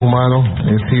humanos,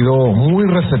 he sido muy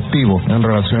receptivo en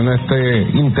relación a este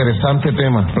interesante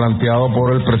tema planteado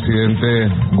por el presidente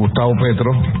Gustavo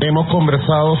Petro. Hemos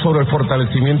conversado sobre el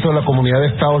fortalecimiento de la Comunidad de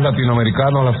Estados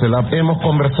Latinoamericanos, la CELAC. Hemos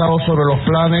conversado sobre los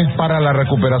planes para la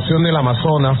recuperación del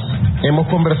Amazonas. Hemos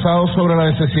conversado sobre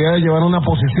la necesidad de llevar una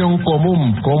posición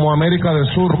común como América del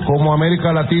Sur, como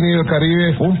América Latina y del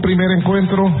Caribe, un primer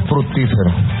encuentro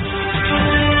fructífero.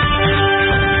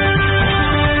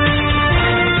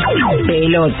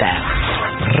 Pelota.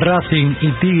 Racing y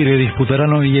Tigre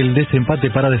disputarán hoy el desempate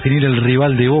para definir el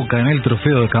rival de Boca en el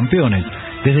Trofeo de Campeones.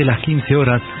 Desde las 15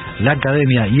 horas, la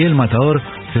Academia y el Matador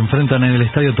se enfrentan en el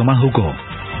Estadio Tomás Ducó.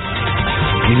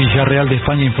 El Villarreal de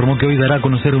España informó que hoy dará a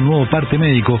conocer un nuevo parte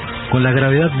médico con la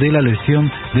gravedad de la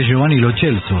lesión de Giovanni Lo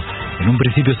Celso. En un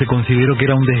principio se consideró que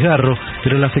era un desgarro,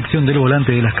 pero la afección del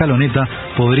volante de la escaloneta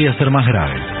podría ser más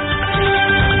grave.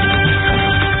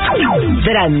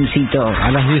 Tránsito.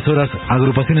 A las 10 horas,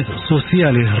 agrupaciones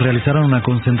sociales realizarán una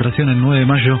concentración en 9 de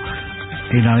mayo,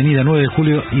 en Avenida 9 de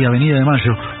Julio y Avenida de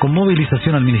Mayo, con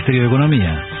movilización al Ministerio de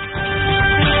Economía.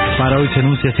 Para hoy se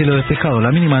anuncia cielo despejado,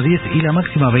 la mínima 10 y la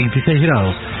máxima 26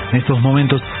 grados. En estos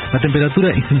momentos, la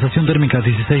temperatura y sensación térmica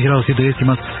 16 grados 7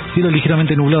 décimas, cielo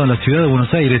ligeramente nublado en la ciudad de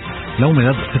Buenos Aires, la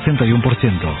humedad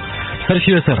 61%.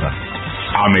 Sergio Becerra.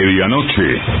 A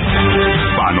medianoche,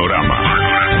 Panorama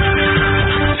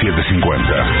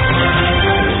 750.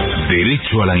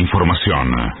 Derecho a la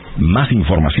información. Más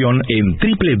información en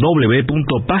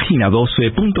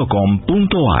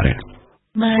www.pagina12.com.ar.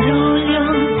 Marolio,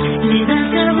 le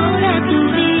da sabor a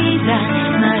tu vida.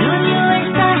 Marolio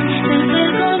está desde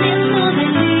el comienzo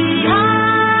del día.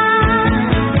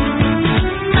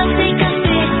 Mate y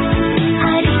café,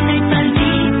 harina y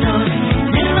palmitos,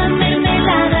 hierbas,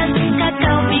 mermeladas,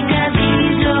 cacao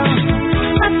picadillo,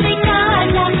 pasta y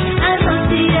cala,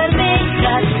 arroz y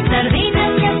arvejas,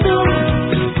 sardinas y atún,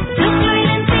 choclo y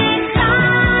lentejas.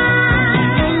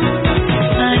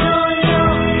 Marolio,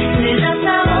 le da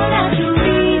sabor a tu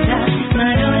vida.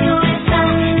 Marolio está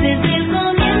desde el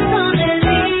comienzo del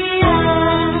día.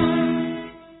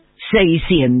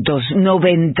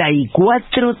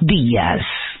 694 días.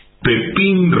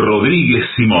 Pepín Rodríguez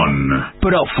Simón.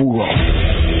 Prófugo.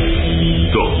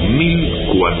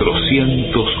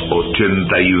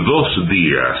 2482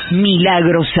 días.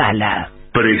 Milagro Sala.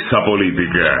 Presa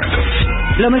política.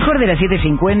 Lo mejor de la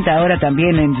 750 ahora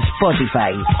también en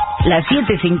Spotify. La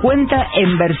 750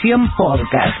 en versión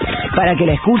podcast, para que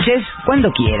la escuches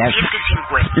cuando quieras.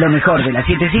 Lo mejor de la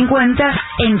 750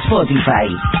 en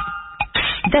Spotify.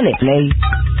 Dale play.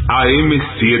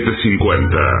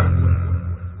 AM750.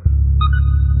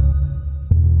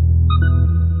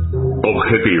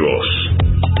 Objetivos,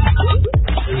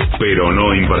 pero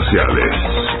no imparciales.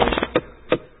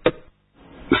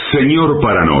 Señor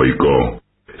paranoico,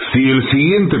 si el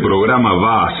siguiente programa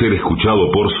va a ser escuchado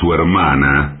por su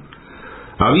hermana,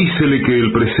 avísele que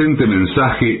el presente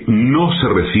mensaje no se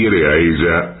refiere a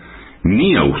ella,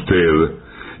 ni a usted,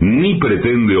 ni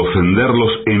pretende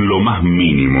ofenderlos en lo más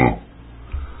mínimo.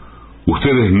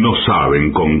 Ustedes no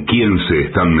saben con quién se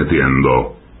están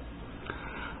metiendo.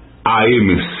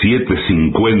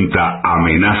 AM750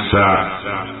 amenaza.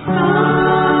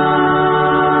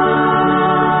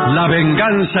 La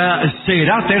venganza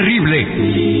será terrible.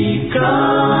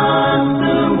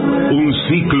 Un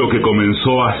ciclo que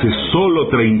comenzó hace solo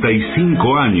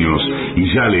 35 años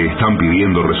y ya le están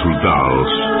pidiendo resultados.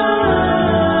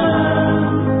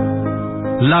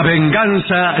 La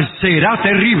venganza será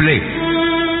terrible.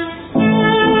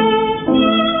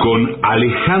 Con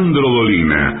Alejandro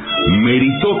Dolina,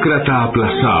 meritócrata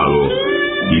aplazado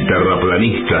y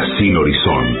terraplanista sin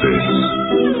horizontes.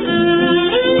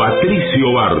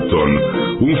 Patricio Barton,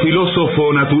 un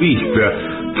filósofo naturista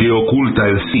que oculta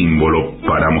el símbolo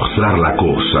para mostrar la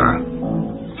cosa.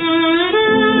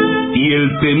 Y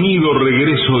el temido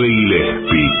regreso de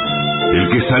Gillespie, el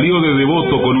que salió de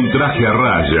devoto con un traje a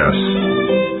rayas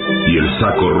y el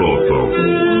saco roto.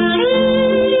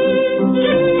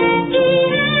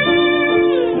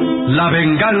 La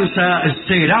venganza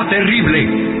será terrible.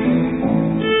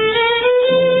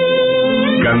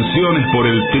 Canciones por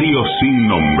el trío sin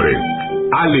nombre: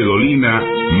 Ale Dolina,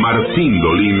 Martín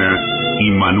Dolina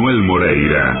y Manuel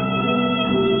Moreira.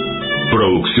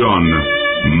 Producción: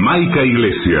 Maica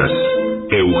Iglesias,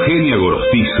 Eugenia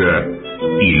Gorostiza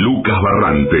y Lucas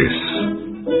Barrantes.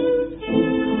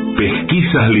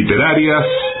 Pesquisas literarias: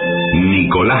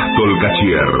 Nicolás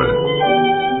Tolcachier.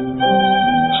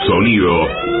 Sonido: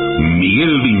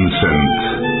 Miguel Vincent.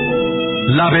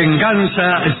 La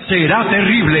venganza será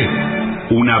terrible.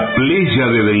 una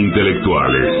pléyade de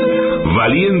intelectuales,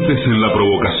 valientes en la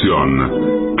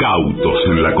provocación, cautos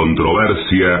en la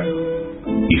controversia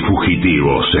y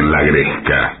fugitivos en la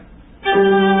gresca.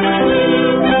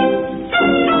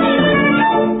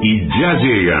 Y ya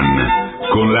llegan,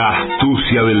 con la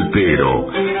astucia del Tero,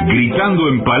 gritando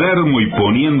en Palermo y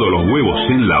poniendo los huevos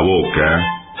en la boca,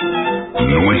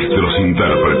 nuestros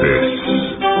intérpretes.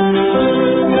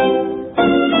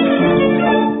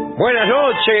 Buenas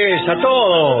noches a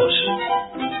todos.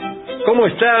 ¿Cómo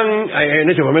están? En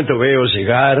este momento veo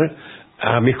llegar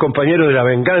a mis compañeros de La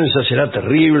Venganza Será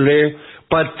Terrible,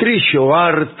 Patricio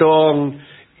Barton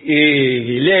y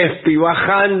Gillespie,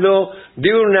 bajando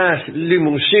de unas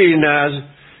limusinas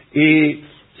y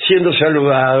siendo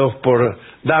saludados por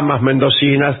damas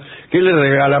mendocinas que le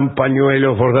regalan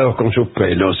pañuelos bordados con sus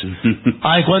pelos.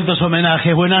 Ay, cuántos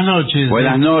homenajes. Buenas noches.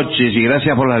 Buenas noches y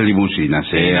gracias por las limusinas.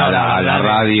 A la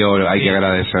radio hay que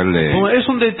agradecerle. Es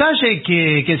un detalle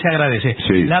que se agradece.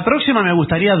 Sí. La próxima me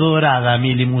gustaría dorada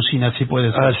mi limusina, si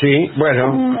puede ser. Ah, sí.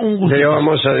 Bueno, un gusto. le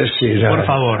vamos a decir Por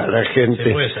favor. a la gente. Sí,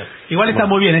 puede ser. Igual está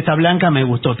muy bien. Esta blanca me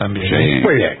gustó también. Sí.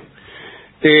 Muy bien.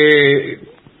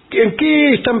 ¿En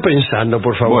qué están pensando,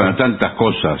 por favor? Bueno, tantas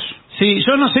cosas. Sí,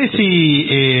 yo no sé si...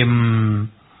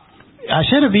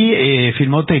 ayer vi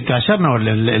Filmoteca, ayer no,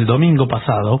 el domingo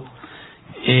pasado,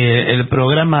 el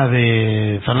programa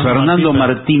de Fernando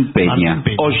Martín Peña.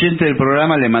 Oyente del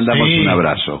programa, le mandamos un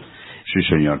abrazo. Sí,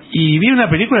 señor. Y vi una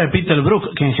película de Peter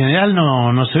Brook, que en general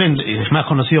no se ven, es más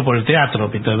conocido por el teatro,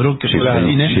 Peter Brook, que por el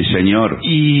cine. Sí, señor.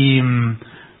 Y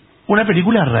una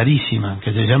película rarísima,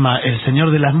 que se llama El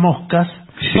Señor de las Moscas.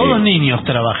 Sí. Todos niños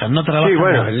trabajan, no trabajan. Sí,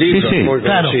 bueno, el libro Sí, sí. es muy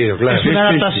conocido, claro. Es una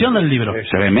adaptación del libro.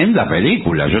 Tremenda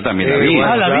película, yo también la vi.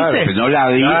 ¿la viste? Pero no la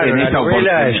vi Claro, en la esta novela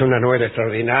oportunidad. es una novela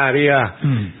extraordinaria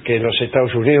que en los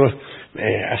Estados Unidos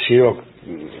ha sido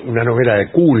una novela de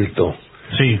culto.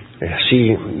 Sí.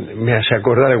 Así me hace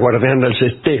acordar el Guardián del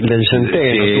Centeno.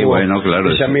 Sí, tuvo bueno, claro.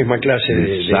 esa misma clase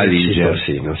de Salinger. éxito,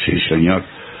 sí, ¿no? Sí, señor.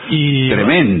 Y,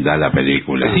 Tremenda la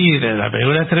película. Sí, la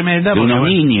película es tremenda. De porque, unos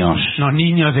niños. Unos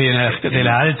niños de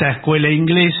la alta escuela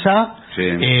inglesa,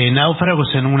 Sí.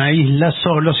 náufragos en una isla,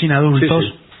 solos, sin adultos.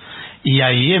 Sí, sí. Y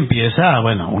ahí empieza,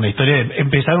 bueno, una historia,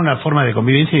 empezar una forma de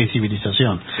convivencia y de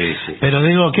civilización. Sí, sí. Pero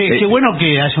digo, qué bueno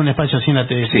que haya un espacio así en la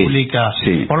TV pública,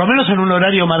 sí. por lo menos en un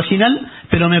horario marginal,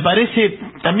 pero me parece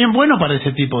también bueno para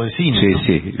ese tipo de cine.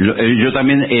 Sí, ¿no? sí. Yo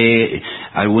también he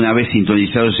alguna vez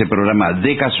sintonizado ese programa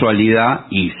de casualidad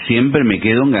y siempre me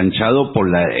quedo enganchado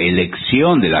por la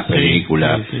elección de las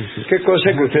películas. Sí. Qué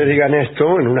cosa que ustedes digan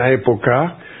esto en una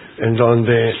época en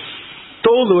donde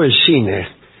todo el cine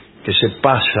que se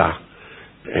pasa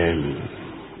en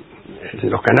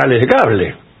los canales de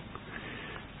cable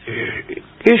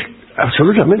es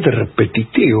absolutamente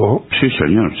repetitivo. Sí,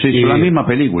 señor. Sí, son la misma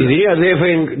película. Y diría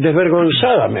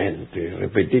desvergonzadamente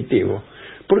repetitivo,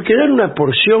 porque dan una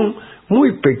porción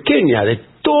muy pequeña de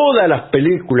todas las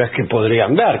películas que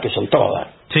podrían dar, que son todas.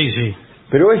 Sí, sí.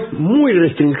 Pero es muy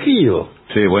restringido.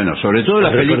 Sí, bueno, sobre todo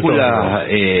las películas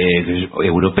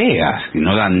europeas, que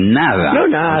no dan nada. No,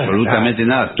 nada. Absolutamente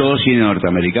nada. Todo cine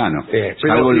norteamericano.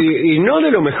 Pero, y no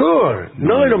de lo mejor,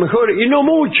 no de lo mejor, y no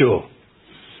mucho.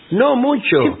 No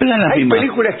mucho. ¿Qué plan las Hay mismas?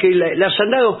 películas que las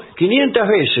han dado 500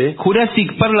 veces.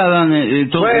 Jurassic Park la dan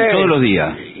todos los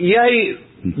días. Y hay,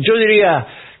 yo diría,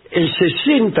 el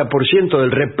 60%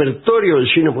 del repertorio del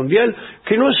cine mundial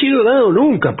que no ha sido dado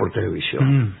nunca por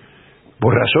televisión.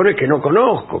 Por razones que no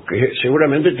conozco, que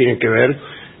seguramente tienen que ver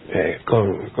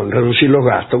con reducir los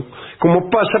gastos, como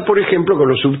pasa, por ejemplo, con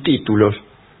los subtítulos.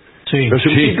 Sí. Los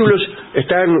subtítulos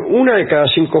están una de cada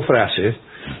 5 frases,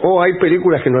 o hay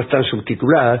películas que no están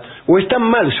subtituladas, o están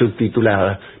mal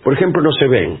subtituladas. Por ejemplo, no se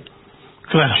ven.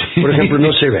 Claro. Por ejemplo,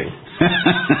 no se ven.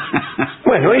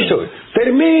 Bueno, eso,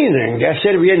 terminen de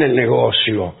hacer bien el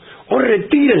negocio, o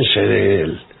retírense de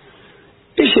él.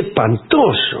 Es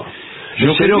espantoso.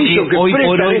 Yo creo que hoy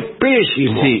por hoy es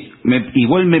pésimo. Sí,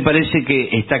 igual me parece que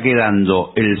está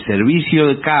quedando el servicio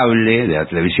de cable, de la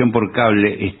televisión por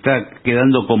cable, está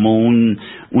quedando como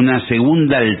una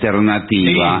segunda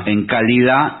alternativa en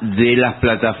calidad de las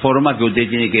plataformas que usted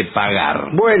tiene que pagar.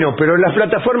 Bueno, pero las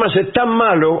plataformas están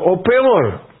malo o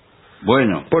peor.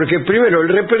 Bueno. Porque primero, el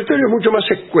repertorio es mucho más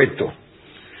escueto.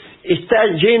 Está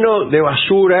lleno de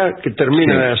basura que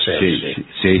termina de hacer.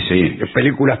 Sí. De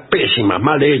películas pésimas,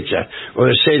 mal hechas, o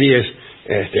de series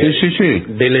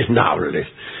deleznables.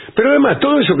 Pero además,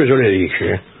 todo eso que yo le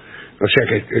dije, o sea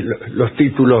que los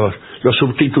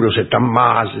subtítulos están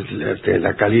mal,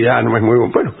 la calidad no es muy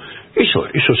buena. Bueno, eso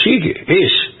sigue,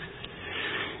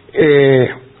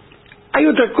 Hay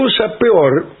otra cosa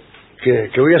peor que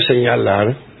voy a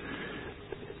señalar.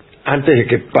 antes de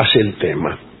que pase el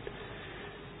tema.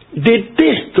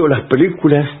 Detesto las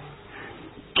películas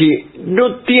que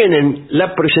no tienen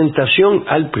la presentación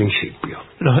al principio.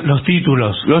 Los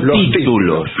títulos. Los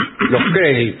títulos. Los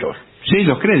créditos. Sí,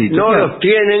 los créditos. No claro. los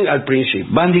tienen al principio.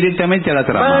 Van directamente a la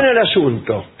trama. Van al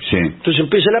asunto. Sí. Entonces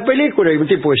empieza la película, hay un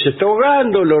tipo que se está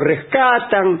ahogando, lo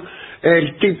rescatan,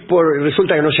 el tipo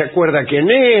resulta que no se acuerda quién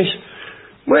es.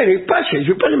 Bueno, y pasa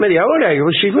media hora y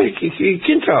vos decís,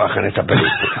 ¿quién trabaja en esta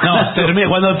película? No,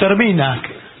 cuando termina.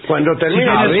 Cuando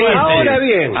termina, Sí, ahora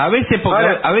bien. A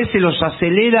veces los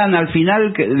aceleran al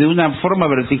final de una forma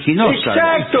vertiginosa.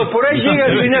 Exacto, por ahí llega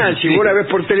al final, si vos la ves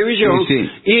por televisión,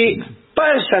 Sí. y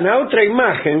pasan a otra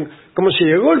imagen, como si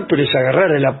de golpe les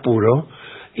agarrara el apuro,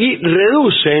 y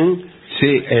reducen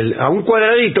a un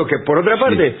cuadradito que por otra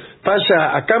parte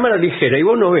pasa a cámara ligera y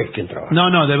vos no ves quién trabaja.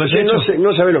 No, de verdad.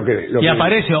 No sabés lo que y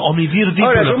aparece omitir títulos.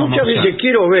 Ahora, yo muchas veces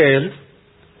quiero ver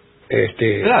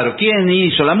claro, ¿quién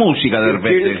hizo la música de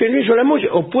repente? ¿Quién hizo la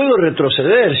música? O puedo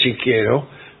retroceder si quiero,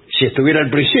 si estuviera al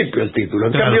principio el título.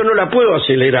 En cambio no la puedo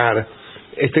acelerar.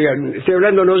 Estoy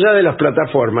hablando no ya de las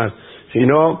plataformas,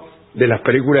 sino de las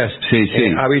películas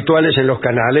habituales en los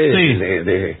canales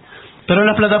pero en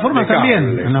las plataformas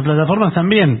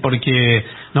también, porque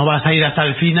no vas a ir hasta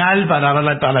el final para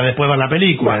después ver la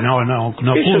película. Bueno,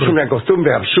 no eso ocurre. es una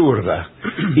costumbre absurda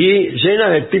y llena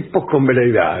de tipos con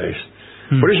veleidades.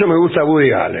 Por eso me gusta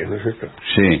Woody Allen, ¿no es cierto?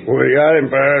 Sí. Woody Allen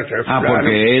para ser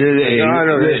porque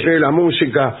él la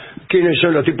música, quiénes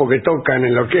son los tipos que tocan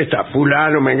en la orquesta,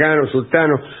 fulano, mengano,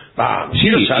 sultano.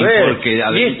 Quiero saber.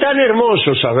 Y es tan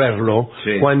hermoso saberlo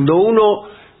cuando uno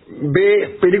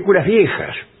ve películas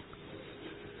viejas.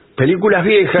 Sí,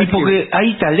 porque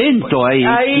hay talento ahí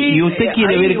y usted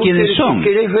quiere ver quiénes son.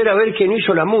 Querés ver a ver quién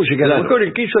hizo la música. Claro. A lo mejor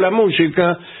el que hizo la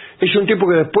música es un tipo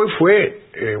que después fue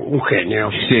un genio.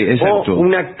 Sí, exacto. O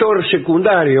un actor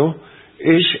secundario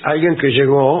es alguien que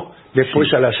llegó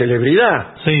después a la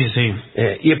celebridad. Sí.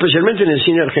 Y especialmente en el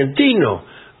cine argentino,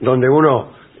 donde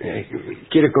uno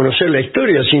quiere conocer la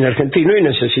historia del cine argentino y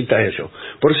necesita eso.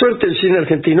 Por suerte el cine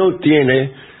argentino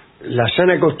tiene la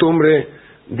sana costumbre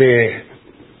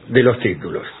de los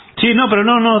títulos. Sí, pero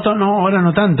ahora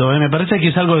no tanto. Me parece que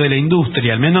es algo de la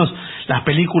industria, al menos las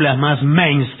películas más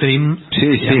mainstream,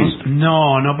 digamos,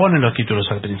 no ponen los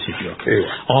títulos al principio.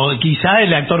 O quizá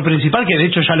el actor principal, que de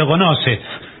hecho ya lo conoce.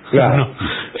 Claro.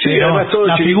 Además todo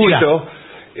la figura.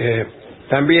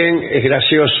 También es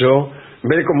gracioso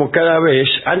ver como cada vez,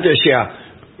 antes decía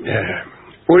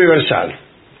Universal,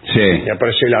 y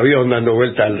aparece el avión dando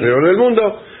vuelta alrededor del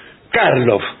mundo,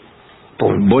 Karloff.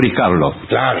 Boris Karloff.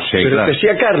 Claro, pero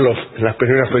decía Karloff en las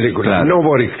primeras películas, no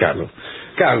Boris Karloff.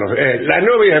 La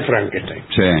novia de Frankenstein.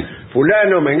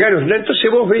 Fulano, mengano.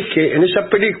 Entonces vos ves que en esa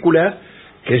película,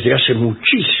 que es de hace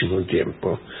muchísimo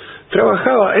tiempo,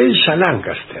 trabajaba Elsa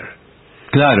Lanchester.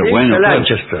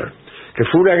 Lanchester, que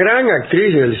fue una gran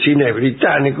actriz del cine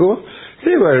británico,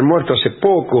 que debe haber muerto hace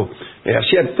poco,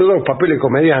 hacía todos los papeles de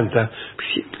comedianta.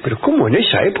 Pero ¿cómo en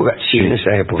esa época? Sí, en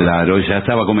esa época. Claro, ya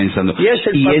estaba comenzando.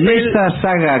 Y en esa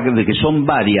saga, de que son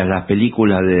varias las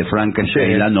películas de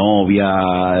Frankenstein, la novia,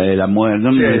 la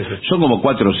muerte, son como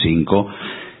 4 o 5.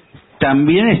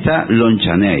 También está Lon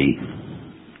Chaney.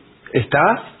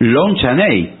 ¿Está? Lon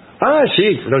Chaney.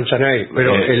 Sí, Lon Chaney,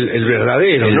 pero el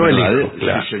verdadero, no el hijo.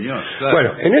 Claro. Sí, señor. Claro.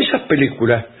 Bueno, en esas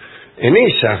películas,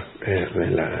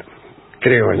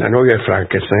 creo en La novia de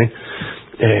Frankenstein,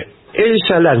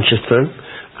 Elsa Lanchester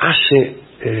hace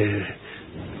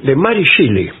de Mary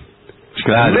Shelley.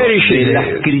 Mary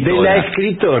Shelley, de la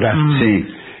escritora. Sí.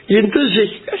 Y entonces,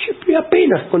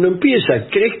 apenas cuando empieza,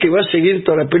 crees que va a seguir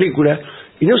toda la película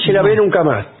y no se la ve nunca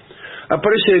más.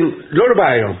 Aparecen Lord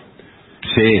Byron,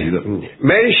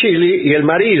 Mary Shelley y el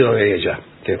marido de ella,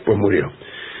 que después murió.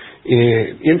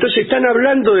 Y entonces están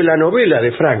hablando de la novela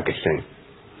de Frankenstein.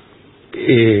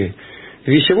 Y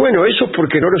dice, bueno, eso es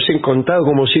porque no nos han contado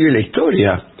cómo sigue la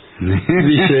historia.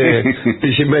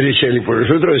 dice Mary Shelley, porque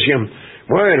nosotros decían,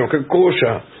 bueno, qué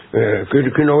cosa,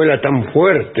 qué novela tan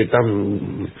fuerte,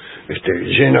 tan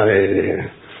llena de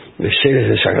seres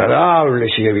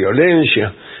desagradables y de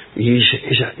violencia. Y dice,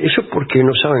 eso es porque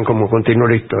no saben cómo continúa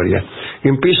la historia. Y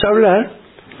empieza a hablar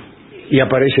y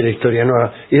aparece la historia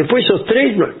nueva. Y después esos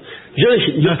tres, yo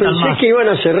pensé que iban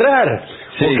a cerrar,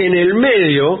 porque en el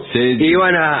medio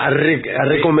iban a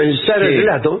recomenzar el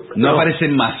relato. No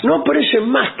aparecen más. No aparecen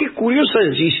más, qué curiosa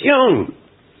decisión.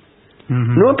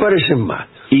 No aparecen más.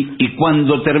 Y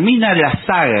cuando termina la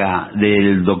saga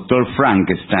del doctor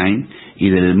Frankenstein y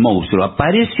del monstruo,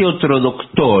 aparece otro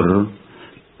doctor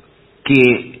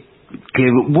que que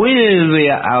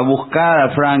vuelve a buscar a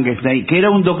Frankenstein, que era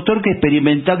un doctor que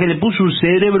experimentaba, que le puso un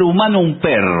cerebro humano a un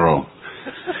perro.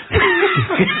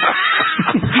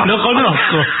 Lo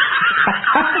conozco.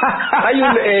 Hay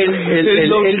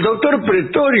el doctor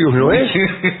Pretorius, ¿no es?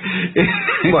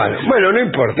 Bueno, no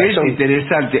importa. Es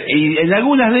interesante. Y en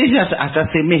algunas de ellas hasta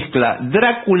se mezcla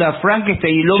Drácula,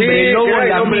 Frankenstein y el hombre lobo en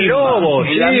la misma.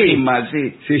 En la misma,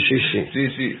 sí.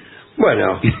 Sí.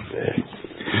 Bueno,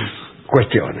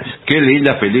 cuestiones. Qué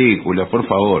linda película, por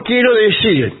favor. Quiero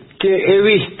decir que he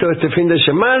visto este fin de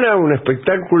semana un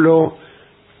espectáculo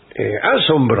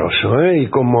asombroso y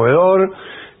conmovedor.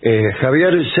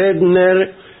 Javier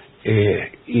Sedner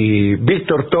y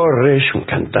Víctor Torres, un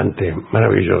cantante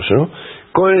maravilloso,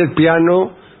 con el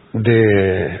piano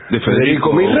de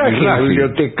Federico Miraghi en la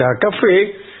Biblioteca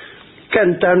Café,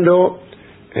 cantando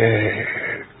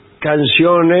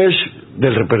canciones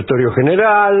del repertorio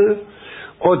general,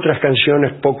 otras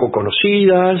canciones poco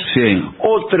conocidas,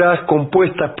 otras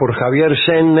compuestas por Javier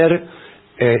Sedner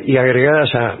y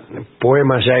agregadas a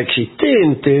poemas ya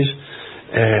existentes.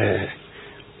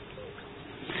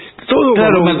 Todo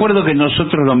claro, me acuerdo que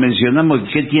nosotros lo mencionamos.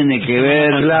 ¿Qué tiene que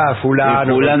ver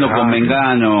fulano con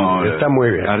mengano? Está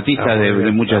muy bien. Artistas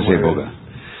de muchas épocas.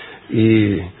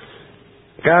 Y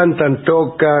cantan,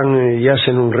 tocan y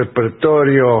hacen un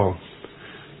repertorio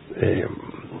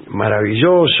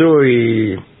maravilloso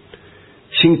y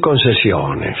sin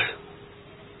concesiones.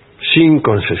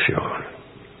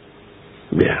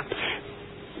 Bien.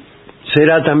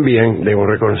 Será también, debo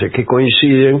reconocer, que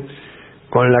coinciden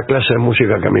con la clase de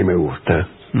música que a mí me gusta.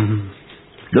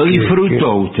 ¿Lo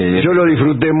disfrutó usted? Yo lo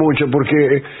disfruté mucho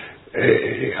porque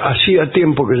hacía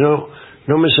tiempo que yo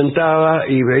no me sentaba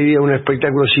y veía un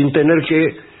espectáculo sin tener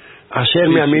que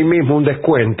hacerme a mí mismo un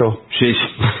descuento.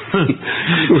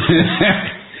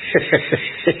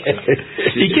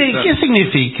 ¿Y qué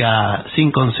significa sin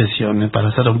concesiones,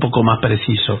 para ser un poco más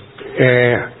preciso?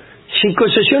 Sin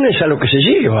concesiones a lo que se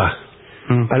lleva,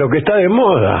 a lo que está de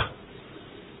moda.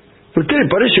 ¿A usted le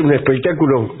parece un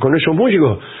espectáculo con esos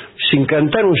músicos sin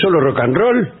cantar un solo rock and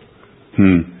roll?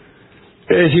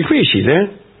 Es difícil,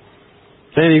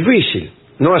 Es difícil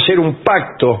no hacer un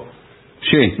pacto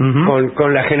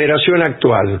con la generación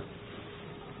actual.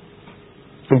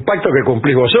 Un pacto que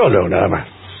cumplís vos solo, nada más.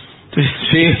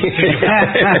 Sí.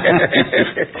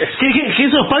 que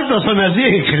esos pactos son así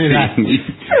en general.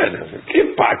 Bueno, ¿qué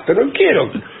pacto?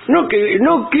 No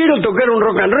quiero tocar un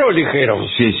rock and roll, dijeron.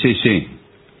 Sí.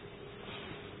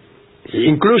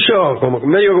 Incluso,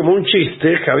 medio como un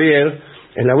chiste, Javier,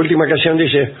 en la última canción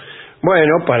dice,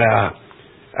 bueno, para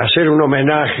hacer un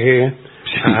homenaje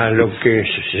a lo que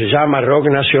se llama rock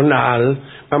nacional,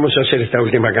 vamos a hacer esta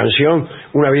última canción,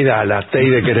 Una vida a la T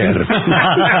de querer.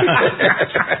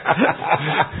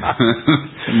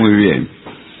 Muy bien.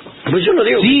 Pues yo no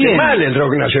digo que esté mal el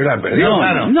rock nacional,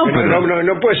 pero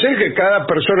no puede ser que cada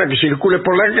persona que circule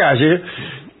por la calle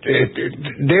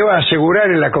deba asegurar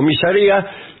en la comisaría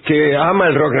que ama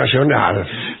el rock nacional.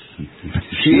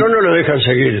 Si no lo dejan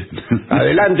seguir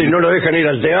adelante, no lo dejan ir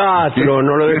al teatro,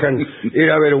 no lo dejan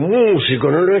ir a ver un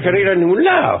músico, no lo dejan ir a ningún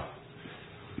lado.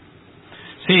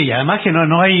 Sí, y además que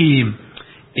no hay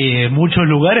muchos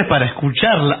lugares para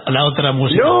escuchar la otra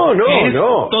música.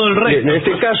 No. Todo el resto. En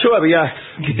este caso había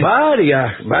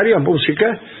varias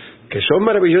músicas que son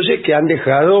maravillosas y que han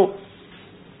dejado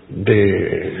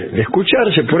de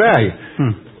escucharse por ahí.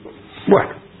 Bueno,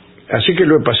 así que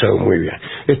lo he pasado muy bien.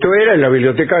 Esto era en la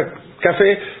Biblioteca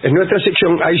Café, en nuestra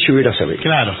sección Ahí si hubiera sabido.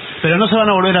 Claro, pero no se van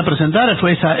a volver a presentar,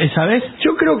 ¿fue esa vez?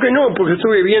 Yo creo que no, porque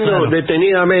estuve viendo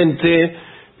detenidamente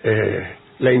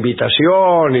la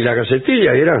invitación y la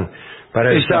casetilla, y eran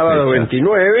para el sábado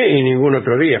 29 y ningún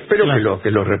otro día. Espero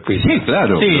que lo repita. Sí,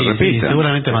 claro, que lo repita.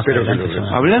 Seguramente más adelante.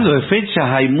 Hablando de fechas,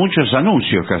 hay muchos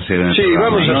anuncios que hacer en el programa.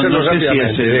 Vamos a hacerlo rápidamente.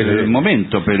 No sé si es el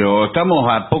momento, pero estamos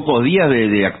a pocos días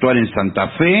de actuar en Santa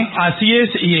Fe. Así es,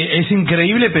 y es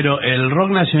increíble, pero el rock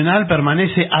nacional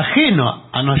permanece ajeno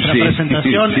a nuestra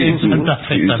presentación en Santa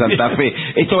Fe. En Santa Fe.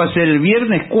 Esto va a ser el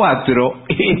viernes 4,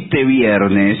 este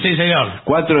viernes. Sí, señor.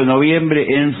 4 de noviembre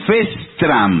en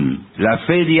Festram, la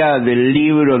Feria del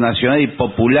Libro Nacional y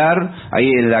Popular, ahí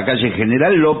en la calle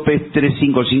General López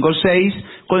 3556,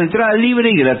 con entrada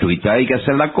libre y gratuita. Hay que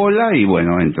hacer la cola y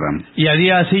bueno, entran. Y al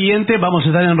día siguiente vamos a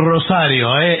estar en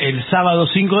Rosario, el sábado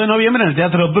 5 de noviembre en el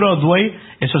Teatro Broadway.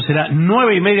 Eso será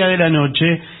 9:30 de la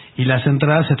noche y las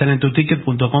entradas están en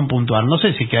tuticket.com.ar. No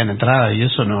sé si quedan entradas y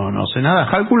eso no sé nada.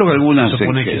 Calculo que algunas se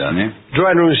quedan, Yo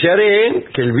anunciaré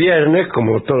que el viernes,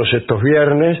 como todos estos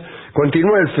viernes,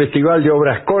 continúa el Festival de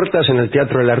Obras Cortas en el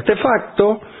Teatro del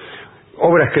Artefacto,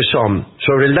 obras que son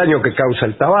sobre el daño que causa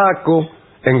el tabaco,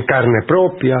 en carne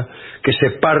propia, que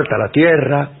se parta la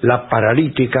tierra, la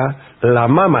paralítica, la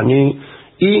mamaní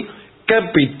y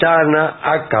capitana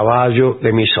a caballo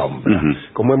de mi sombra.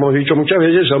 Como hemos dicho muchas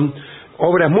veces, son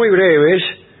obras muy breves,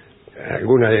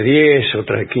 algunas de 10,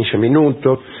 otras de 15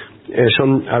 minutos,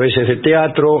 son a veces de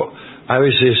teatro, a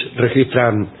veces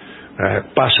registran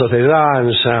pasos de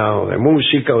danza o de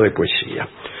música o de poesía.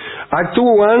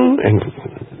 Actúan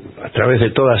a través de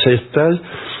todas estas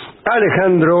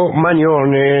Alejandro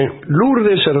Mañone,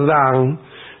 Lourdes Cerdán,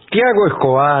 Tiago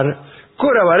Escobar,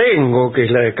 Cora Barengo, que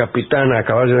es la de capitana a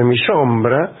caballo de mi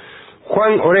sombra,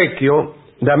 Juan Orequio,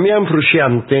 Damián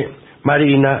Frusciante,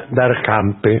 Marina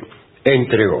Darjampe,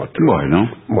 entre otros.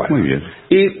 Bueno, muy bien.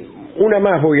 Y una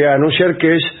más voy a anunciar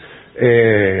que es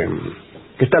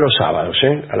que está los sábados,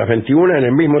 a las 21 en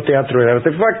el mismo Teatro del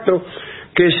Artefacto,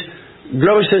 que es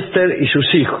Gloucester y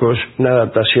sus hijos, una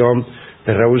adaptación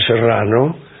de Raúl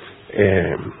Serrano.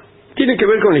 Tiene que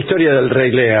ver con la historia del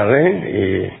Rey Lear,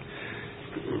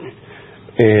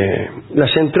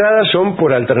 las entradas son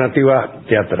por alternativa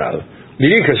teatral.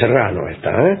 Dirige Serrano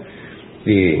esta,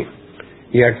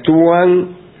 y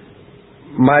actúan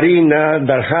Marina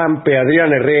Darjampe,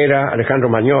 Adrián Herrera, Alejandro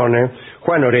Mañone,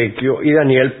 Juan Orequio y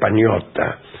Daniel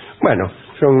Pañota. Bueno,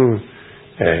 son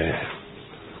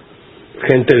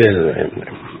gente del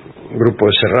grupo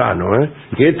de Serrano,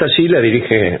 y esta sí la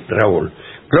dirige Raúl.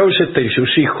 Gloucester y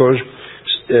sus hijos,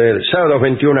 sábados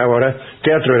 21 horas,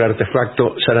 Teatro del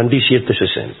Artefacto, Sarandí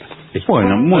 760.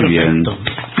 Bueno, muy bien.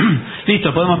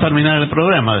 Listo, podemos terminar el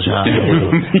programa ya.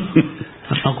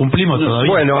 No cumplimos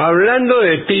todavía. Bueno, hablando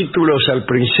de títulos al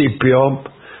principio,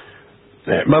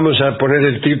 vamos a poner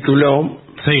el título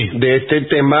de este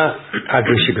tema al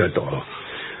principio de todo.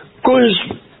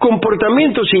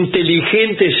 Comportamientos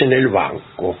inteligentes en el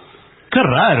banco. Qué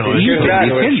raro. Qué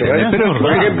raro eso, pero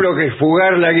por ejemplo, que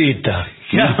fugar la guita.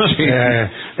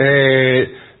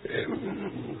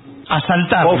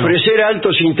 Asaltar. Ofrecer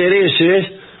altos intereses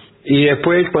y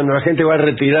después, cuando la gente va a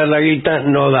retirar la guita,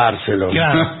 no dárselo.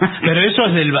 Claro, pero eso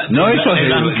es del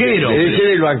banquero. Ese es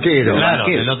del banquero. Claro,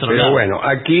 del otro pero lado. bueno,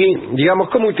 aquí, digamos,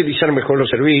 cómo utilizar mejor los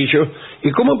servicios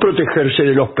y cómo protegerse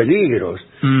de los peligros.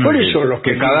 ¿Cuáles son los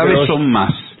que peligros? cada vez son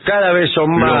más? Cada vez son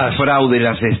más. Los fraudes,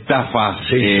 las estafas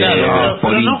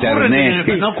por pero internet.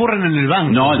 no ocurren en el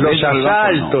banco. No, los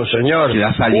asaltos, señor.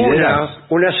 Las salideras.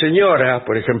 Una señora,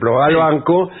 por ejemplo, va al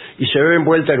banco y se ve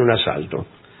envuelta en un asalto.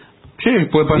 Sí,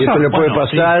 puede pasar. Y esto le puede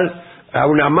pasar a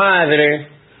una madre,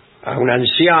 a una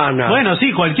anciana. Bueno,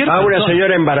 sí, cualquier a persona. una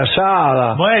señora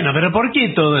embarazada. Bueno, pero ¿por qué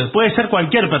todo? Puede ser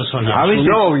cualquier persona. A veces,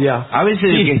 su novia. A veces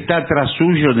el que está atrás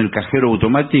suyo en el cajero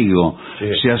automático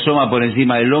se asoma por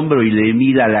encima del hombro y le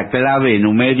mira la clave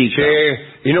numérica.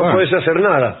 Sí, y no puedes hacer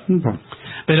nada.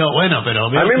 Pero bueno, pero...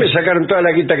 A mí me sacaron toda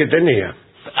la guita que tenía.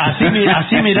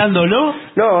 ¿Así mirándolo?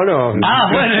 No. Ah,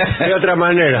 bueno. De otra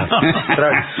manera.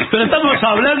 Pero estamos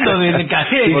hablando del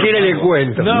cajero. Si quiere le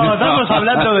cuento. No, estamos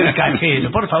hablando del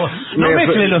cajero, por favor. No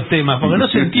mezcle los temas, porque no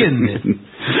se entiende.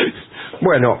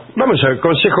 Bueno, vamos a ver,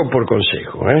 consejo por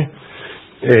consejo.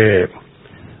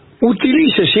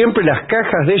 Utilice siempre las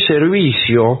cajas de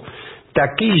servicio,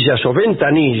 taquillas o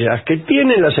ventanillas que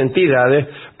tienen las entidades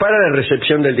para la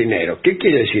recepción del dinero. ¿Qué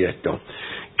quiere decir esto?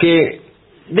 Que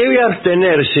debe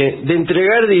abstenerse de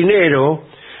entregar dinero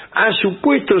a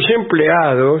supuestos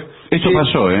empleados. Esto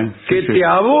pasó, que te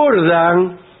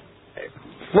abordan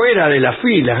fuera de las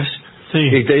filas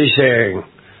y te dicen,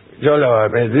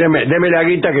 deme la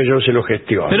guita que yo se lo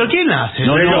gestiono. ¿Pero quién hace?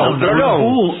 No,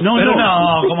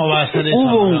 ¿cómo va a ser eso?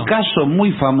 Hubo un caso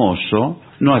muy famoso,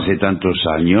 no hace tantos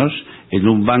años, en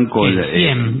un banco,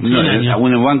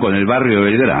 un banco en el barrio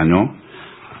de Belgrano,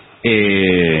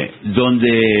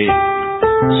 donde...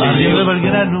 Barrio de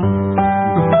Belgrano.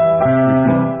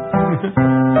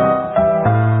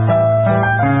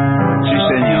 Sí,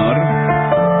 señor.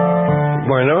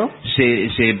 Bueno.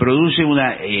 Se produce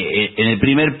en el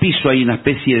primer piso hay una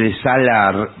especie de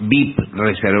sala VIP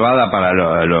reservada para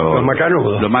los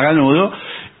macanudos,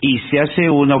 y se hace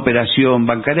una operación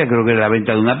bancaria, creo que era la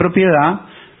venta de una propiedad,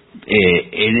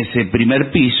 en ese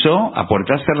primer piso, a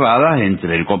puertas cerradas,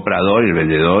 entre el comprador y el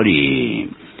vendedor, y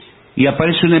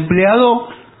aparece un empleado,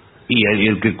 y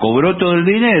el que cobró todo el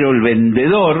dinero, el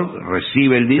vendedor,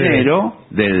 recibe el dinero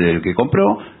del que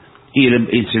compró, y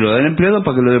se lo da al empleado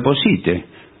para que lo deposite.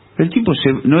 El tipo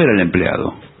no era el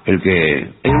empleado, era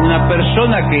una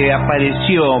persona que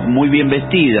apareció muy bien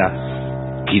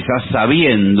vestida, quizás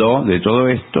sabiendo de todo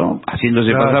esto,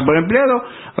 haciéndose pasar por empleado,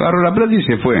 agarró la plata y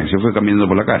se fue caminando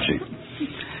por la calle.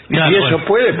 Claro, y eso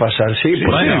puede pasar, sí.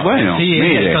 Bueno,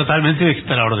 mire, es totalmente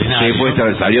extraordinario. Sí,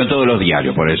 salió en todos los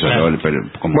diarios, por eso. Claro.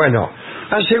 Bueno,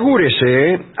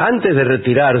 asegúrese, antes de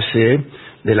retirarse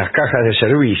de las cajas de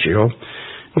servicio,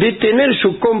 de tener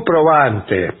su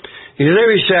comprobante y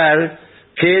revisar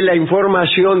que la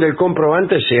información del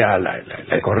comprobante sea la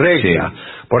correcta. Sí.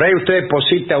 Por ahí usted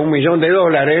deposita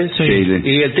 $1.000.000 Sí.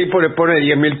 y el tipo le pone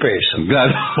 10.000 pesos.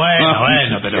 Claro.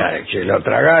 Bueno, pero... Ya, se lo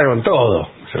tragaron todo.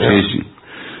 Sí.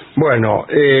 Bueno,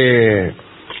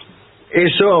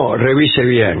 eso revise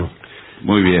bien.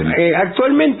 Muy bien.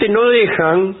 Actualmente no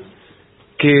dejan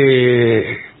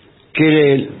que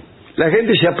la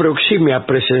gente se aproxime a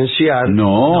presenciar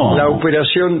la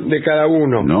operación de cada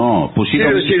uno. No,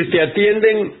 Quiero decir, te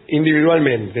atienden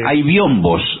individualmente. Hay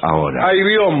biombos ahora. Hay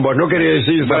biombos, no quería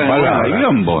decir esa palabra. Hay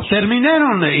biombos.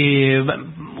 Terminaron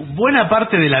buena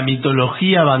parte de la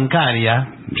mitología bancaria.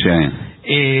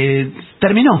 Sí.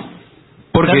 Terminó.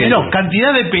 ¿Por qué? Terminó.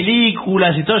 Cantidad de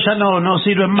películas y todo ya no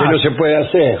sirven más. Que no se puede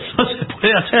hacer. No se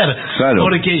puede hacer. Claro.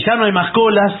 Porque ya no hay más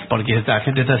colas, porque la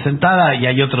gente está sentada y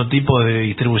hay otro tipo de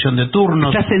distribución de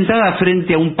turnos. Está sentada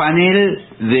frente a un panel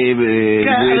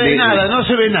de nada, no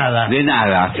se ve nada. De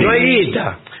nada. Sí. No hay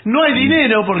guita. No hay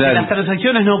dinero porque Claro. las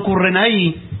transacciones no ocurren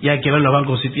ahí y hay que ver los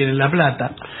bancos si tienen la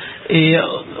plata.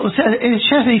 O sea,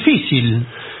 ya es difícil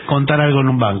contar algo en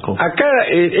un banco. Acá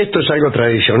esto es algo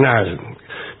tradicional.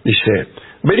 Dice,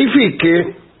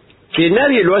 verifique que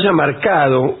nadie lo haya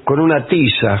marcado con una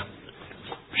tiza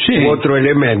u otro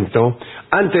elemento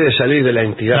antes de salir de la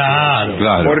entidad.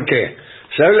 Claro. ¿Por qué?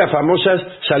 ¿Saben las famosas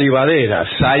salivaderas?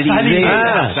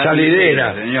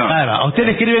 Salideras. Señor. Claro, a usted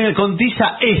le escriben con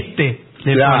tiza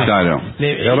Claro.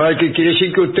 Que quiere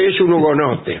decir que usted es un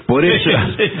hugonote. Por eso.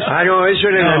 No, eso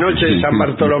era en la noche de San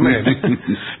Bartolomé.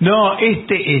 No, es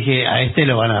que a este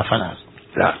lo van a afanar.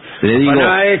 Le digo,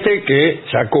 para que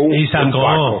sacó un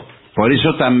Paco. Por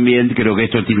eso también creo que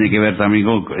esto tiene que ver también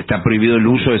con está prohibido el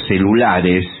uso de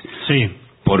celulares. Sí.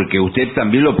 Porque usted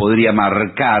también lo podría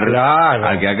marcar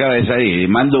al que acaba de salir.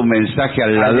 Manda un mensaje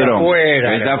al ladrón.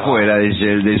 Afuera, está afuera,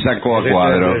 dice el de saco a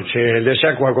cuadro. El de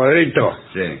saco a cuadrito.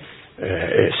 Sí.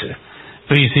 Ese.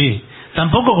 Sí.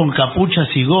 Tampoco con capuchas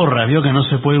y gorras, vio que no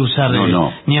se puede usar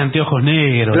ni anteojos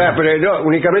negros. Claro, pero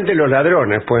únicamente los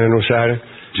ladrones pueden usar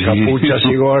capuchas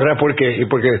y gorras porque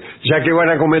ya que van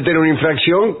a cometer una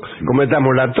infracción,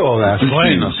 cometámosla todas.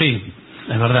 Bueno, sí,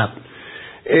 es verdad.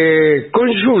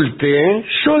 Consulte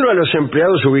solo a los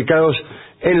empleados ubicados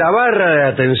en la barra de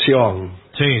atención.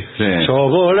 Sí.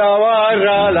 Somos la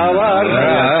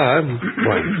barra.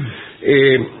 Bueno,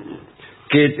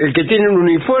 que el que tiene un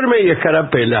uniforme y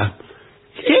escarapela.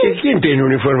 ¿Quién tiene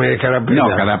uniforme de escarapela? No,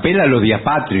 escarapela los días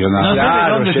patrios. No,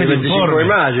 claro, es el 25 de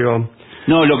mayo.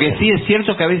 No, lo que sí es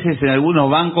cierto que a veces en algunos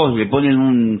bancos le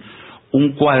ponen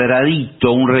un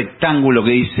cuadradito, un rectángulo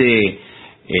que dice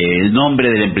el nombre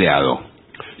del empleado.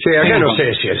 Sí, acá no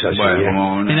sé si es así.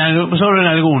 Bueno, solo en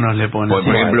algunos le ponen.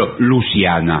 Por ejemplo,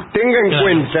 Luciana. Tenga en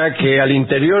cuenta que al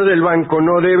interior del banco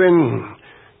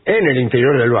en el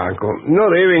interior del banco, no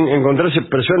deben encontrarse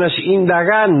personas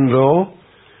indagando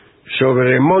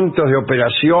sobre montos de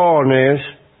operaciones.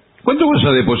 ¿Cuánto vas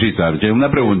a depositar? Una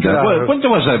pregunta. Claro. ¿Cuánto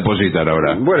vas a depositar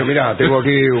ahora? Bueno, mirá, tengo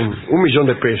aquí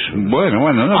 $1.000.000.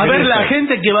 Bueno. No, a ver, la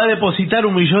gente que va a depositar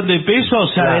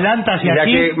 $1.000.000 se adelanta hacia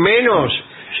aquí. La que menos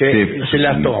se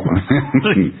las toma.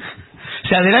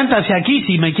 Se adelanta hacia aquí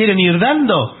si me quieren ir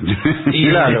dando y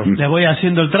le voy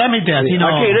haciendo el trámite así no.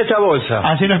 Aquí en esta bolsa.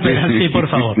 Así no esperan, sí, por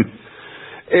favor.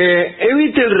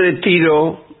 Evite el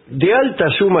retiro de alta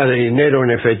suma de dinero en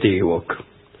efectivo.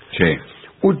 Sí.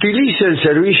 Utilice el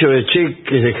servicio de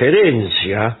cheques de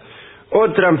gerencia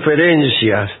o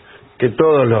transferencias que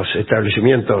todos los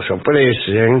establecimientos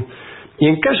ofrecen y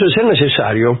en caso de ser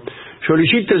necesario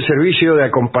solicite el servicio de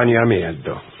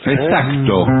acompañamiento.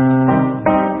 Exacto.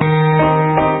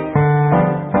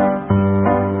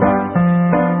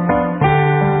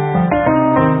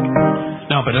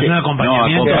 No, pero es un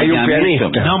acompañamiento. Hay un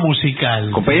pianista. No musical.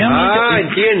 Acompañamiento.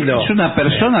 Entiendo. Es una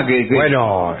persona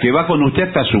que va con usted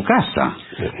hasta su casa.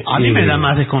 A mí me da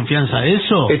más desconfianza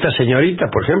eso. ¿Esta señorita,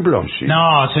 por ejemplo? Sí.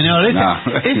 No, señor, esa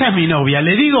es mi novia.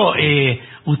 Le digo,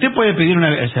 usted puede pedir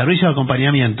el servicio de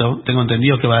acompañamiento. Tengo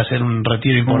entendido que va a ser un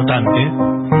retiro importante.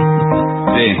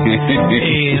 Sí.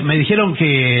 Me dijeron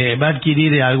que va a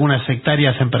adquirir algunas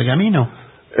hectáreas en Pergamino.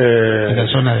 En la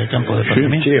zona del campo de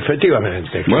Pergamino. Sí,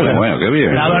 efectivamente. Bueno, qué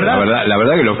bien. La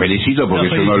verdad que lo felicito porque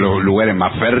es uno de los lugares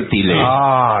más fértiles.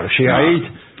 Sí, ahí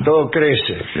todo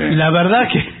crece. Sí. La verdad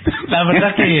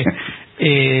que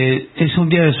es un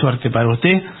día de suerte para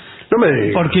usted. No me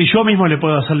diga. Porque yo mismo le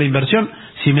puedo hacer la inversión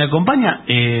Si me acompaña,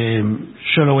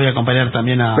 yo lo voy a acompañar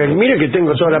también a... Pero mire que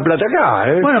tengo toda la plata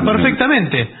acá, ¿eh? Bueno,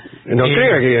 perfectamente. No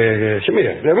crea que...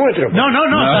 mire, le muestro. No,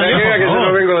 crea que yo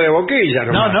no vengo de boquilla,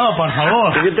 nomás. No, por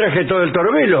favor. Porque traje todo el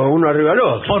torbelo, uno arriba del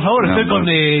otro. Por favor,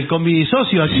 estoy con mi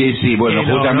socio aquí. Sí, bueno,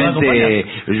 justamente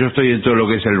yo estoy en todo lo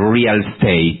que es el real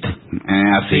estate,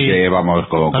 así que vamos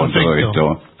con todo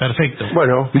esto. Perfecto.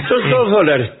 Bueno,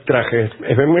 $2 traje,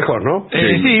 es mejor, ¿no?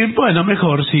 Sí, bueno,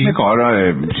 mejor, sí. Mejor,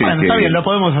 sí, bueno, está bien, lo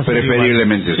podemos hacer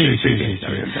preferiblemente, sí,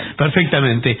 está bien.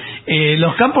 Perfectamente.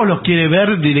 ¿Los campos los quiere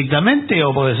ver directamente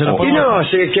o puede ser? No,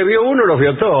 si es que vio uno, los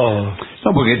vio todos.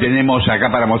 No, porque tenemos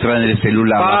acá para mostrar en el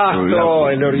celular. Pasto,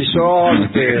 el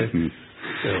horizonte.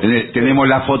 Tenemos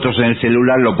las fotos en el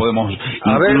celular, lo podemos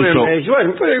a incluso... ver,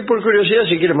 bueno, por curiosidad,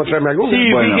 si quiere mostrarme alguno.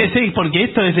 Sí, bueno. fíjese, porque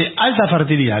esto es de alta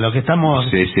fertilidad. Lo que estamos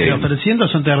ofreciendo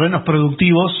son terrenos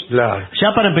productivos, claro,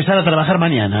 ya para empezar a trabajar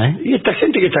mañana, ¿eh? ¿Y esta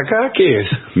gente que está acá, qué es?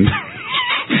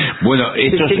 Bueno,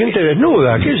 esto es gente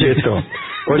desnuda, ¿qué es esto?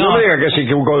 Pues no me diga que se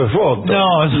equivocó de foto.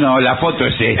 No, la foto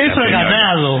es esta. Eso es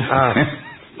ganado.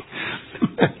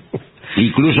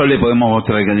 Incluso le podemos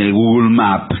mostrar que en el Google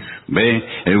Maps, ¿ve?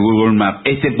 El Google Maps,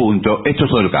 este punto, esto es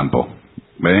todo el campo,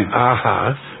 ¿ve?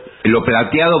 Ajá. Lo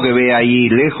plateado que ve ahí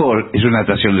lejos es una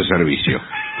estación de servicio.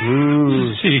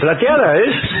 Sí. ¿Plateada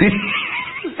es?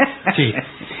 Sí.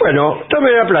 Bueno,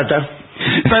 tome la plata.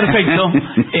 Perfecto.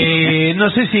 No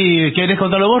sé si querés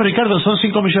contarlo vos, Ricardo, son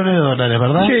 $5 millones,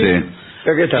 ¿verdad? Sí.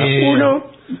 Aquí está. 1,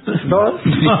 2,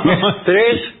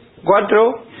 3,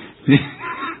 4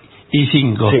 y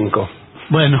 5.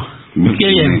 Bueno, qué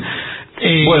bien.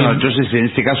 Bueno, entonces en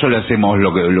este caso le hacemos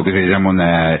lo que se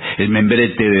llama el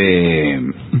membrete de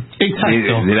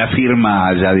la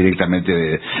firma ya directamente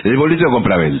del boleto de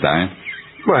compraventa, ¿eh?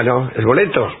 Bueno, el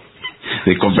boleto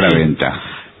de compraventa.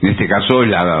 En este caso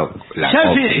yo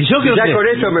creo ya que... con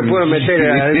esto me puedo meter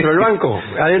adentro del banco,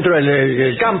 adentro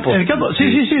del campo. El campo,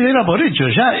 sí, déla por hecho.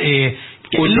 Ya el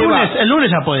lunes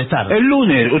ya puede estar. El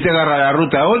lunes usted agarra la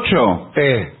ruta 8,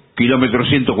 kilómetro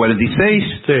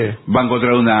 146, va a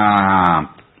encontrar una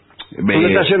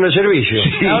estación de servicio.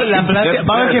 Sí. Va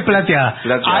a ver que es plateada.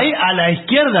 Ahí a la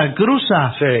izquierda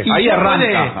cruza. Ahí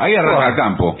arranca el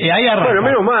campo. Ahí arranca. Bueno,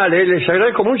 menos mal, les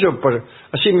agradezco mucho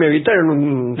así me evitaron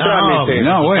un trámite.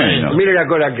 No, bueno. Mire la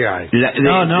cola que hay.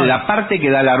 La parte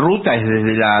que da la ruta es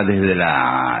desde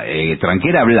la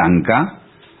tranquera blanca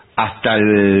hasta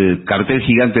el cartel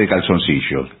gigante de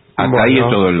calzoncillos. Hasta ahí es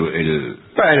todo el...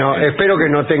 Bueno, espero que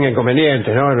no tenga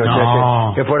inconvenientes,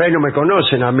 ¿no? Que por ahí no me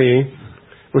conocen a mí.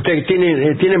 ¿Usted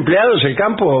tiene empleados el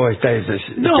campo o está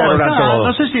todo?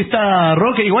 No sé si está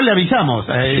Roque, igual le avisamos.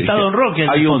 Está Don Roque.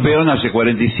 Hay un peón hace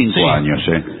 45 años,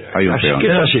 Hay un peón. ¿Qué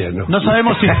está haciendo? No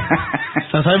sabemos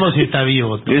si está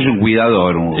vivo. Es un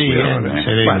cuidador,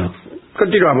 Bueno,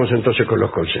 continuamos entonces con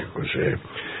los consejos.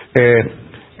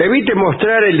 Evite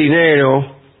mostrar el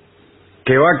dinero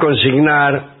que va a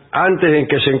consignar antes de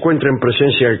que se encuentre en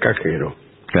presencia del cajero.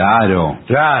 Claro.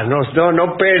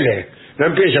 No pele. No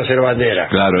empiece a hacer bandera.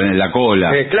 Claro, en la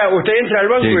cola. Claro, usted entra al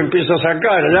banco y empieza a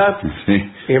sacarla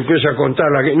y empieza a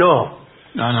contarla. No.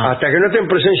 Hasta que no esté en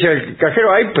presencia del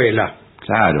cajero, hay pela.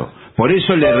 Claro. Por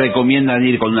eso le recomiendan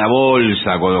ir con una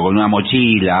bolsa, con una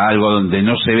mochila, algo donde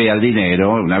no se vea el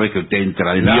dinero. Una vez que usted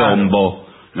entra al biombo,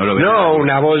 no lo ve. No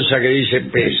una bolsa que dice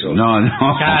peso. No.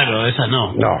 Claro, esa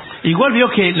no. Igual vio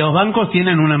que los bancos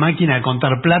tienen una máquina de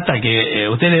contar plata que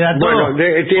usted le da todo. Bueno,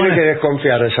 tiene que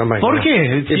desconfiar de esa máquina. ¿Por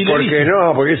qué?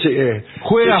 Porque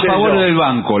juega a favor del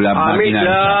banco la máquina. A mí,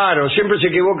 claro, siempre se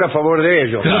equivoca a favor de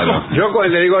ellos. Claro. Yo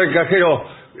cuando le digo al cajero,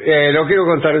 lo quiero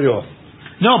contar yo.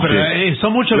 No, pero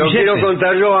son muchos billetes. Lo quiero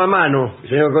contar yo a mano,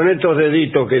 señor, con estos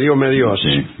deditos que Dios me dio.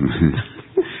 Sí.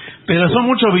 Pero son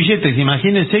muchos billetes.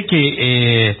 Imagínense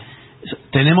que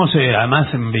tenemos además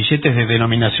billetes de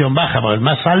denominación baja, porque el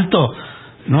más alto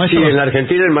nuestro... Sí, en la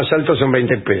Argentina el más alto son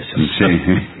 20 pesos. Sí.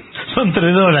 Son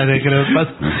 $3, creo,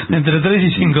 entre 3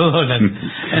 y 5 dólares.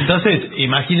 Entonces,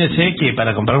 imagínense que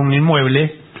para comprar un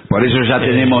inmueble... Por eso ya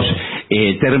tenemos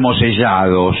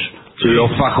termosellados,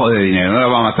 los fajos de dinero, no lo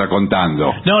vamos a estar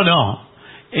contando. No.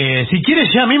 Si quiere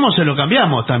ya mismo se lo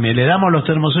cambiamos también, le damos los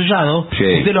termosellados,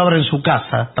 usted lo abre en su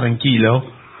casa, tranquilo,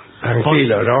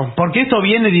 ¿no? Porque esto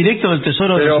viene directo del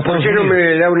Tesoro de Estados Unidos. Pero ¿por qué no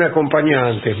me da un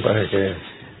acompañante para que...?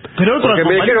 Porque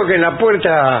me dijeron que en la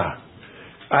puerta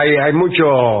hay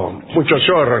mucho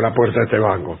zorro en la puerta de este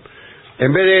banco.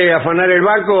 En vez de afanar el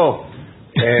banco,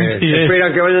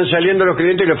 esperan que vayan saliendo los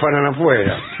clientes y lo afanan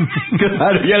afuera.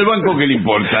 Claro, y al banco que le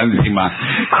importa encima.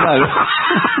 Claro.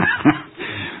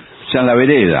 Ya en la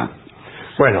vereda.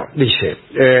 Bueno, dice,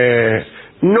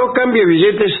 no cambie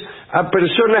billetes a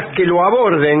personas que lo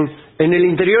aborden en el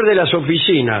interior de las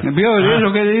oficinas. Es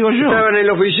lo que le digo yo. Estaban en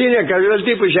la oficina, cayó el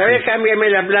tipo y dice, a ver, cámbiame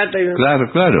la plata.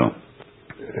 Claro.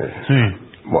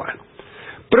 Bueno.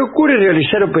 Procure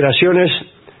realizar operaciones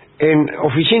en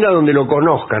oficinas donde lo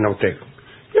conozcan a usted.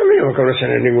 Y a mí no me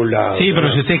conocen en ningún lado. Sí,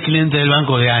 pero si usted es cliente del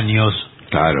banco de años.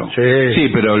 Claro. Sí,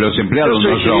 pero los empleados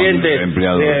no son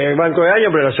empleados. Del banco de años,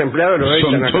 pero los empleados lo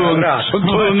echan a cada rato. Son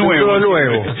todos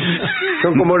nuevos.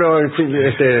 Son como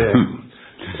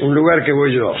un lugar que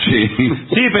voy yo. Sí,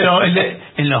 pero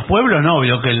en los pueblos no,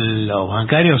 veo que los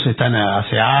bancarios están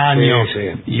hace años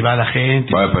y va la gente.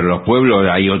 Bueno, pero en los pueblos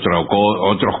hay otros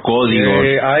códigos,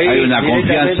 hay una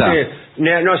confianza.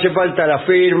 No hace falta la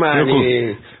firma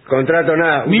ni contrato,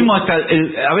 nada. Mismo hasta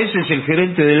a veces el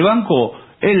gerente del banco,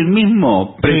 él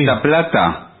mismo presta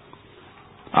plata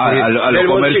a los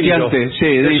comerciantes.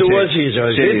 De su bolsillo.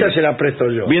 Esta se la presto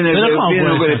yo. Viene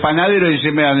el panadero y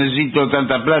dice, mira, necesito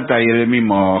tanta plata, y el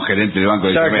mismo gerente del banco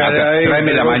dice,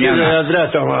 tráeme la mañana. De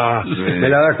atrás, toma, me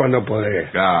la das cuando podés.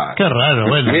 Claro. Qué raro,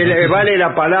 bueno. Vale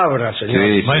la palabra, señor.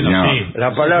 Sí, bueno, señor. sí.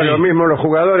 La palabra, lo mismo los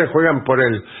jugadores juegan por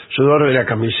el sudor de la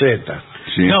camiseta.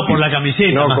 Sí. No, por la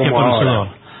camiseta, No más que como por el ahora. sudor.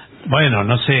 Bueno,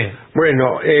 no sé.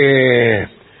 Bueno,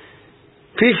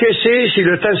 fíjese si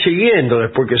lo están siguiendo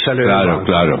después que sale del banco.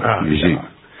 Claro. Sí.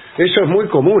 Eso es muy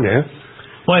común, ¿eh?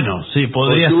 Bueno, sí,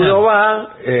 podría Porque ser. uno va,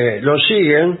 lo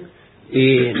siguen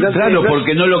y...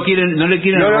 porque no le quieren no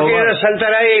robar, lo quieren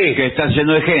asaltar ahí. que está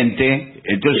lleno de gente,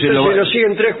 entonces lo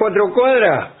siguen 3-4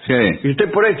 cuadras y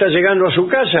usted por ahí está llegando a su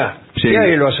casa y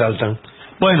ahí lo asaltan.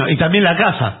 Bueno, y también la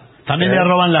casa. También le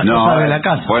roban las cosas de la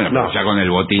casa. Bueno, pero ya con el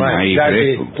botín ahí. Ya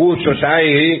que justo está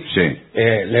ahí, Sí.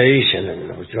 le dicen,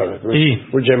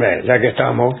 escúcheme, ya que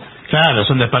estamos, Claro, es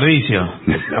un desperdicio.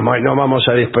 no vamos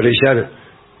a desperdiciar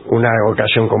una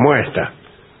ocasión como esta.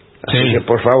 Así que,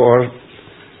 por favor,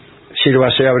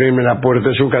 sírvase a abrirme la puerta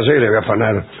de su casa y le voy a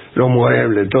afanar los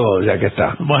muebles, todo, ya que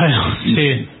está. Bueno,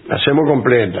 sí. La hacemos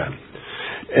completa.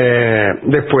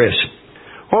 Después,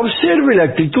 observe la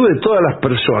actitud de todas las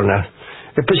personas,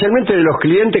 especialmente de los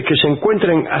clientes que se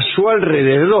encuentran a su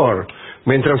alrededor,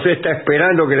 mientras usted está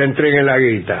esperando que le entreguen la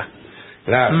guita.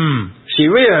 Claro. Si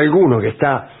ve a alguno que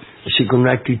está así con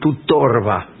una actitud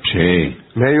torva,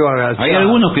 medio agachado. Hay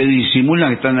algunos que disimulan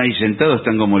que están ahí sentados,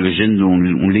 están como leyendo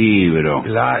un libro.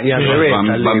 Y al revés.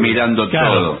 Van mirando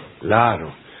todo.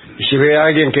 Claro. Y si ve a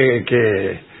alguien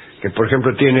que por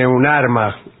ejemplo, tiene un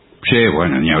arma... Sí,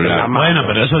 bueno, ni hablar. Bueno,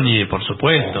 pero eso ni, por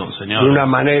supuesto, señor.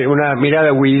 Una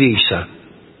mirada huidiza.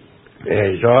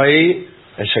 Yo ahí,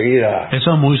 enseguida...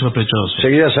 Eso es muy sospechoso.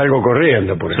 Enseguida salgo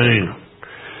corriendo, por ejemplo.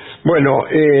 Bueno,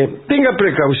 tenga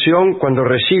precaución cuando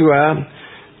reciba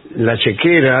la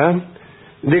chequera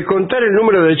de contar el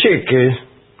número de cheques,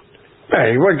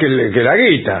 igual que la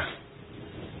guita.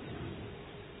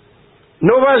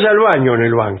 No vaya al baño en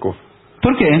el banco.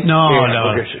 ¿Por qué? No,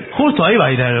 porque justo ahí va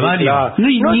a ir al baño.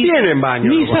 No tienen baño.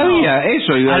 Ni sabía,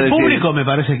 eso iba a Al decir. público me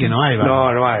parece que no hay baño. No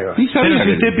hay baño. Ni sabía. Pero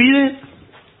si usted pide,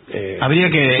 habría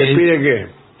que... ¿Se pide qué?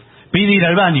 Pide ir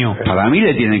al baño. Para mí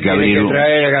le tienen que abrir Tiene que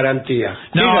traer garantía.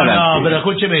 No, pero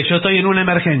escúcheme, yo estoy en una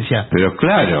emergencia. Pero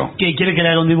claro. ¿Qué, quiere que le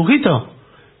haga un dibujito?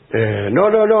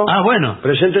 No. Ah, bueno.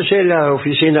 Preséntese en la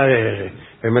oficina de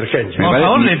emergencia. Por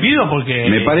favor, le pido porque...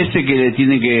 Me parece que le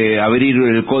tiene que abrir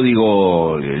el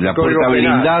código, la puerta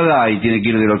blindada, y tiene que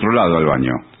ir del otro lado al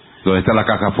baño, donde está la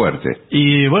caja fuerte.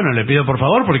 Y bueno, le pido por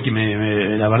favor porque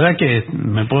la verdad que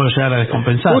me puedo llegar a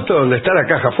descompensar. ¿Justo donde está la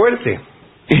caja fuerte?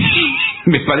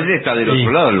 Me parece que está del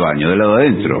otro lado del baño, del lado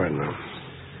adentro. Bueno.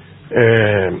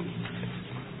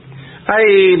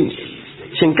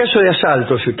 Si en caso de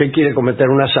asalto, si usted quiere cometer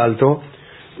un asalto,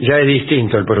 ya es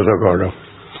distinto el protocolo.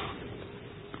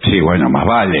 Sí, bueno, más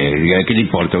vale. ¿Qué le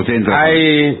importa? Usted entra.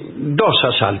 Hay dos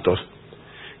asaltos,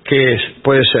 que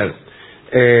puede ser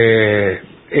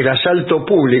el asalto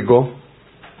público.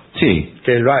 Sí.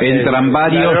 Que entran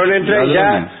varios. El ladrón entra y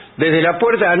ya desde la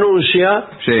puerta anuncia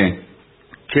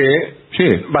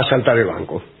que va a asaltar el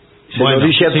banco. Se lo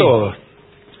dice a todos.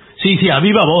 Sí, a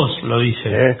viva voz lo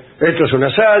dice. Esto es un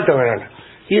asalto.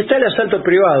 Y está el asalto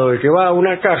privado, el que va a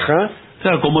una caja.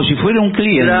 Claro, como si fuera un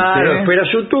cliente. Claro, espera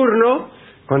su turno.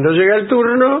 Cuando llega el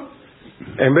turno,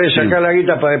 en vez de sacar la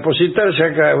guita para depositar,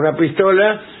 saca una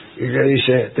pistola y le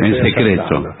dice... En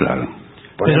secreto, claro.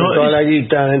 Ponemos toda la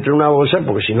guita dentro de una bolsa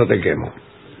porque si no te quemo.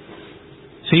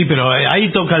 Sí, pero ahí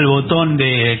toca el botón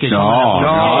de... que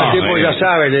No, el tipo ya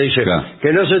sabe, le dice,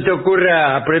 que no se te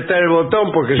ocurra apretar el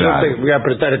botón porque yo te voy a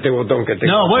apretar este botón que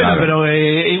tengo. No, bueno, pero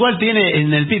igual tiene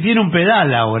en el pie tiene un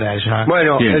pedal ahora ya.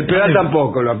 Bueno, el pedal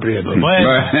tampoco lo aprieto. Bueno.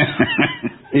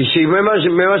 Y si me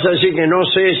vas a decir que no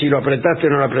sé si lo apretaste o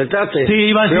no lo apretaste, sí,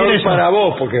 iba a decir peor eso. para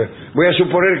vos, porque voy a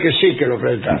suponer que sí que lo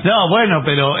apretaste. No, bueno,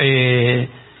 pero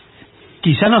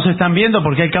quizá nos están viendo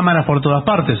porque hay cámaras por todas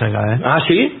partes acá, ¿eh? ¿Ah,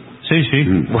 sí? Sí, sí.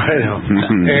 Bueno,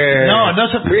 no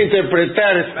se... voy a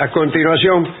interpretar a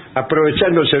continuación,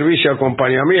 aprovechando el servicio de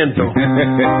acompañamiento.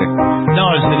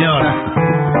 No, el señor.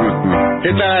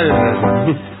 ¿Qué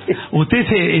tal? Usted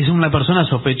es una persona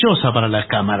sospechosa para las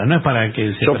cámaras, no es para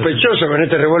que... Sospechoso con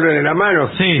este revólver en la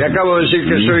mano. Sí. Le acabo de decir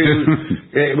que soy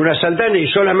un asaltante y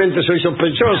solamente soy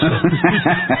sospechoso.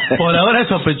 Por ahora es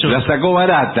sospechoso. La sacó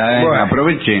barata, Bueno.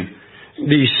 Aproveche.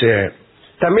 Dice,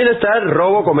 también está el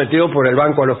robo cometido por el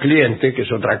banco a los clientes, que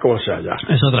es otra cosa ya.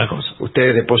 Es otra cosa.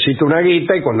 Usted deposita una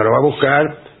guita y cuando lo va a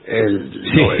buscar, el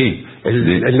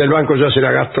del banco ya se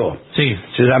la gastó. Sí.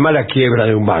 Se llama la quiebra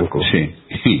de un banco. Sí,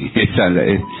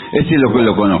 ese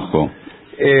lo conozco.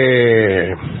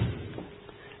 ¿El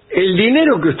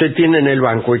dinero que usted tiene en el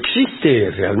banco existe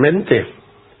realmente?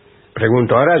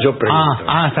 Pregunto, ahora yo pregunto.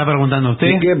 ¿Está preguntando usted?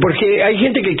 Porque hay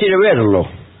gente que quiere verlo.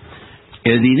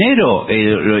 El dinero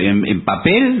en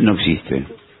papel no existe.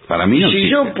 Para mí no existe.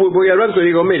 Si yo voy al banco y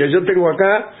digo, mire, yo tengo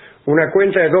acá una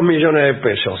cuenta de 2 millones de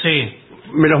pesos. Sí.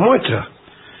 ¿Me los muestra?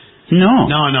 No,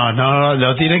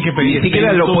 lo tiene que pedir. Ni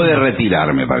siquiera lo puede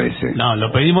retirar, me parece. No,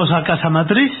 lo pedimos a Casa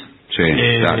Matriz. Sí,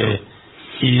 claro.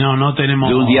 Y no tenemos...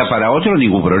 De un día para otro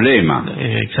ningún problema.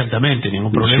 Exactamente,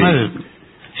 ningún problema. Sí.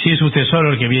 Si es usted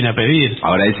solo el que viene a pedir.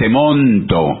 Ahora, ese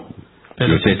monto Pero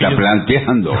que usted está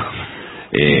planteando,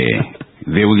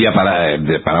 de un día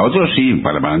para otro, sí,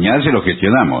 para mañana se lo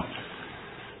gestionamos.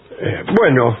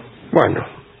 Bueno.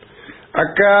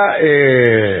 Acá...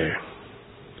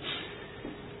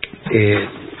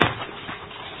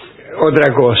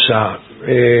 otra cosa,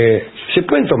 ¿se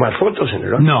pueden tomar fotos en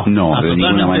el banco? No, de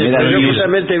ninguna manera. Yo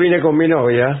justamente vine con mi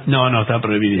novia. No, está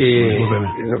prohibido.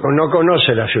 No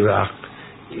conoce la ciudad.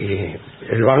 Y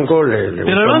el banco le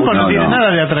pero el banco no tiene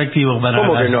nada de atractivo para...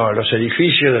 ¿Cómo que no? Los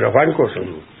edificios de los bancos son...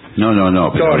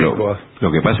 No, pero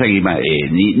lo que pasa es que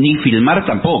ni filmar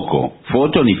tampoco,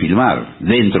 foto ni filmar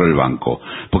dentro del banco.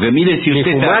 Porque mire, si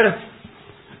usted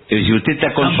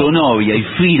está con su novia y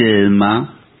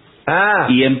filma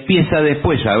y empieza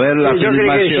después a ver la filmación. Yo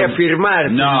creí que decía firmar.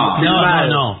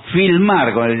 No.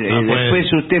 Filmar.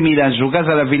 Después usted mira en su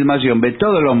casa la filmación, ve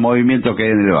todos los movimientos que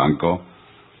hay en el banco,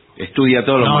 estudia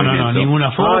todos los movimientos. No,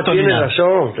 ninguna foto. Tiene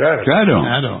razón,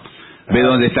 claro. Ve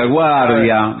dónde está el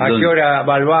guardia. ¿A qué hora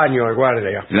va al baño el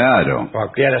guardia? Claro. ¿O a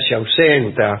qué hora se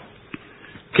ausenta?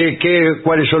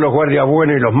 ¿Cuáles son los guardias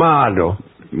buenos y los malos?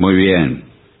 Muy bien.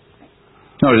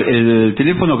 No, el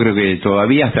teléfono creo que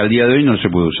todavía hasta el día de hoy no se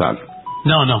puede usar.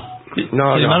 No. Y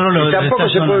tampoco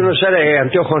se pueden usar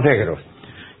anteojos negros.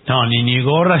 No, ni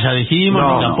gorras, ya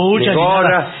dijimos, ni capuchas, ni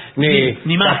gorras,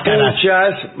 ni máscaras.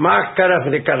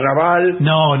 Máscaras de carnaval.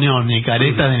 No, ni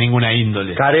caretas de ninguna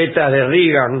índole. Caretas de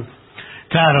Reagan.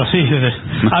 Claro, sí.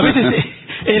 A veces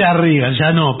era Reagan,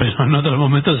 ya no, pero en otros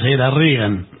momentos era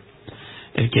Reagan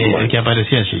el que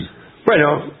aparecía allí.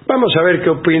 Bueno, vamos a ver qué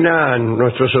opinan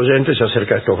nuestros oyentes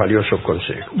acerca de estos valiosos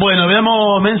consejos. Bueno,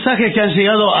 veamos mensajes que han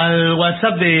llegado al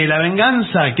WhatsApp de La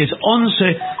Venganza, que es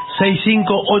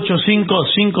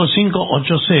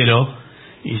 11-6585-5580,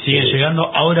 y sigue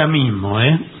llegando ahora mismo,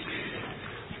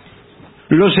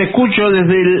 Los escucho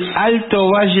desde el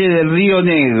Alto Valle del Río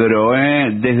Negro,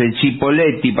 desde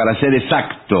Chipoleti, para ser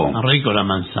exacto. Rico la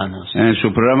manzana. Sí. En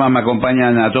su programa me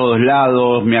acompañan a todos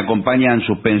lados, me acompañan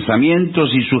sus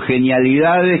pensamientos y sus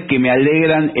genialidades que me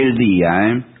alegran el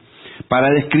día. Para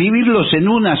describirlos en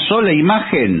una sola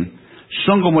imagen,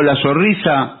 son como la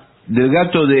sonrisa del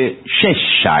gato de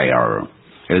Cheshire,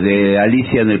 el de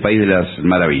Alicia en el País de las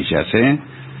Maravillas,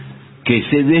 que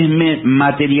se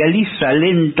desmaterializa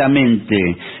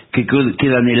lentamente, que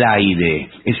queda en el aire.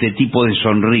 Ese tipo de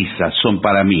sonrisas son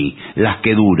para mí las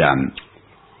que duran.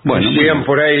 Bueno, decían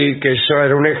por ahí que eso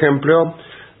era un ejemplo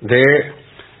de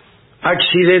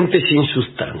accidente sin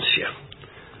sustancia.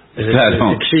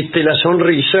 Claro. Existe la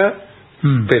sonrisa,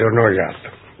 pero no el gato.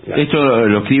 Esto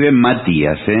lo escribe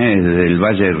Matías, desde el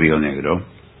Valle del Río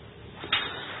Negro.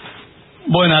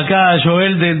 Bueno, acá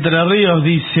Joel de Entre Ríos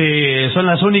dice: son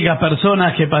las únicas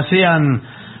personas que pasean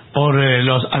por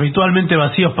los habitualmente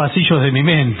vacíos pasillos de mi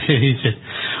mente, dice.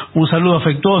 Un saludo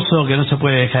afectuoso que no se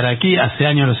puede dejar aquí. Hace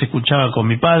años los escuchaba con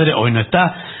mi padre, hoy no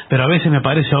está, pero a veces me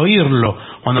parece oírlo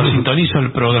cuando sintonizo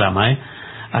el programa,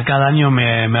 a cada año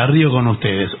me río con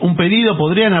ustedes. Un pedido,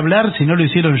 ¿podrían hablar, si no lo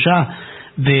hicieron ya,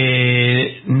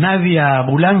 de Nadia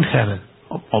Boulanger?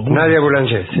 Nadia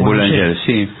Boulanger. Sí. Boulanger,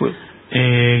 sí.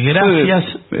 Gracias.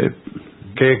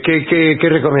 ¿Qué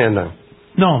recomiendan?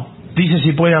 No, dice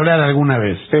si puede hablar alguna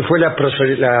vez. Fue la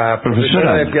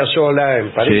profesora de Piazzolla en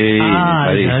París. Sí, en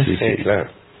París, sí, claro.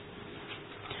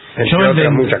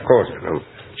 Joel muchas cosas, ¿no?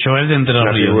 Joel de Entre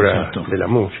Una Ríos, figura de la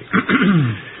música.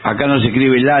 Acá nos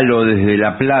escribe Lalo desde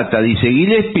La Plata, dice: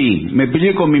 Gillespie, me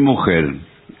peleé con mi mujer.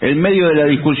 En medio de la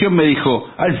discusión me dijo: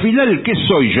 al final, ¿qué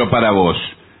soy yo para vos?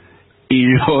 Y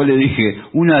yo le dije: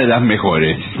 una de las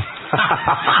mejores.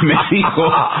 Me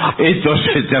dijo: esto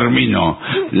se terminó.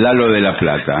 Lalo de La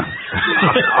Plata.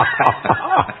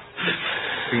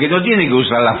 Que no tiene que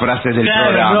usar las frases del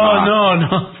programa.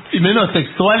 No. Y menos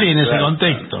textual y en ese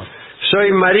contexto.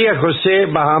 Soy María José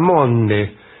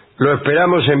Bahamonde. Lo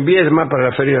esperamos en Viedma para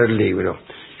la Feria del Libro.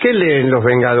 ¿Qué leen los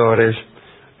Vengadores?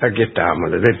 Aquí estamos,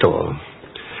 de todo.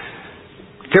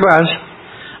 ¿Qué más?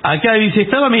 Acá dice,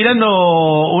 estaba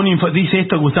mirando dice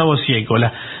esto Gustavo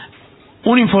Ciecola,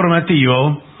 un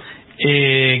informativo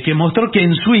que mostró que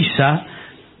en Suiza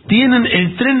tienen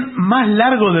el tren más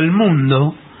largo del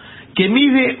mundo, que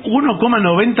mide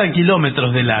 1,90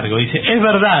 kilómetros de largo. Dice, es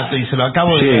verdad, dice, lo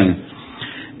acabo de ver.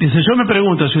 Dice, yo me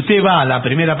pregunto, si usted va a la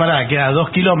primera parada, que a 2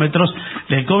 kilómetros,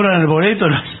 ¿le cobran el boleto?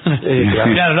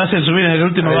 Claro, lo hacen subir en el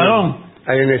último vagón.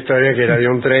 Hay una historia que era de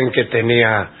un tren que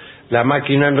tenía la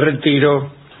máquina en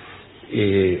retiro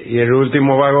y el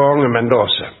último vagón en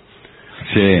Mendoza.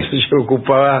 Sí. Se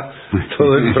ocupaba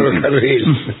todo el ferrocarril.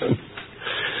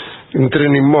 Un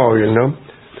tren inmóvil, ¿no?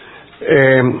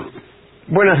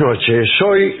 Buenas noches,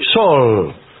 soy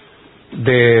Sol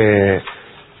de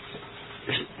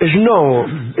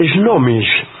Snohomish,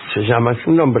 se llama, es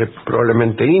un nombre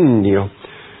probablemente indio,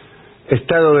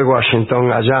 estado de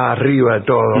Washington, allá arriba de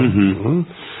todo.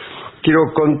 Quiero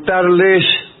contarles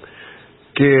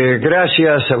que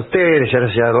gracias a ustedes,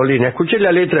 gracias a Dolina, escuché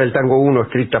la letra del Tango 1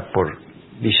 escrita por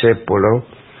Discépolo.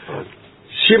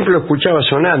 Siempre lo escuchaba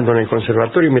sonando en el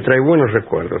conservatorio y me trae buenos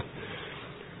recuerdos.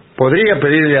 ¿Podría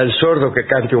pedirle al sordo que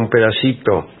cante un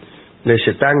pedacito de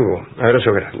ese tango?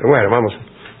 Abrazo grande. Bueno,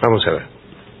 vamos a ver.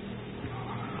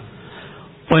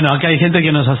 Bueno, acá hay gente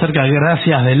que nos acerca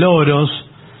gracias de loros.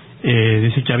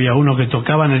 Dice que había uno que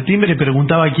tocaba en el timbre y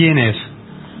preguntaba quién es.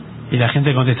 Y la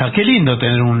gente contesta, qué lindo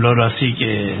tener un loro así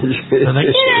que...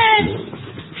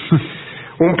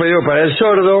 Un pedido para el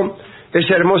sordo.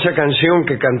 Esa hermosa canción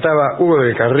que cantaba Hugo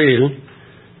del Carril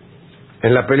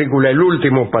en la película El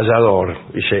último payador.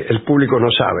 Dice, el público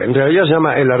no sabe. En realidad se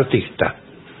llama El artista.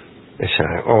 Esa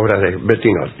obra de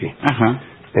Bettinotti. Ajá.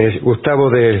 Es Gustavo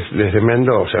desde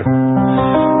Mendoza.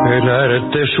 El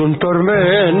arte es un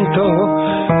tormento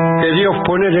que Dios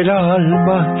pone en el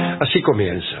alma. Así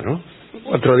comienza, ¿no?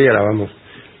 Otro día la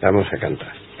vamos a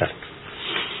cantar.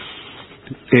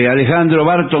 Alejandro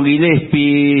Barton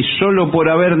Gillespie, solo por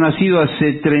haber nacido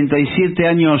hace 37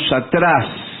 años atrás,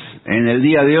 en el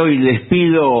día de hoy les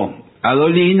pido a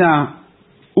Dolina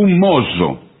un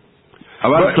mozo. A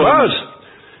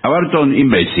Barton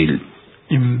imbécil.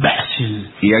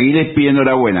 Y a Gillespie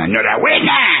enhorabuena.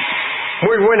 ¡Enhorabuena!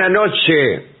 Muy buena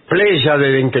noche,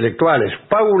 pléyade de intelectuales.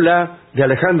 Paula de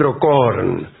Alejandro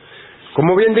Korn.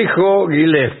 Como bien dijo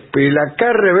Gillespie, la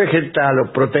carne vegetal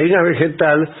o proteína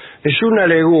vegetal es una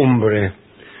legumbre.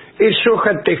 Es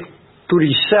soja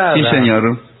texturizada. Sí,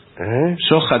 señor.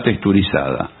 Soja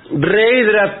texturizada.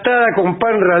 Rehidratada con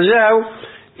pan rallado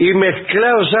y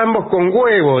mezclados ambos con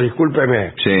huevo,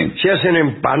 discúlpeme. Sí. Se hacen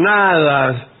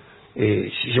empanadas,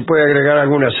 si se puede agregar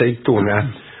alguna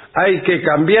aceituna. Hay que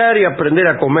cambiar y aprender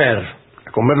a comer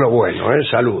lo bueno,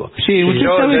 saludos. Sí, usted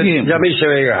sabe que... Ya me hice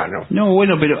vegano. No,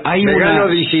 bueno, pero hay vegano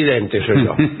disidente soy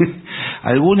yo.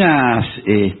 Algunas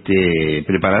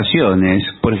preparaciones,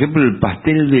 por ejemplo el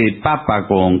pastel de papa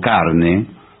con carne,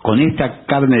 con esta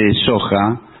carne de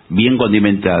soja bien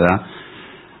condimentada,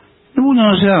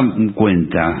 uno no se da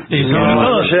cuenta.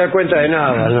 No se da cuenta de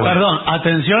nada. No. Perdón,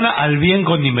 atención al bien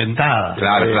condimentada.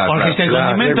 Claro. Porque este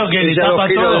condimento que le tapa 2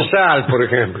 kilos todo. de sal, por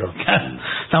ejemplo.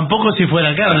 Tampoco si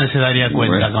fuera carne se daría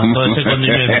cuenta con todo ese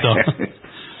condimento.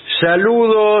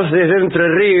 Saludos desde Entre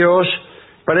Ríos.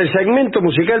 Para el segmento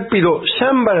musical pido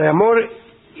Samba de Amor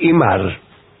y Mar.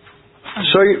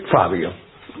 Soy Fabio.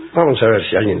 Vamos a ver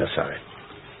si alguien la sabe.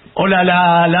 Hola,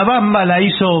 la Bamba la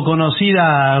hizo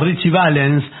conocida Richie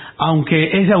Valens,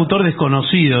 aunque es de autor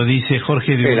desconocido, dice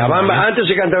Jorge de La Bamba, antes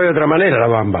se cantaba de otra manera la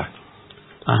Bamba.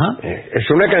 Ajá. Es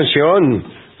una canción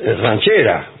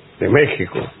ranchera de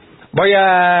México. Voy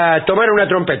a tomar una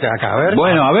trompeta acá, a ver.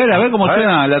 Bueno, a ver cómo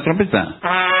suena la trompeta.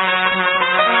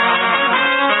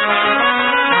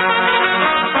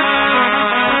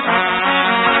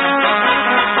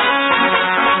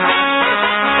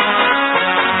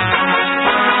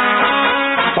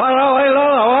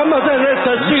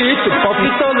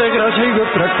 frase y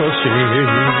otra cosita.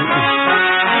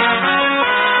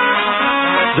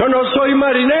 Yo no soy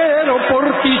marinero, por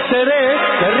ti seré,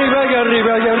 de arriba y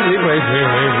arriba y arriba.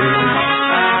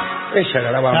 Esa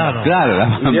era la bamba. Claro, la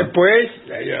bamba. Y después,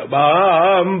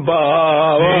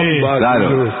 bamba, bamba,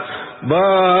 claro.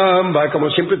 Bamba, como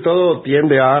siempre todo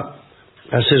tiende a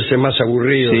hacerse más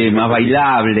aburrido. Sí, más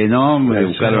bailable, ¿no? Me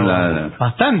buscaron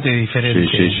Bastante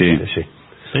diferente. Sí.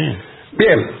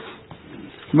 Bien.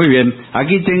 Muy bien.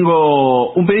 Aquí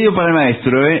tengo un pedido para el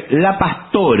maestro, ¿eh? La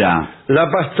Pastora. La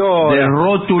Pastora. De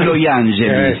Rótulo y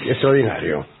Ángeles. Es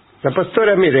extraordinario. La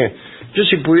Pastora, mire, yo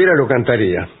si pudiera lo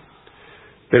cantaría.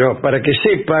 Pero para que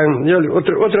sepan, yo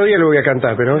otro día lo voy a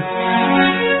cantar, pero...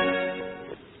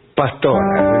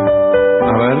 Pastora.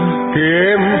 A ver.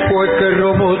 ¿Quién fue que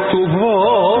robó tu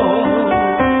voz?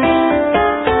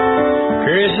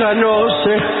 Que ya no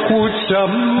se escucha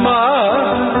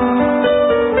más.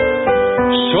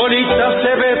 Solita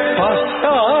se ve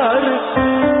pasar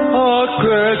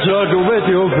aquella nube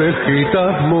de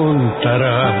ovejitas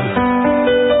montará.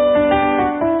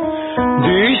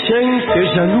 Dicen que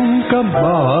ya nunca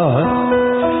más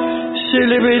se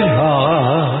le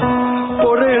verá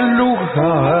por el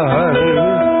lugar.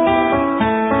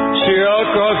 Se ha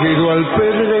caído al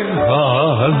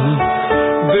pedregal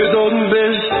de donde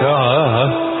está.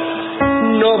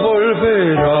 No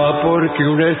volverá porque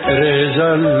una estrella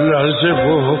la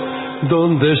llevó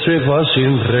donde se va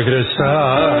sin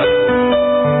regresar.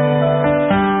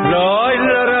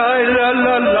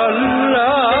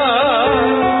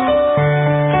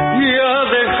 Y ha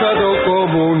dejado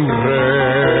como un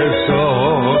rezo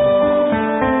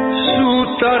su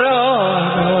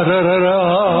tarararara.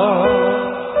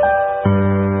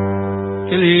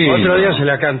 Qué lindo. Otro día se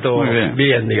la canto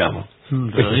bien, digamos.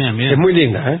 Pero bien. Es muy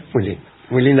linda, ¿eh? Muy linda.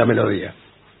 Muy linda melodía.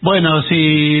 Bueno,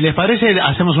 si les parece,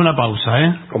 hacemos una pausa,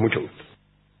 ¿eh? Con mucho gusto.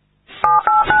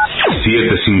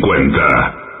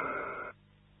 750.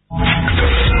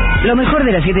 Lo mejor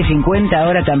de la 750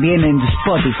 ahora también en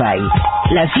Spotify.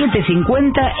 La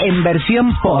 750 en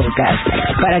versión podcast.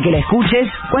 Para que la escuches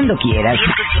cuando quieras.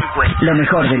 Lo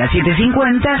mejor de la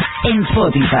 750 en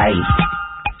Spotify.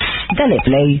 Dale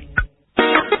play.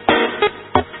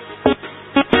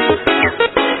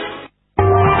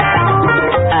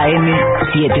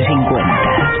 AM750.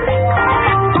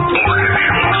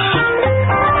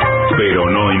 Pero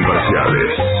no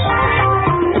imparciales.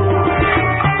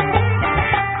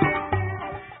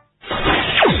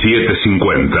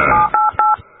 $7.50.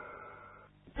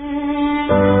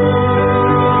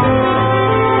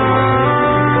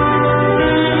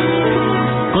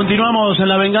 Continuamos en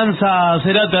La Venganza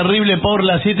Será Terrible por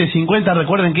las 7:50.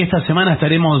 Recuerden que esta semana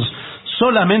estaremos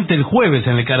solamente el jueves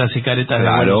en el Caras y Caretas de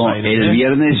Buenos Aires. El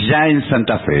viernes ya en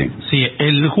Santa Fe. Sí,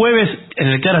 el jueves en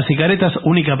el Caras y Caretas,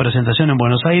 única presentación en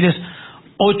Buenos Aires,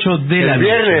 8 de la El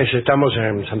noche. viernes estamos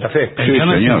en Santa Fe. El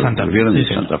viernes señor, en Santa Fe. el viernes Sí, en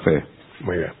señor. Santa Fe.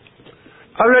 Muy bien.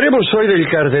 Hablaremos hoy del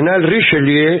cardenal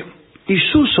Richelieu y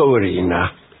su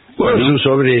sobrina. Bueno. No su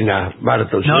sobrina,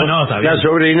 Bartos. No, está bien. La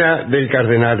sobrina del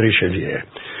cardenal Richelieu.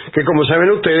 Que como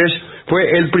saben ustedes,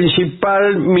 fue el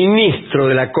principal ministro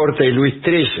de la corte de Luis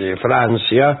XIII de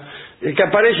Francia, que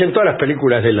aparece en todas las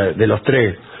películas de los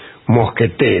tres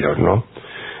mosqueteros, ¿no?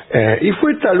 Y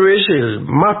fue tal vez el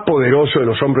más poderoso de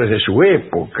los hombres de su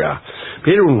época.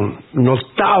 Era un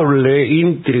notable,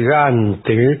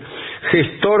 intrigante,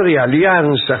 gestor de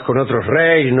alianzas con otros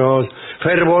reinos,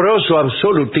 fervoroso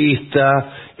absolutista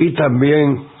y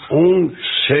también un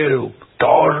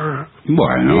seductor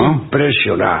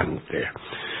impresionante.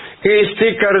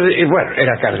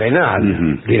 Era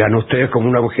cardenal, dirán ustedes como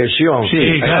una objeción.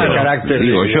 Sí, claro. Carácter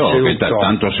Digo yo, que seductor.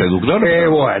 tanto seductor.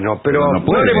 Pero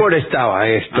no le molestaba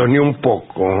esto ni un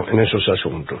poco en esos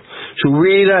asuntos. Su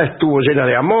vida estuvo llena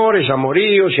de amores,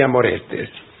 amoríos y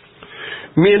amorestes.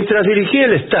 Mientras dirigía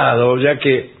el Estado, ya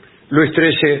que Luis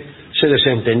XIII se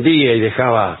desentendía y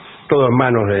dejaba todo en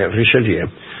manos de Richelieu,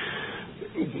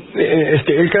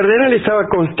 el cardenal estaba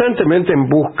constantemente en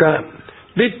busca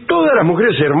de todas las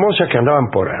mujeres hermosas que andaban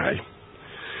por ahí.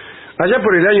 Allá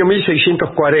por el año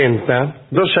 1640,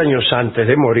 2 años antes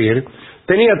de morir,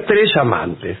 tenía 3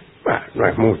 amantes. Bueno, no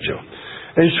es mucho.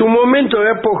 En su momento de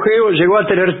apogeo llegó a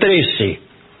tener 13.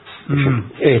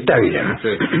 Está bien.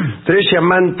 13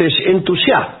 amantes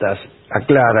entusiastas,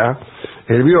 aclara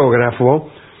el biógrafo,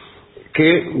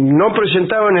 que no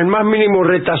presentaban el más mínimo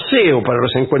retaseo para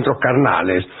los encuentros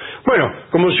carnales. Bueno,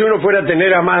 como si uno fuera a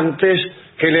tener amantes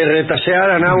que le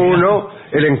retasearan a uno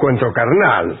el encuentro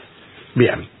carnal.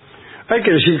 Bien, hay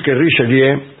que decir que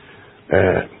Richelieu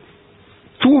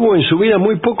tuvo en su vida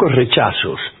muy pocos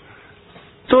rechazos.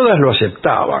 Todas lo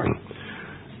aceptaban.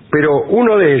 Pero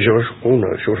uno de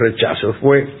sus rechazos,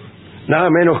 fue nada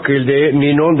menos que el de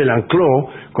Ninon de L'Enclos,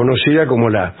 conocida como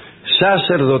la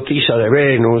sacerdotisa de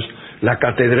Venus, la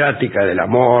catedrática del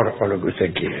amor, o lo que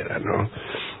usted quiera, ¿no?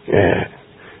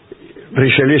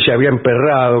 Richelieu se había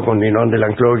emperrado con Ninon de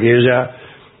L'Enclos y ella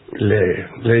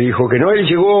le dijo que no. Él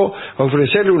llegó a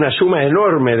ofrecerle una suma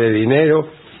enorme de dinero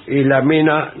y la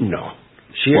mina no.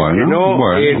 Si es que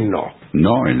no, él no.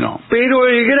 No, él no. Pero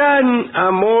el gran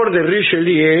amor de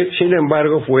Richelieu, sin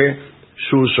embargo, fue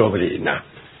su sobrina.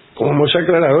 Como hemos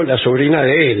aclarado, la sobrina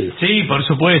de él. Sí, por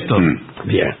supuesto.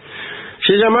 Bien.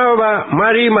 Se llamaba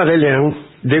Marie-Madeleine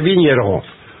de Vignerot,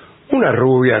 una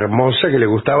rubia hermosa que le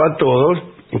gustaba a todos,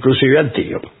 inclusive al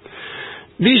tío.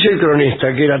 Dice el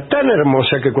cronista que era tan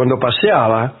hermosa que cuando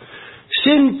paseaba,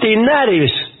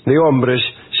 centenares de hombres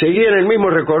seguían el mismo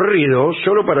recorrido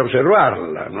solo para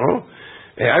observarla, ¿no?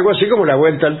 Algo así como la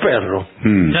vuelta al perro.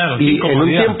 Claro, y en un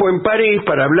tiempo en París,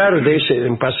 para hablar de ese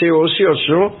paseo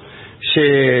ocioso, se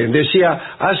decía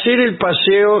hacer el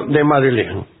paseo de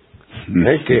Madeleine,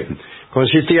 que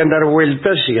consistía en dar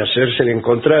vueltas y hacerse el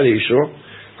encontradizo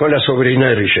con la sobrina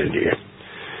de Richelieu.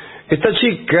 Esta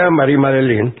chica,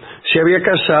 Marie-Madeleine, se había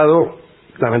casado,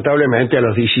 lamentablemente, a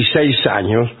los 16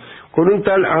 años, con un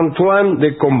tal Antoine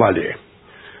de Combalet.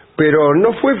 Pero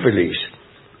no fue feliz.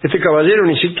 Este caballero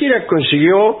ni siquiera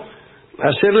consiguió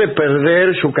hacerle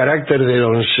perder su carácter de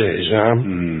doncella.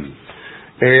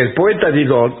 El poeta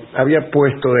Didot había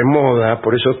puesto de moda,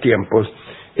 por esos tiempos,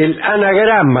 el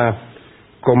anagrama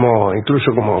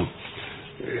incluso como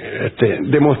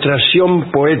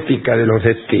demostración poética de los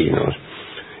destinos.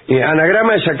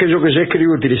 Anagrama es aquello que se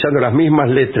escribe utilizando las mismas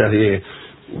letras de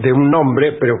un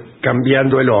nombre, pero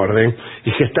cambiando el orden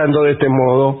y gestando de este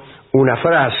modo una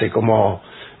frase como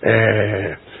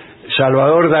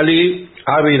Salvador Dalí,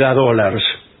 ávida dólares.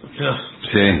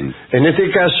 Sí. En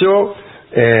este caso,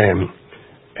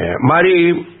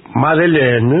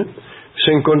 Marie-Madeleine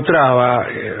se encontraba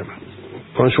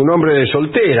con su nombre de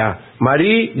soltera,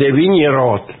 Marie de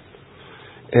Vignerot,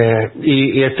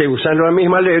 y usando la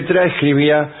misma letra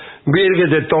escribía Virgen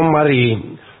de ton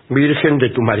mari, Virgen de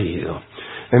tu marido.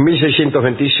 En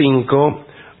 1625,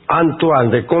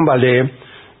 Antoine de Combalet,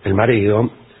 el marido,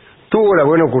 tuvo la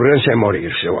buena ocurrencia de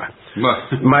morirse.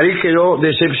 Marie quedó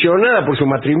decepcionada por su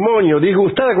matrimonio,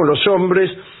 disgustada con los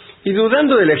hombres y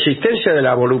dudando de la existencia de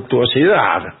la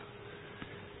voluptuosidad.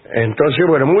 Entonces,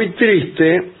 muy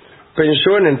triste,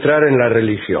 pensó en entrar en la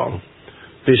religión.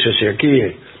 Dice, si aquí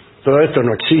todo esto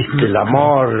no existe, el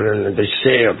amor, el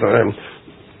deseo,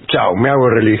 chao, me hago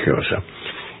religiosa.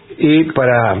 Y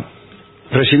para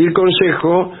recibir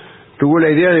consejo, tuvo la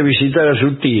idea de visitar a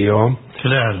su tío,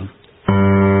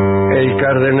 el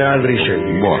cardenal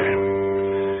Richelieu.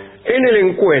 En el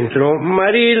encuentro,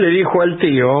 Marie le dijo al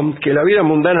tío que la vida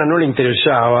mundana no le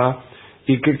interesaba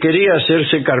y que quería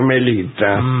hacerse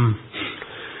carmelita.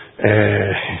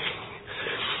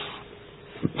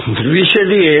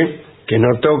 Richelieu, que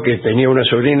notó que tenía una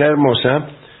sobrina hermosa,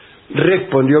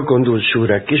 respondió con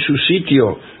dulzura que su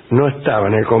sitio no estaba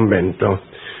en el convento,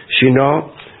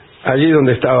 sino allí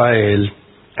donde estaba él,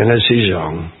 en el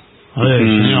sillón.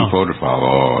 Por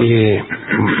favor. Y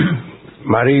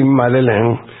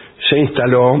Marie-Madeleine se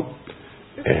instaló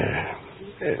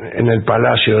en el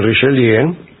palacio de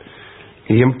Richelieu,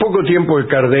 y en poco tiempo el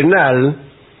cardenal,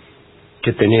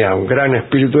 que tenía un gran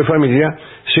espíritu de familia,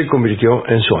 se convirtió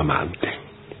en su amante.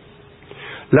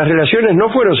 Las relaciones no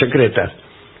fueron secretas.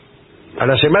 A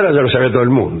la semana ya lo sabía todo el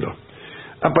mundo.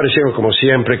 Aparecieron, como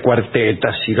siempre,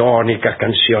 cuartetas irónicas,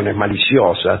 canciones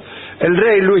maliciosas. El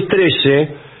rey Luis XIII,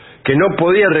 que no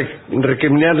podía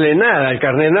recriminarle nada al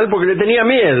cardenal porque le tenía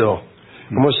miedo.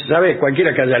 Como sabe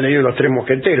cualquiera que haya leído Los Tres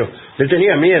Mosqueteros, le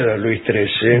tenía miedo a Luis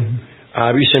XIII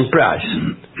a Vincent Price,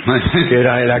 que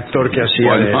era el actor que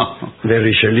hacía de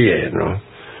Richelieu, ¿no?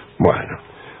 Bueno,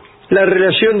 la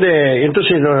relación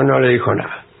entonces no le dijo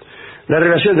nada. La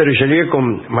relación de Richelieu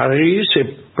con Marie se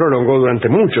prolongó durante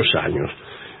muchos años.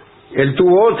 Él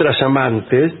tuvo otras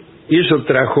amantes y eso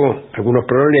trajo algunos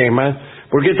problemas,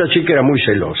 porque esta chica era muy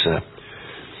celosa.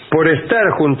 Por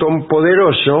estar junto a un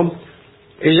poderoso,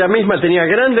 ella misma tenía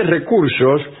grandes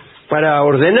recursos para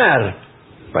ordenar,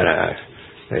 para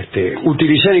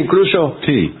utilizar incluso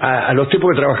a los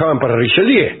tipos que trabajaban para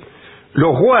Richelieu.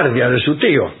 Los guardias de su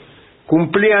tío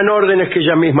cumplían órdenes que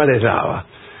ella misma les daba.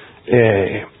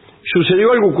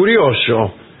 Sucedió algo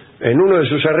curioso. En uno de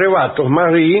sus arrebatos,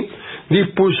 Marie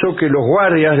dispuso que los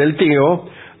guardias del tío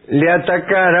le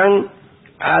atacaran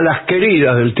a las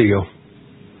queridas del tío.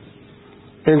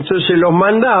 Entonces los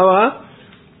mandaba,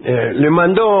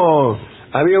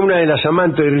 había una de las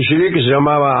amantes de Richelieu que se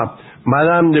llamaba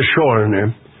Madame de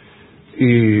Chaulnes,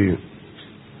 y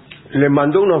le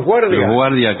mandó unos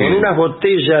guardias que... con unas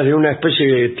botellas de una especie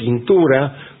de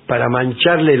tintura para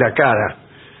mancharle la cara,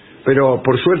 pero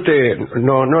por suerte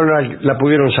no la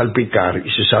pudieron salpicar y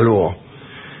se salvó.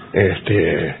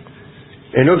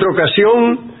 En otra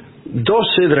ocasión,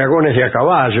 12 dragones de a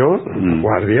caballo,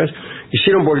 guardias,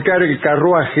 hicieron volcar el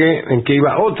carruaje en que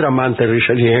iba otra amante de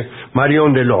Richelieu,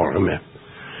 Marion de Lorme.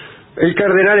 El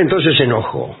cardenal entonces se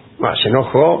enojó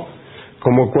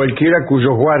como cualquiera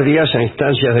cuyos guardias, a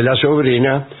instancias de la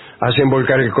sobrina, hacen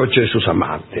volcar el coche de sus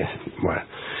amantes. Bueno,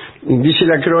 dice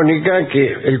la crónica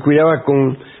que él cuidaba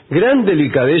con gran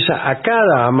delicadeza a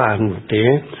cada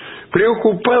amante,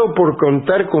 preocupado por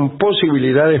contar con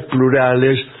posibilidades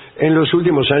plurales en los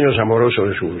últimos años amorosos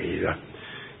de su vida.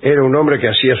 Era un hombre que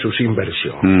hacía sus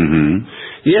inversiones.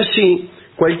 Y así,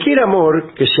 cualquier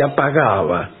amor que se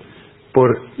apagaba, por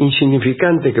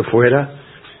insignificante que fuera,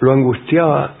 lo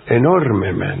angustiaba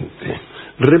enormemente.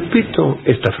 Repito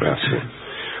esta frase.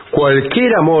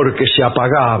 Cualquier amor que se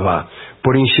apagaba,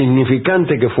 por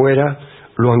insignificante que fuera,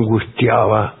 lo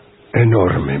angustiaba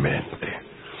enormemente.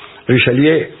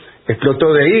 Richelieu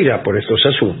explotó de ira por estos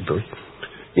asuntos,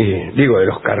 de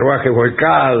los carruajes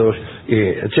volcados,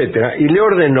 etcétera, y le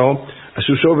ordenó a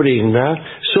su sobrina,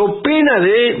 so pena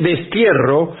de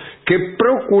destierro, que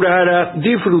procurara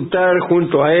disfrutar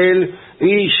junto a él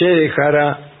y se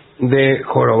dejara de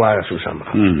jorobar a sus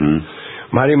amantes.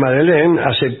 Marie Madeleine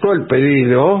aceptó el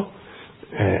pedido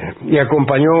y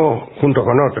acompañó, junto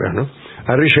con otras,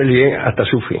 a Richelieu hasta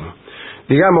su fin.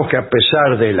 Digamos que a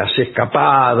pesar de las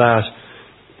escapadas,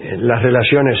 las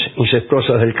relaciones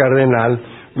incestuosas del cardenal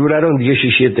duraron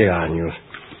 17 años.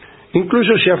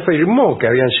 Incluso se afirmó que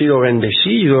habían sido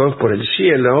bendecidos por el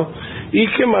cielo y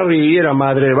que Marie era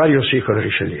madre de varios hijos de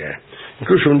Richelieu.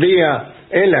 Incluso un día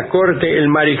en la corte el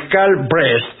mariscal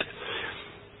Brest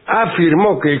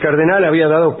afirmó que el cardenal había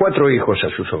dado 4 hijos a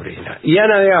su sobrina. Y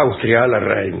Ana de Austria, la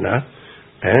reina,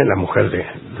 la mujer de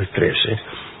Luis XIII,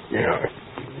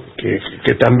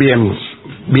 que también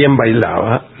bien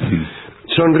bailaba,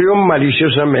 sonrió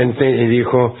maliciosamente y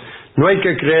dijo: no hay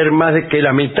que creer más que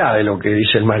la mitad de lo que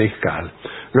dice el mariscal,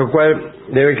 lo cual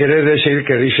debe querer decir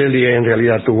que Richelieu en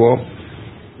realidad tuvo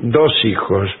 2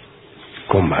 hijos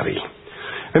con Marie.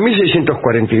 En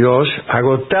 1642,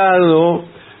 agotado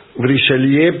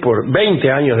Richelieu por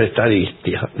 20 años de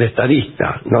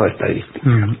estadista,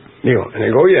 en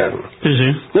el gobierno.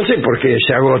 No sé por qué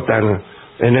se agotan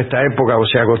en esta época, o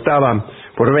se agotaban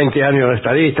por 20 años de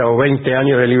estadista o 20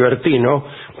 años de libertino,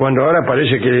 cuando ahora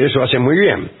parece que eso hace muy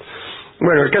bien.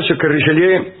 Bueno, el caso es que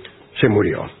Richelieu se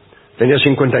murió. Tenía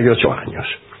 58 años.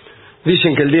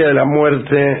 Dicen que el día de la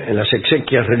muerte, en las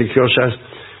exequias religiosas,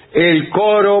 el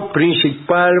coro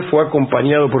principal fue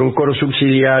acompañado por un coro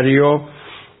subsidiario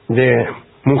de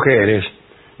mujeres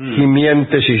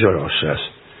gimientes y llorosas.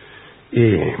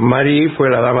 Y Marie fue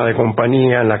la dama de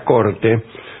compañía en la corte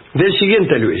del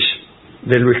siguiente Luis,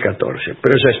 de Luis XIV.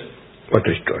 Pero esa es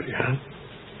otra historia.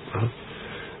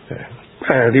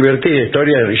 Divertida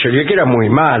historia de Richelieu, que era muy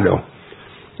malo,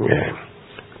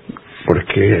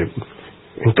 porque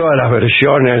en todas las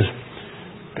versiones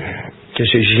que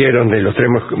se hicieron de los 3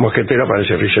 mosqueteros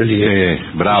aparece Richelieu,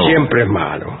 siempre es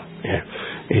malo,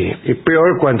 y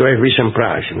peor cuando es Vincent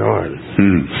Price,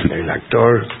 el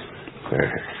actor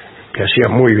que hacía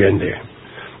muy bien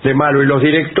de malo, y los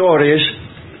directores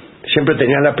siempre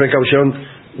tenían la precaución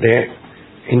de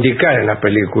indicar en la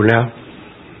película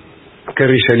que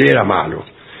Richelieu era malo.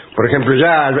 Por ejemplo,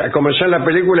 ya al comenzar la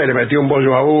película le metió un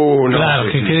bollo a uno.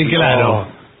 Claro, que quede claro.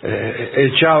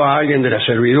 Echaba a alguien de la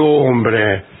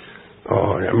servidumbre,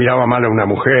 o miraba mal a una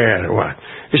mujer. Bueno,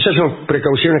 esas son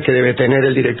precauciones que debe tener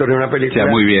el director de una película.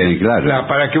 Muy bien, claro.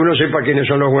 Para que uno sepa quiénes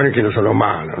son los buenos y quiénes son los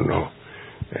malos, ¿no?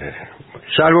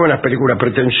 Salvo en las películas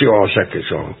pretenciosas, que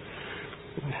son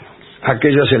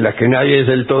aquellas en las que nadie es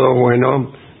del todo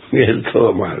bueno ni del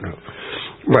todo malo.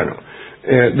 Bueno,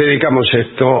 dedicamos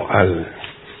esto al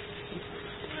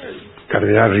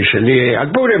cardenal Richelieu,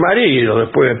 al pobre marido,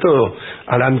 después de todo,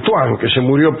 al Antoine, que se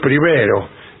murió primero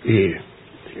y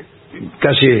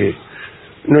casi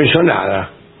no hizo nada,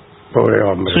 pobre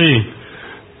hombre. Sí.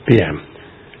 Bien.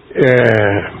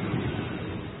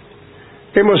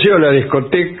 Hemos ido a la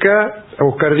discoteca a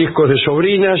buscar discos de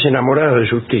sobrinas enamoradas de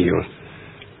sus tíos.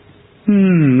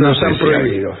 Nos han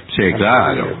prohibido. Sí,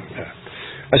 claro.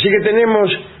 Así que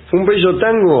tenemos un bello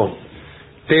tango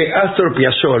de Astor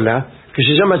Piazzolla que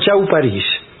se llama Chau París.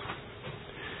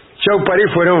 Chau París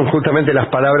fueron justamente las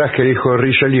palabras que dijo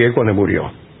Richelieu cuando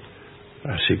murió.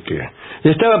 Así que... Y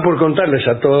estaba por contarles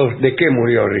a todos de qué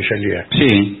murió Richelieu.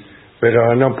 Sí.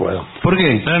 pero no puedo. ¿Por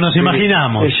qué? Pero nos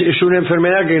imaginamos. Es una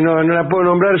enfermedad que no la puedo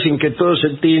nombrar sin que todo se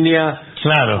tiña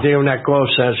de una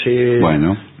cosa así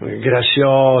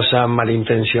graciosa,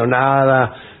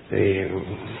 malintencionada,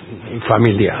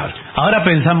 familiar. Ahora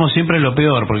pensamos siempre lo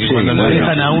peor, porque cuando lo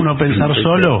dejan a uno pensar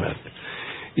solo...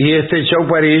 Y este Chau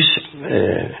París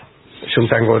es un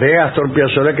tango de Astor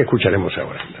Piazzolla que escucharemos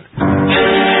ahora.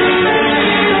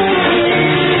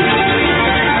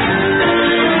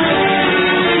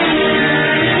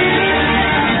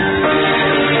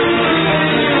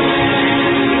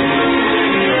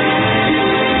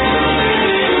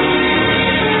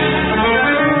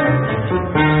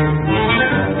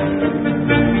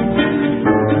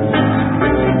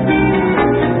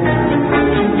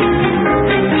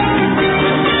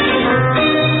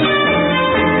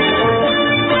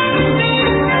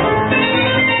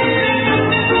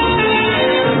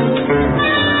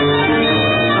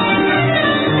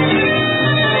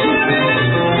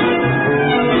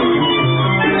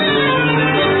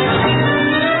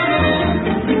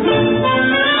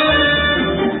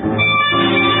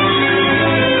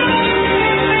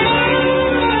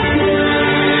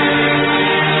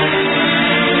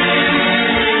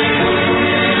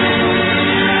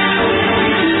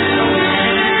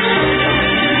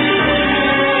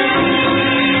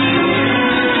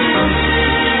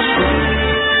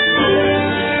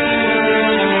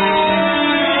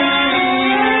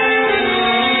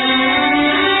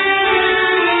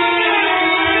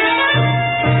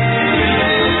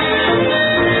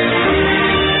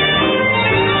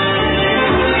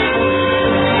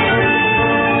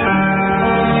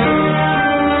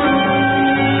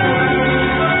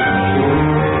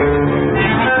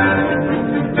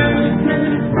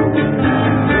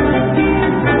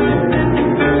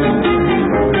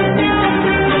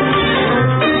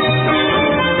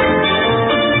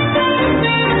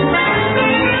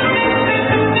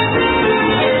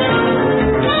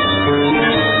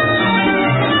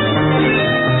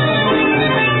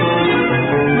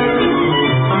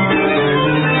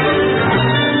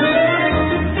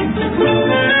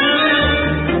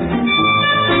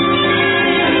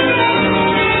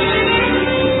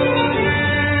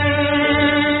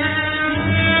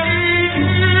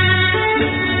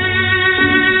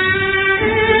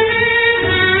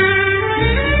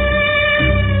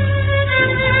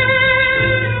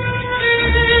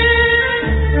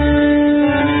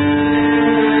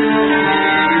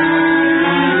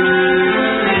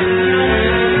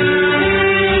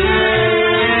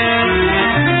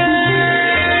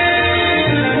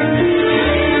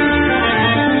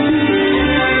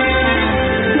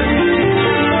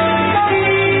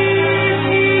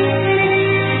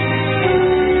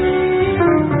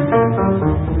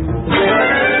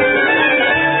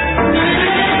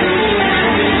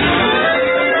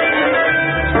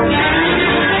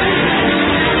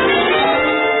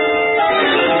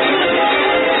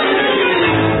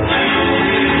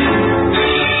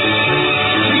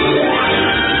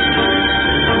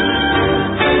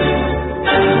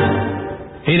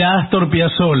 Astor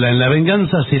Piazzolla, en La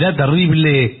venganza será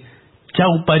terrible.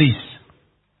 Chau París.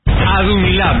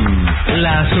 ADUNLAM,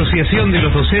 la Asociación de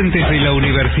los Docentes de la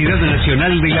Universidad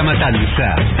Nacional de La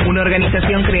Matanza. Una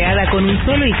organización creada con un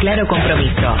solo y claro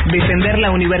compromiso: defender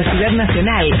la Universidad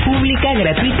Nacional, pública,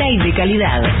 gratuita y de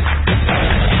calidad.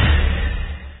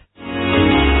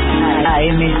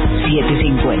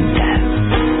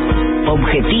 AM750.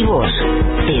 Objetivos,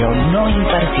 pero no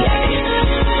imparciales.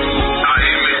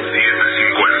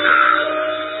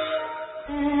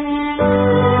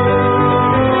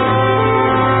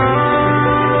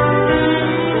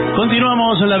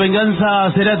 Continuamos, La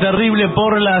venganza será terrible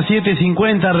por las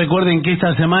 7:50. Recuerden que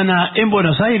esta semana en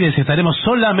Buenos Aires estaremos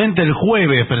solamente el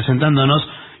jueves presentándonos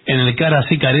en el Caras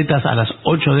y Caretas a las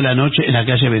 8 de la noche en la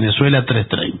calle Venezuela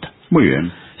 330. Muy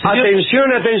bien. Señor...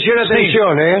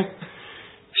 Atención,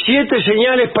 7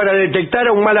 señales para detectar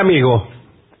a un mal amigo.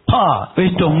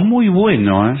 Esto es muy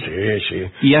bueno, Sí.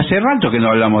 Y hace rato que no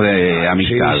hablamos de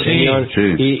amistad. Sí, señor.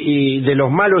 Sí. Y de los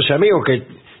malos amigos que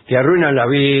te arruinan la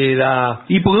vida,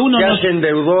 y porque uno te no... hacen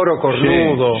deudor o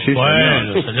cornudo. Sí,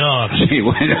 bueno, señor. Sí,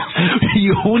 bueno. Y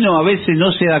uno a veces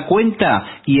no se da cuenta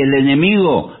y el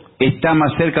enemigo está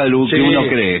más cerca de lo que uno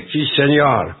cree. Sí,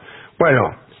 señor. Bueno,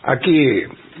 aquí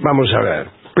vamos a ver.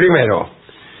 Primero,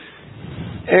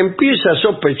 empieza a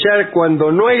sospechar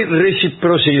cuando no hay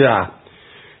reciprocidad.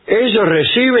 Ellos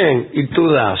reciben y tú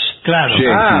das. Claro. Sí.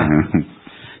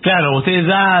 Claro, usted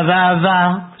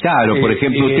da. Claro, por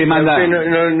ejemplo, usted manda...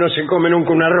 Usted no se come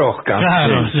nunca una rosca.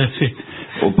 Claro, sí.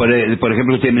 O por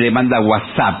ejemplo, usted me le manda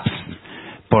WhatsApp.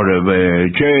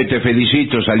 Che, te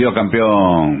felicito, salió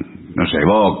campeón no sé,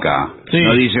 Boca,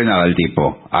 no dice nada el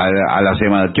tipo. A la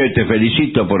semana, che, te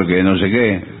felicito porque no sé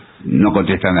qué, no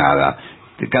contesta nada.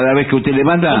 Cada vez que usted le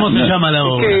manda... ¿Cómo se llama la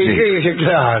obra?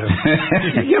 Claro.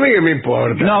 ¿Y a mí qué me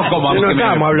importa? No, como no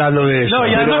estábamos hablando de eso. No,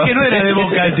 y además que no era de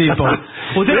Boca el tipo.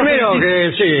 Usted Primero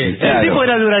que sí. El Claro. tipo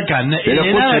era de Huracán. Pero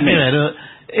Nada que escúcheme. ver.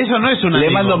 Eso no es una... Le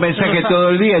mando mensajes todo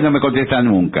el día y no me contesta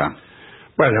nunca.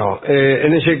 Bueno,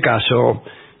 en ese caso,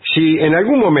 si en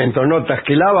algún momento notas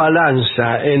que la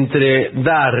balanza entre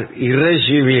dar y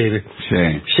recibir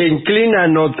se inclina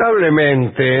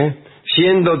notablemente,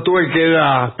 siendo tú el que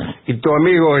da y tu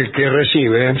amigo el que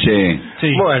recibe,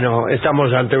 bueno,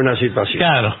 estamos ante una situación.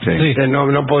 Claro. Que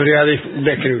no podría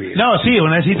describir. No, sí,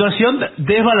 una situación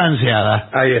desbalanceada.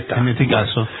 Ahí está. En este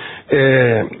caso.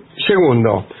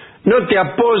 Segundo, no te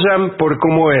apoyan por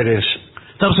cómo eres.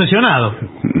 Está obsesionado.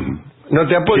 No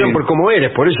te apoyan por cómo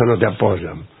eres, por eso no te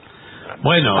apoyan.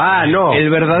 Bueno. No. El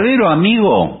verdadero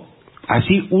amigo,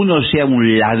 así uno sea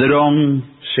un ladrón,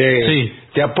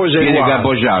 te apoya tiene igual. que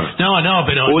apoyar. No,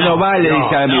 pero... Uno va y le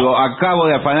dice al amigo, no. acabo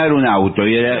de afanar un auto,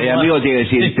 y el amigo tiene que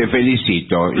decir, te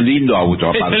felicito, lindo auto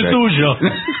aparte. Es el tuyo.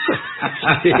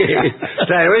 Sí,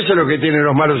 claro, eso es lo que tienen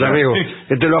los malos amigos,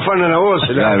 que te lo afanan a vos.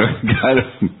 Claro.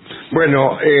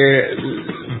 Bueno,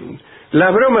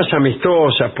 las bromas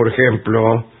amistosas, por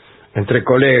ejemplo, entre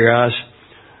colegas,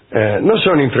 no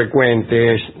son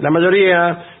infrecuentes. La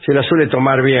mayoría se las suele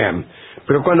tomar bien.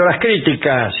 Pero cuando las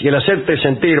críticas y el hacerte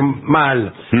sentir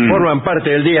mal forman parte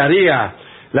del día a día,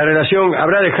 la relación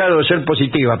habrá dejado de ser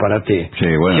positiva para ti. Sí,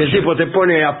 bueno, si el tipo te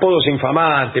pone apodos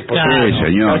infamantes, por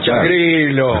ejemplo,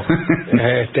 Cachagrilo,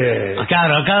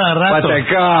 Claro, a cada rato. Pata de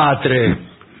Catre.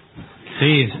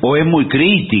 Sí. O es muy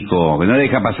crítico, que no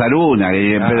deja pasar una,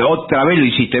 pero otra vez lo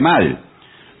hiciste mal.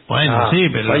 Bueno, sí,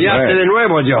 pero... Fallaste de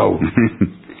nuevo, Joe.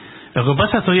 Lo que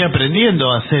pasa, estoy aprendiendo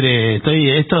a hacer...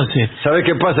 ¿Sabes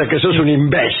qué pasa? Que sos un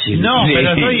imbécil. No,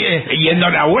 pero estoy... Y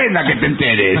enhorabuena que te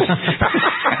enteres.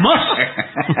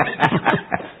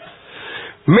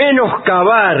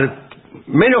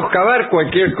 Menoscabar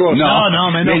cualquier cosa. No,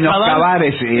 menoscabar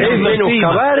es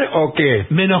menoscabar o qué?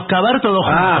 Menoscabar todo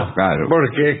junto. Claro.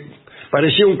 Porque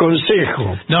parecía un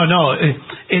consejo. No,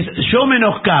 es yo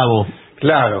menoscabo.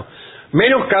 Claro.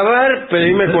 Menoscabar,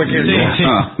 pedirme cualquier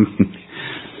cosa.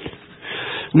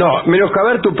 No,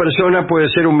 menoscabar tu persona puede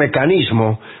ser un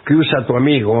mecanismo que usa tu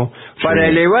amigo para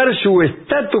elevar su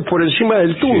estatus por encima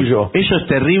del tuyo. Eso es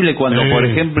terrible cuando, por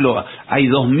ejemplo, hay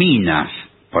dos minas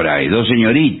por ahí, dos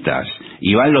señoritas,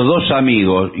 y van los dos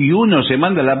amigos, y uno se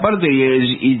manda la parte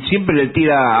y siempre le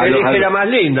tira... Elige la más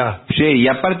linda. Sí, y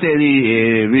aparte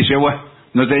dice, bueno,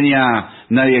 no tenía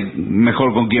nadie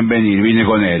mejor con quien venir, vine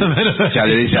con él. Ya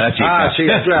le dice a la chica. Ah, sí,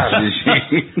 claro.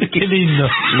 Sí. Qué lindo.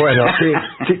 Bueno, sí.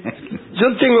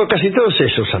 Yo tengo casi todos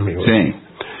esos amigos. Sí.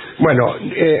 Bueno,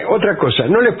 otra cosa,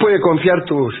 no les puede confiar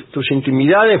tus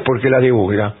intimidades porque las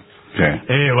divulga. Sí.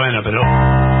 Bueno, pero...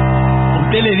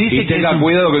 Usted le dice y tenga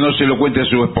cuidado que no se lo cuente a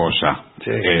su esposa,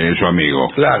 su amigo.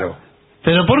 Claro.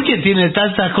 Pero ¿por qué tiene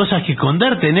tantas cosas que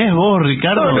esconder? ¿Tenés vos,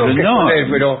 Ricardo? No,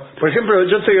 pero, por ejemplo,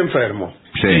 yo estoy enfermo.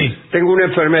 Sí. Tengo una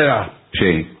enfermedad.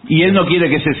 Sí. Y él no quiere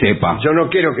que se sepa. Yo no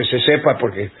quiero que se sepa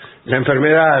porque la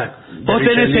enfermedad... Vos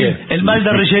tenés el mal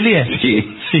de Richelieu.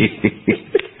 Sí.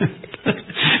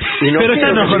 Y no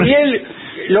pero y él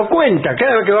lo cuenta.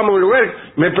 Cada vez que vamos a un lugar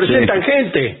me presentan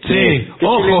gente. Sí.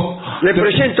 Ojo. Le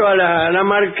presento a la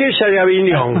marquesa de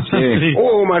Aviñón. Sí.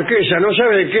 Marquesa, no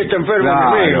sabe de qué está enfermo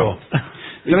Claro. conmigo.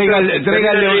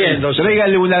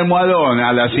 Tráigale un almohadón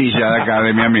a la silla de acá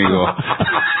de mi amigo.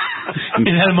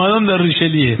 El almohadón de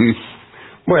Richelieu.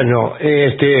 Bueno,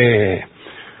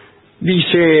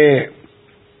 dice,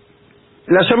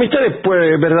 las amistades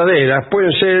verdaderas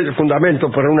pueden ser el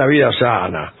fundamento para una vida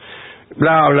sana,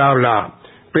 bla, bla, bla,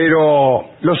 pero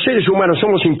los seres humanos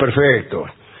somos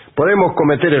imperfectos, podemos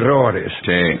cometer errores.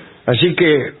 Sí. Así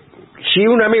que, si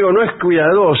un amigo no es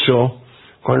cuidadoso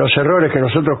con los errores que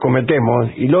nosotros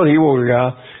cometemos y los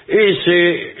divulga,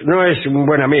 ese no es un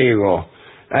buen amigo.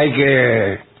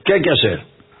 ¿Qué hay que hacer?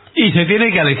 Y se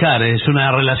tiene que alejar, es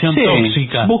una relación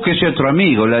tóxica. Búsquese otro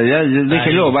amigo,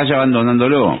 déjelo, vaya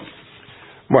abandonándolo.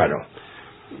 Bueno,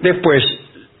 después,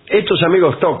 estos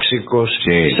amigos tóxicos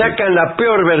sacan la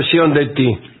peor versión de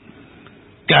ti.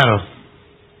 Claro.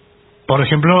 Por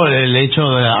ejemplo, el hecho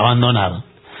de abandonar.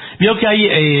 Vio que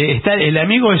ahí está el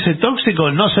amigo ese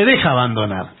tóxico, no se deja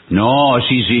abandonar. No,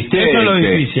 sí. Eso es lo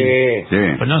difícil.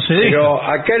 Pues no se deja. Pero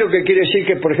acá lo que quiere decir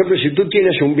que, por ejemplo, si tú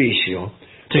tienes un vicio,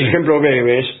 por ejemplo,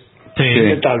 bebes,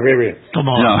 ¿qué tal, bebe?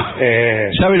 ¿Cómo? No.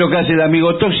 ¿Sabe lo que hace el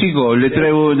amigo tóxico? Le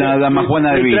trae una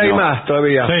damajuana de vino. Le trae más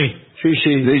todavía. Sí,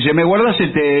 sí. Le dice, ¿me guardas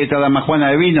esta damajuana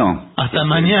de vino? Hasta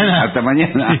mañana. Hasta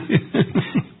mañana.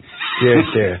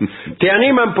 Te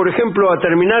animan, por ejemplo, a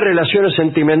terminar relaciones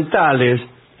sentimentales.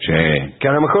 Sí. Que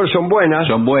a lo mejor son buenas.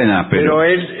 Son buenas, pero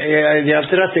él de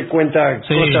atrás te cuenta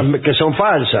cosas que son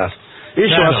falsas.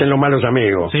 Eso hacen los malos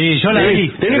amigos. Sí, yo la vi.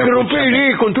 Tenés que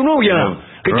romper con tu novia.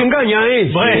 Que te engaña,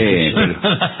 Bueno.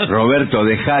 Roberto,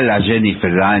 dejala a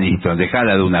Jennifer Aniston,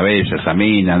 dejala de una vez a esa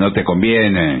mina, no te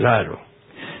conviene. Claro.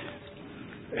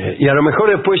 Y a lo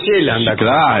mejor después él anda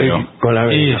con la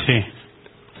vena. Sí.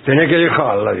 Tenés que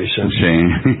dejarla, dicen.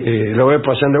 Sí. Y lo ves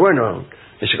pasando, bueno,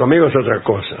 ese conmigo es otra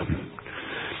cosa.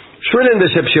 Suelen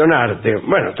decepcionarte.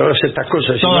 Bueno, todas estas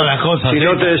cosas. Todas las cosas. Si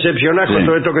no te decepcionás con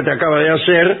todo esto que te acaba de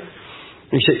hacer.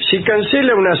 Dice, si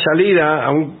cancela una salida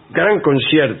a un gran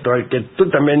concierto al que tú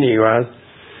también ibas,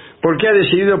 porque ha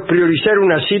decidido priorizar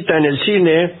una cita en el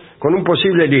cine con un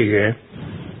posible ligue,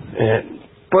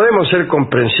 podemos ser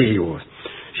comprensivos.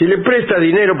 Si le presta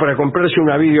dinero para comprarse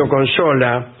una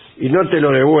videoconsola y no te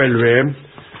lo devuelve,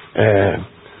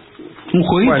 un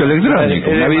jueguito electrónico,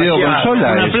 una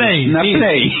videoconsola, una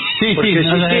Play. Sí,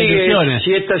 porque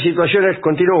si estas situaciones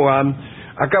continúan,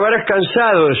 acabarás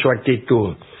cansado de su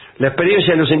actitud. La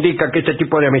experiencia nos indica que este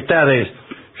tipo de amistades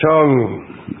son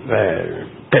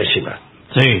pésimas.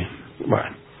 Sí. Bueno,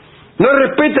 no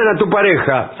respetan a tu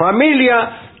pareja, familia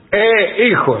e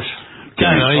hijos.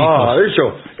 Claro,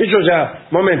 hijos. Eso ya,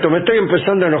 momento, me estoy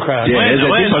empezando a enojar. Sí,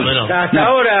 bueno. Hasta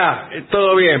ahora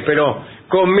todo bien, pero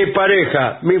con mi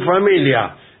pareja, mi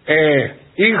familia,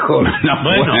 hijos.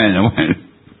 Bueno.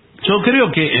 Yo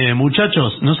creo que,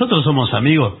 muchachos, nosotros somos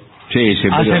amigos. Sí,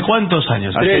 ¿Hace cuántos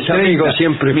años? Tres amigos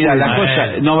siempre. Mira, la cosa,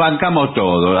 nos bancamos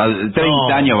todos,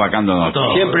 30 años bancándonos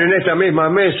todos. Siempre en esta misma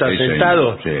mesa,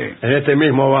 sentados, en este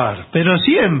mismo bar. Pero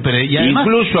siempre, y además,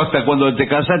 incluso hasta cuando te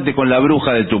casaste con la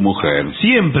bruja de tu mujer.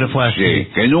 Siempre fue así. Sí,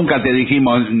 que nunca te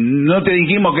dijimos, no te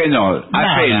dijimos que no,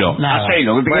 hacelo,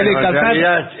 que te bueno, en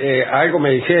realidad, algo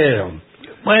me dijeron.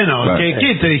 Bueno,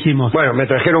 ¿qué te dijimos? Bueno, me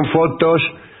trajeron fotos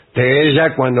de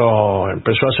ella cuando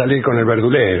empezó a salir con el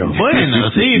verdulero.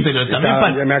 Bueno, sí, pero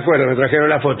también... me acuerdo, me trajeron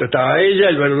la foto. Estaba ella,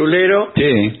 el verdulero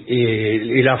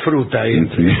y la fruta ahí.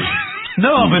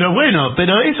 No, pero bueno,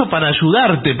 pero eso para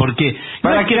ayudarte, porque...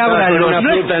 Para que abra una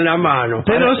fruta en la mano.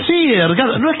 Pero sí,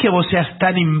 Ricardo, no es que vos seas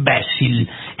tan imbécil,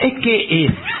 es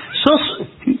que sos...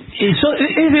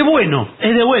 es de bueno,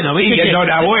 ¿ves? Y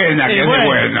enhorabuena, que es de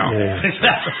bueno.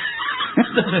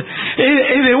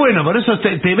 Es de bueno, por eso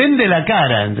te vende la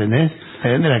cara, ¿entendés? Te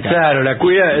vende la cara. Claro, la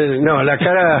cuida, no, la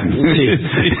cara, sí.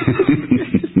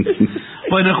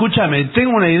 Bueno, escúchame,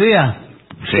 tengo una idea.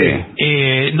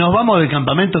 Sí. ¿Nos vamos del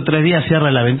campamento 3 días,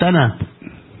 cierra la ventana?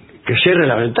 ¿Que cierre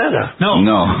la ventana? No.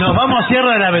 Nos vamos a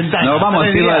cierra de la ventana. Nos vamos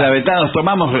a cierra de la ventana, nos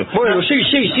tomamos... Bueno,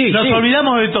 sí. Nos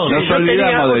olvidamos de todo. Nos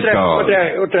olvidamos de todo.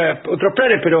 Otros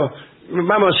planes, pero...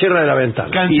 Vamos a cierrar la ventana.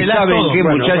 ¿Y saben qué,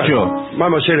 muchacho?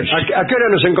 Vamos a hacer. ¿A qué hora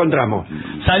nos encontramos?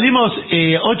 Salimos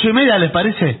 8:30, ¿les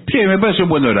parece? Sí, me parece un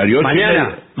buen horario.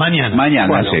 ¿Mañana? Mañana,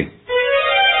 bueno. Sí.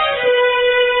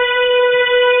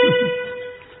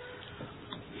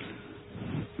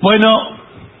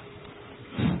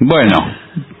 Bueno.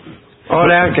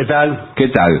 Hola, ¿qué tal? ¿Qué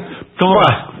tal? ¿Cómo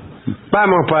va?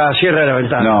 Vamos para cierre la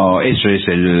ventana. No, eso es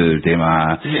el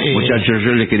tema. Muchachos,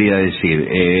 yo les quería decir,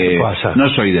 ¿Qué pasa? no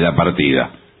soy de la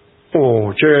partida.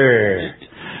 Che,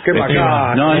 qué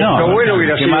bacán. Lo bueno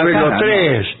hubiera sido ver los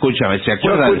tres. Escúchame, ¿se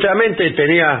acuerdan? Yo justamente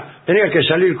tenía que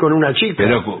salir con una chica.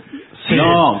 Pero,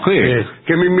 no, ¿qué?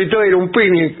 Que me invitó a ir a un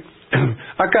picnic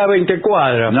acá a 20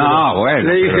 cuadras. No, bueno.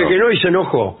 Le dije que no y se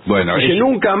enojó. Bueno, dice,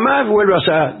 nunca más vuelvas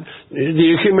a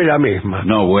dirigirme la misma.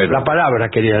 No, bueno. La palabra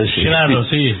quería decir. Claro,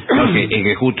 sí. No, es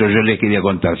que justo yo les quería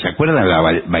contar. ¿Se acuerdan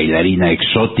la bailarina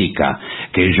exótica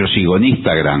que yo sigo en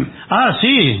Instagram? Ah,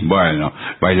 sí. Bueno,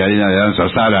 bailarina de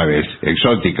danzas árabes,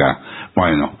 exótica.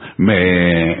 Bueno,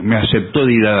 me aceptó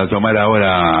de ir a tomar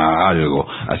ahora algo.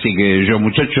 Así que yo,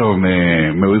 muchacho,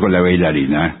 me voy con la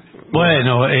bailarina.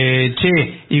 Bueno,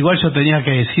 igual yo tenía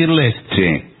que decirles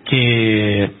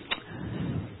que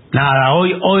nada,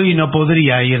 hoy no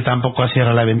podría ir tampoco a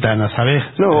cierrar la ventana, ¿sabes?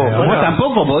 No, ¿vos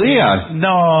tampoco podías?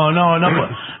 No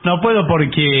puedo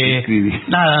porque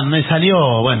nada, me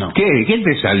salió, bueno. ¿Qué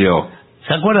te salió?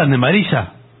 ¿Se acuerdan de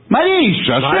Marisa?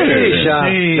 Marisa,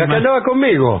 sí, la que andaba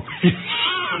conmigo.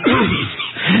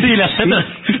 Sí,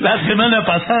 la semana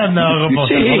pasada andaba con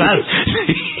vos.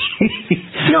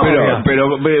 No,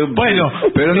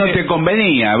 pero no te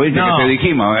convenía, ¿viste? No. Que te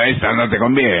dijimos, esta no te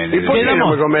conviene. ¿Y por qué no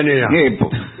me convenía?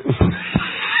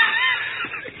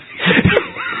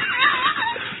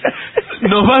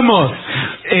 Nos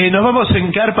vamos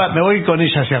en carpa, me voy con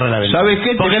ella a cierrar la ventana. ¿Sabes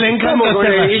qué? Porque le encanta con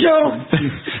ella. ¿Y yo?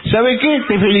 ¿Sabe qué?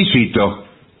 Te felicito.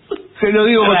 Te lo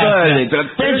digo con toda la letra.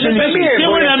 Qué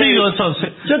buen amigo sos.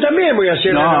 Yo también voy a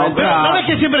hacer No, Pero ¿no ves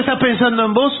que siempre estás pensando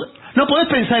en vos? No podés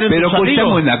pensar en pero tus amigos.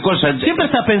 escuchame una cosa. Siempre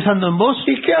estás pensando en vos.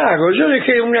 ¿Y qué hago? Yo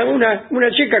dejé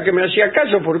una chica que me hacía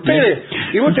caso por ustedes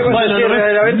y vos te vas Bueno, a cierrar no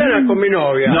de la ventana con mi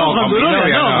novia. No, con con tu mi novia,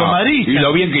 novia no, con Marisa. Y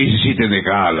lo bien que hiciste en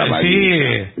dejarla, Marisa.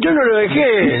 Sí. Yo no lo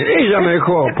dejé, ella me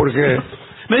dejó porque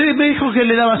Me dijo que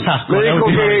le dabas asco. me la dijo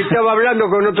última que vez. estaba hablando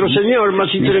con otro señor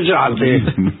más interesante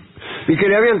y que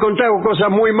le habían contado cosas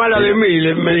muy malas de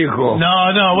mí, me dijo.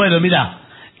 No, bueno, mirá.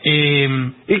 Y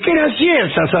que eran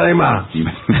ciertas además.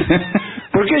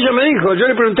 Porque ella me dijo, yo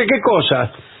le pregunté qué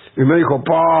cosas. Y me dijo,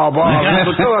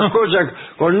 todas cosas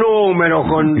con números,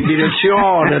 con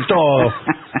direcciones, todo.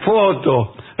 Fotos.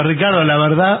 Ricardo, la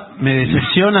verdad me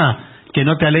decepciona que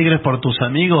no te alegres por tus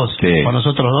amigos, por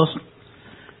nosotros dos.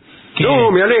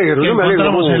 No, me alegro, yo me alegro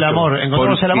encontramos mucho.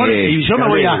 el amor y yo me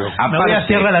voy a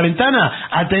cerrar la ventana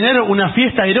a tener una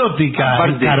fiesta erótica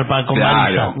en carpa con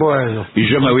Marisa. Bueno. Y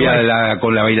yo me voy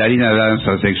con la bailarina de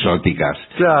danzas exóticas.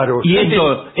 Claro. Y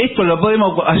esto lo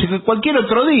podemos hacer cualquier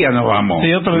otro día nos vamos.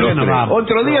 Sí, otro día nos vamos.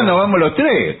 Otro día nos vamos los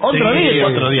tres. Otro día.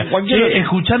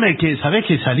 Escuchame, que sabés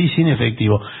que salí sin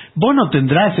efectivo. ¿Vos no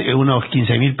tendrás unos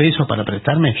 15.000 pesos para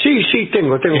prestarme? Sí,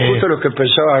 tengo justo lo que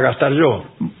pensaba gastar yo.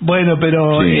 Bueno,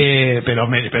 pero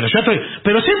pero yo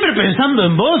estoy siempre pensando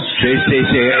en vos. Sí.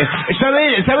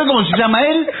 ¿Sabe cómo se llama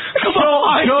él?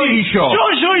 Yo y yo.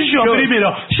 Yo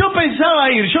primero. Yo pensaba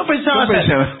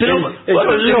hacer.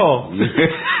 Pero yo.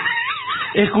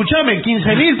 Escuchame,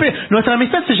 15.000 pesos. ¿Nuestra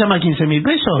amistad se llama 15.000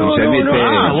 pesos? No.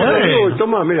 Bueno.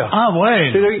 Tomá, mira.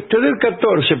 Bueno. Te doy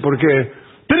 14 porque...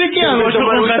 ¿Pero qué hago yo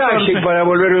tomar con un 14? taxi para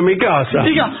volverme a mi casa.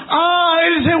 Diga,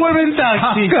 él se vuelve en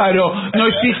taxi. Claro, no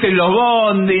existen los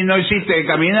bondi, no existe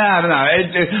caminar, nada.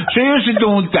 Yo necesito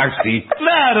un taxi.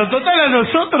 Claro, total a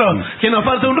nosotros que nos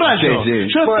falta un rayo. Sí.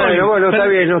 Yo Bueno, está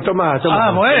bien, no, tomá.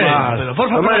 Bueno, pero por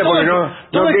favor. Tomá, porque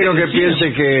no quiero que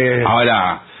piense que...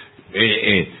 Ahora...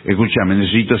 escúchame,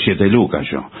 necesito 7 lucas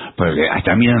yo, porque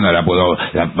hasta mí no la puedo,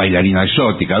 la bailarina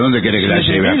exótica, ¿dónde quiere que la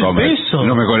lleve a comer? Pesos.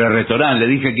 No me colé al restaurante, le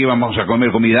dije que íbamos a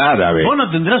comer comida árabe. ¿Vos no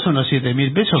tendrás unos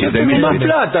 7.000 pesos? 7.000 más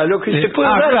plata, lo que se puede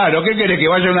dar. Claro, ¿qué quiere? Que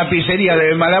vaya a una pizzería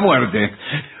de mala muerte.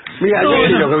 Mira, yo sé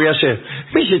lo que voy a hacer.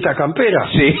 ¿Ves esta campera?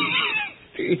 Sí.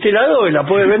 Y te la doy, la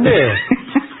puedes vender.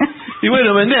 Y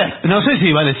bueno, vender. No sé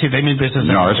si vale 7.000 pesos.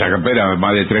 No, esa campera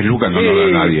más de 3 lucas no lo da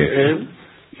nadie.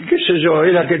 ¿Qué sé yo?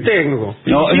 Es la que tengo.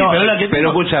 Pero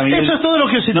escúchame. Eso es todo lo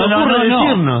que se te ocurre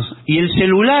decirnos. ¿Y el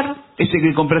celular? Ese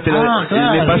que compraste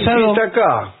el pasado. Está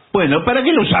acá. Bueno, ¿para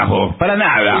qué lo usás vos? Para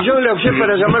nada. Y yo lo usé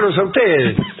para llamarlos a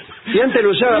ustedes. Y antes lo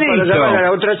usaba para llamar a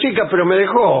la otra chica, pero me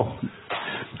dejó.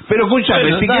 Pero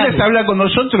escúchame, si quieres hablar con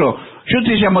nosotros, yo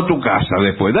te llamo a tu casa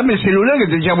después. Dame el celular que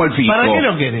te llamo al fijo. ¿Para qué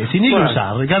lo querés? Si ni lo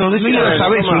usás, Ricardo. Ni lo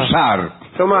sabés usar.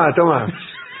 Tomá.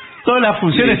 Todas las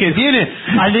funciones que tiene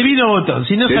al divino botón.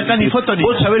 Si no saca ni foto ni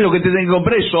vos nada. sabés lo que te tenés que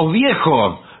comprar, sos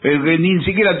viejo. El que ni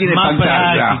siquiera tiene más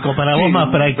pantalla. Práctico, para vos más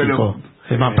práctico.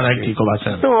 Es más práctico va a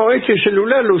ser. No, este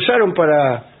celular lo usaron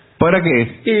para... ¿Para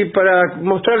qué? Y para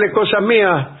mostrarle cosas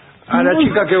mías a la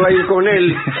chica que va a ir con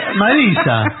él.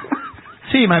 Marisa.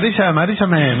 Sí, Marisa me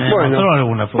mostró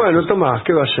alguna foto. Bueno, Tomás,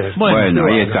 ¿qué va a hacer? Bueno,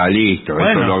 ahí está, listo. Bueno,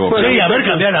 esto lo hago. sí, a ver,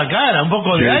 cambiar la cara, un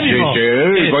poco de ánimo.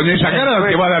 Sí. Con esa cara no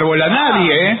te va a dar bola a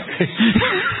nadie, ¿eh? Es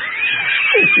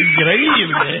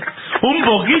increíble. Un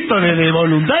poquito de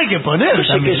voluntad hay que poner Dice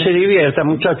también. que se divierta,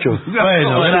 muchachos.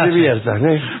 Bueno, que gracias. se diviertan,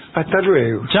 ¿eh? Hasta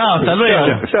luego. Chao, hasta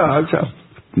luego. Chao.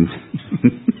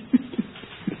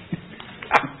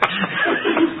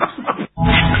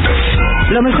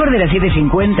 Lo mejor de la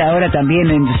 750 ahora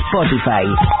también en Spotify.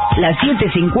 La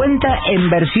 750 en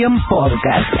versión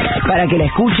podcast. Para que la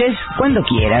escuches cuando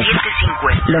quieras.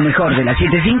 Lo mejor de la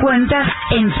 750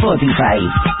 en Spotify.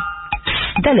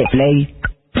 Dale play.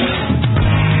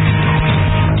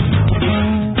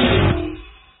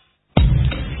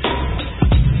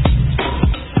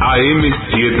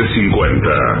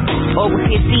 AM750.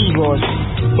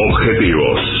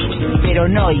 Objetivos, pero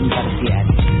no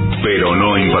imparciales. Pero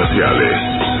no imparciales.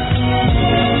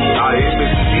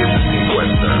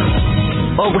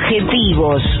 AM750.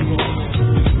 Objetivos,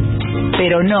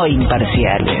 pero no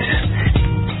imparciales.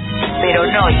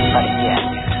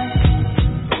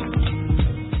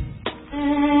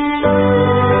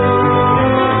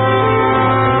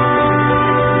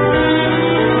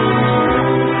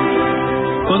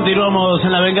 Continuamos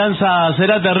en La Venganza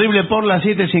Será Terrible por las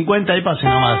 7:50 y pase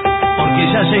nomás,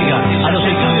 porque ya llega a los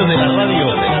estudios de la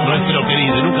radio nuestro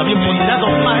querido y nunca bien ponderado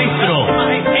maestro,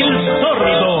 el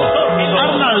sordo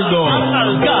Arnaldo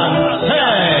Gansé.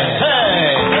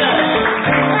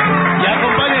 Y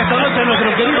acompaña esta noche a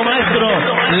nuestro querido maestro,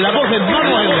 la voz de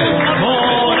Manuel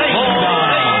Moreira.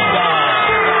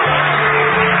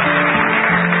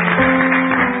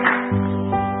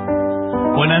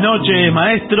 Buenas noches,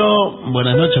 maestro.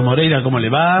 Buenas noches, Moreira, ¿cómo le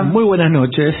va? Muy buenas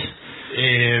noches.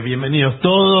 Bienvenidos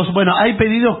todos. Bueno, hay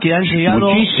pedidos que han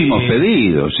llegado. Muchísimos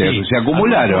pedidos, se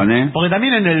acumularon, ¿eh? Porque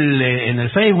también en el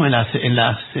Facebook, en las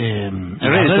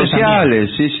redes sociales,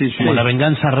 también, sí. como La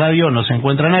Venganza Radio, nos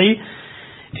encuentran ahí.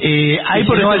 Hay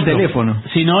por no ejemplo, al teléfono.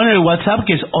 sino en el WhatsApp,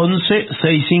 que es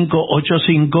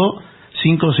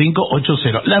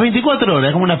 11-6585-5580. Las 24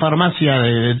 horas, como una farmacia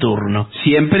de turno.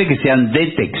 Siempre que sean de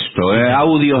texto,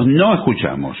 audios no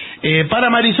escuchamos. Para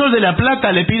Marisol de la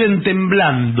Plata le piden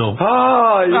Temblando.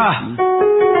 ¡Ay!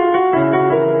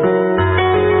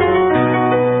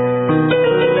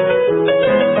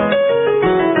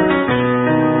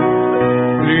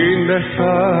 Linda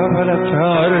estaba la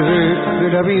tarde de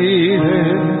la vida,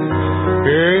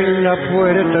 en la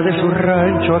puerta de su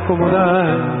rancho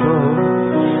acomodando,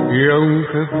 y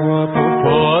aunque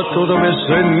guapo a todo me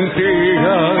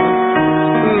sentía,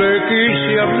 le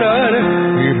quise hablar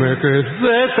y me quedé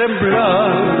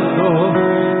temblando.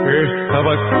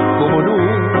 Estaba como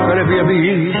nunca le había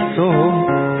visto,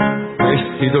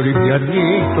 vestido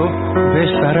livianito de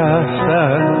zaraza,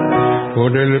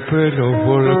 con el pelo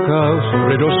volcado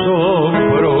sobre los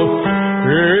hombros.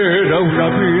 Era una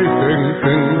virgen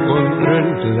que encontré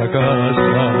en la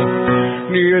casa.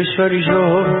 Ni ella ni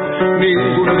yo,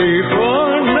 ninguno dijo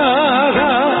nada.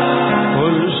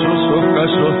 Con sus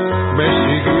ojazos me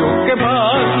siguió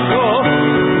quemando.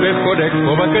 Dejó la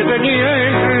escoba que tenía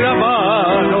en la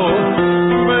mano.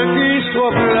 Me quiso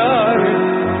hablar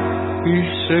y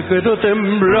se quedó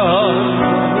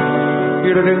temblando. Y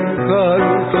era el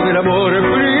encanto del amor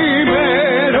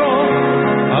primero,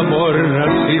 amor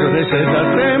nacido desde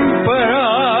la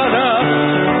temprana,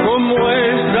 como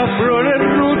esas flores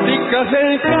rústicas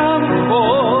del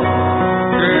campo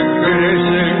que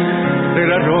crecen de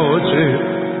la noche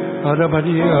a la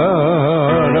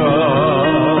mañana.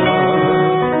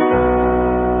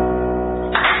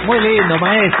 Muy lindo,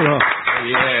 maestro. Muy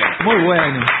bien. Muy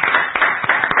bueno.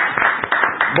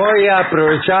 Voy a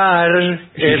aprovechar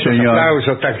estos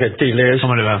aplausos tan gentiles.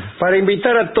 ¿Cómo le va? Para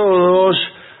invitar a todos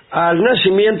al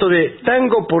nacimiento de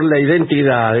Tango por la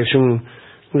Identidad. Es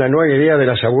una nueva idea de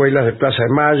las abuelas de Plaza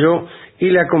de Mayo y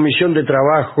la Comisión de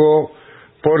Trabajo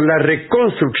por la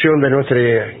reconstrucción de nuestra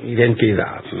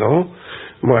identidad, ¿no?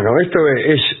 Bueno, esto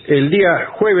es el día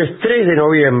jueves 3 de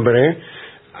noviembre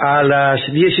a las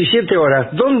 17 horas.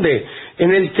 ¿Dónde?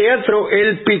 En el Teatro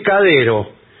El Picadero,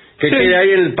 que queda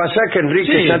ahí en el pasaje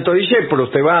Enrique Santo Discépolo.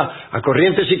 Usted va a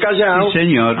Corrientes y Callao. Sí,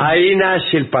 señor. Ahí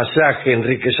nace el pasaje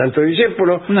Enrique Santo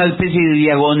Discépolo. Una especie de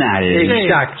diagonal.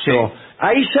 Exacto. Sí.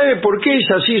 Ahí sabe por qué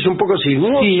es así, es un poco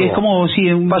sinuoso. Sí, es como si...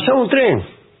 Pasaba un tren.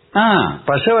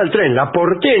 Pasaba el tren. La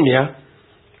porteña,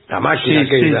 la máquina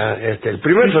que era el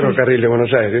primer ferrocarril de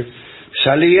Buenos Aires,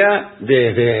 salía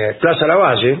desde Plaza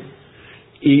Lavalle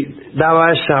y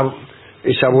daba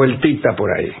esa vueltita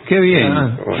por ahí. Qué bien.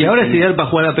 Y ahora es ideal para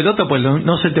jugar a la pelota, pues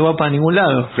no se te va para ningún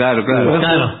lado. Claro.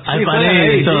 Hay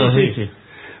paredes y todo, sí.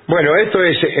 Bueno, esto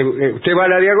es, usted va a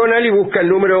la diagonal y busca el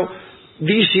número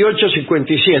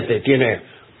 1857. Tiene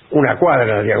una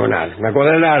cuadra la diagonal, una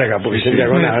cuadra larga porque es en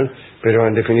diagonal, pero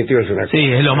en definitiva es una cuadra.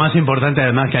 Sí, es lo más importante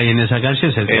además que hay en esa calle,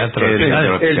 es el Teatro El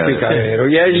Picadero. El Picadero.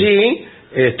 Y allí,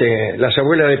 las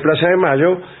abuelas de Plaza de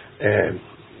Mayo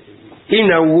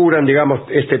inauguran, digamos,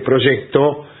 este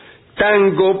proyecto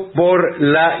Tango por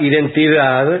la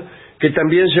Identidad, que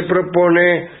también se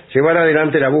propone llevar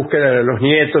adelante la búsqueda de los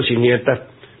nietos y nietas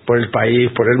por el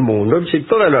país, por el mundo, es decir,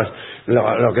 todas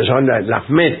lo que son las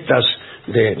metas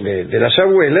de las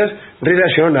abuelas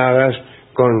relacionadas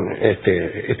con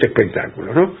este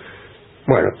espectáculo, ¿no?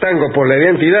 Bueno, Tango por la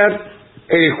Identidad,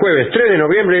 el jueves 3 de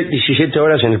noviembre, 17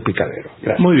 horas en el Picadero.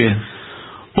 Gracias. Muy bien.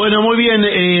 Bueno, muy bien,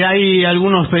 hay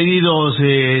algunos pedidos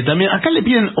también. Acá le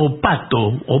piden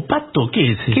opato. ¿Opato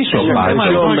qué es? ¿Qué es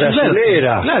opato?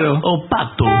 Brasilera. Claro.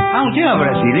 Opato. Un tema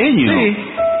brasileño. Sí.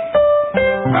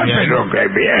 Pero qué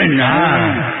bien.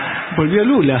 Volvió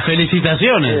Lula.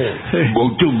 Felicitaciones.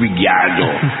 Muito obrigado.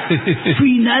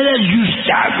 Final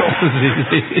ajustado.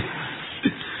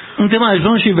 Un tema de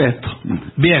João Gilberto.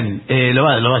 Bien, ¿lo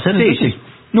va a hacer? Sí.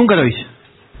 Nunca lo hice.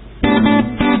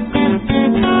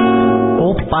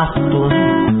 O pato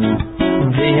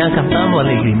venha cantando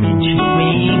alegremente, quen,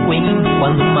 quen,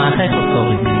 quando o marreco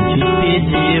sorridente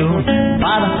pediu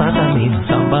para tratamento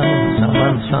samba, samba,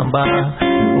 samba.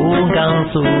 O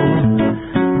ganso,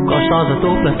 gostosa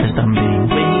dupla fez também,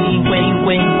 quen, quen,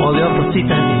 quen, olhou pro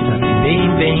cita e disse assim, bem,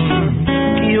 bem,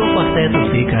 que o quarteto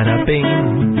ficará bem,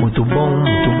 muito bom,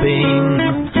 muito bem.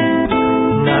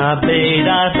 Na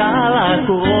beira da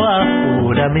lagoa,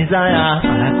 pura misaia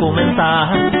para comentar.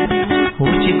 O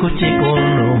tico-tico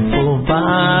no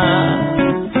fubá.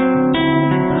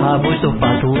 A voz do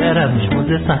pato era mesmo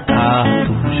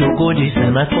desacato. Jogou de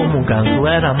cena como um gato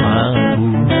era amado.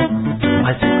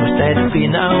 Mas se gostei do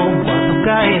final, quando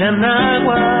caíra na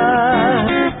água.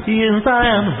 E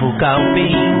ensaiando vocal,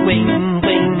 quen, quen,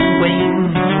 quen, quen.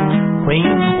 Quen,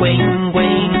 quen,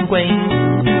 quen, quen.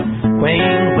 Quen,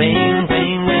 quen,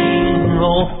 quen, quen.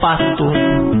 O pato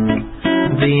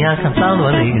vinha cantando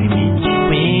alegremente.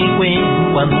 Quen, quen,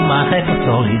 quando uma régua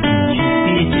sorridente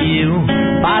pediu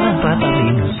para um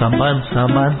tratamento, sambando,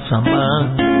 sambando,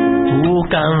 sambando. O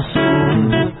canso,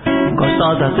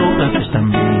 gostosa do francês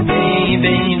também. Vem,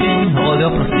 vem, vem, olha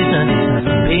pro cidadão,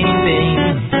 vem, vem.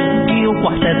 E o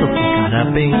quarteto ficará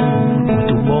bem,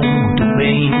 muito bom, muito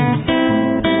bem.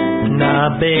 Na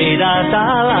beira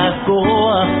da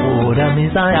lagoa, fora me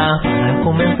ensaiar para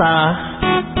começar.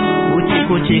 O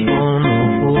tico-tico no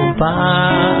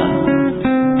fubá.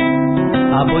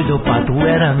 A voz do pato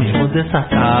era mesmo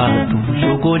desacato.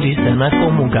 Jogou de cena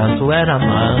como um gato era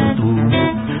amado.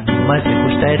 Mas se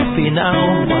gostei do final,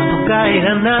 quando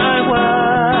caíra na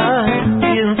água.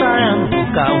 E ensaiando o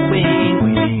vocal, quen,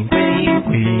 quen, quen,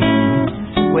 quen.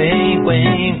 Quen,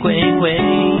 quen, quen, quen.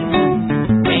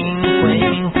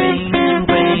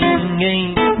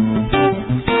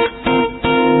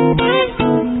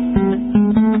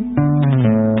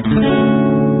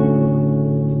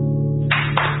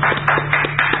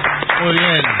 Muy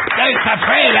bien.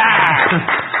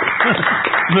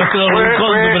 Nuestro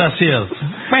rincón de Brasil.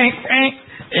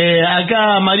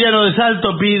 Acá Mariano de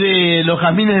Salto pide los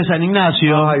jazmines de San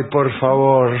Ignacio. Ay, por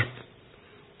favor.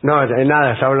 No,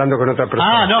 nada, está hablando con otra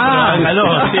persona. Ah, no, pero hágalo,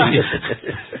 sí.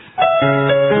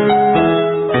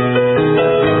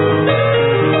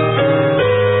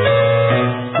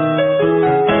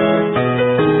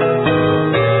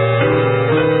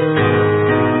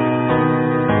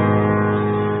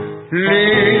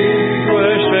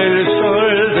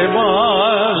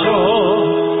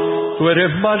 Tú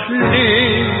eres más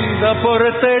linda,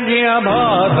 porteña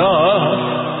amada.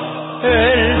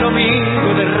 El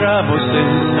domingo de Ramos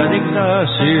en San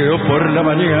Ignacio por la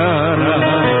mañana.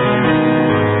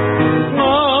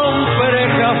 Compré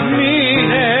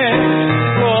jazmines,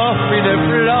 jazmines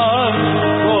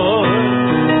blancos,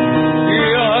 y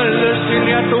al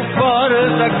decirle a tu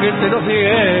farsa que te los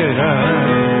diera,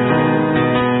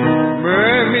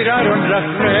 me miraron las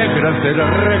negras de la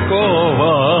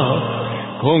recoba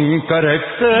con cara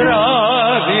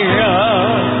extraña.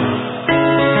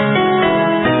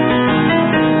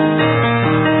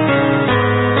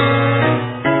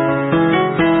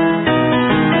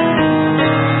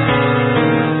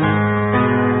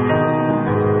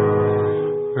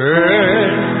 En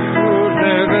tu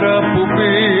negra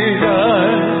pupila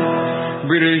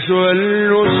brilló el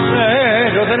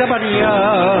lucero de la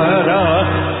mañana.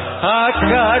 A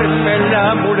Carmen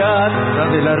la mulata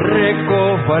de la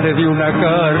recoba le di una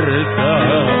carta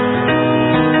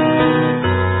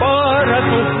para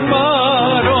tus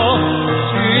manos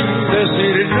sin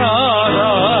decir nada.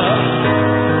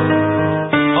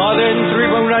 Adentro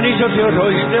iba un anillo de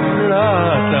oro y de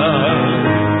plata,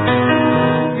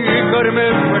 y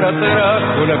Carmen me la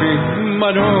trajo la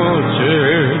misma noche,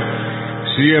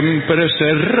 siempre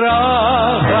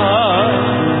cerrada.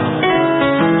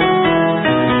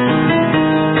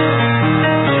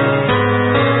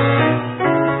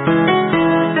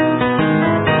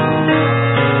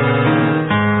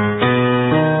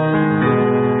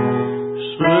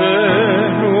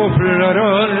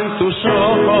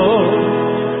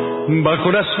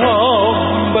 Bajo la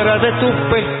sombra de tus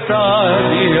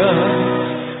pestañas,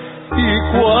 y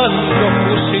cuando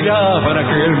fusilaban a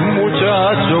aquel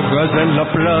muchacho allá en la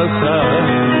plaza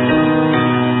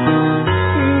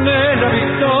de la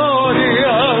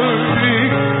Victoria, vi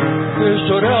que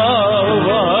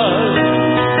lloraba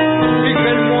y que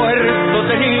el muerto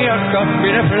tenía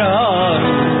jazmines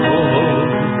blancos,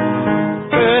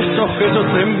 esos que yo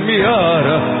te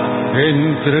enviara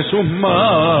entre sus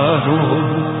manos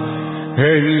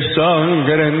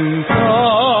ensangrentada.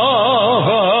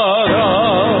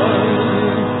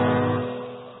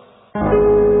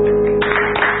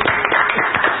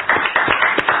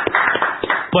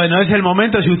 Bueno, es el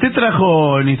momento. Si usted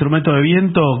trajo el instrumento de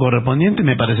viento correspondiente,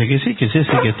 me parece que sí, que es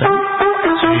ese que está. Sí,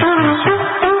 sí, sí.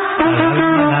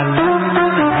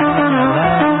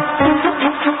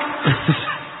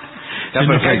 Está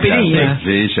perfecta.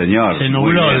 Sí, señor. Se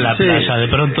nubló en la playa, de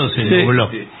pronto se nubló.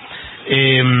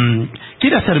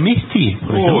 ¿Quiere hacer Misty?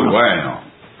 Muy bueno.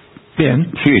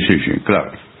 Bien. Sí, sí, sí,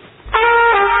 claro.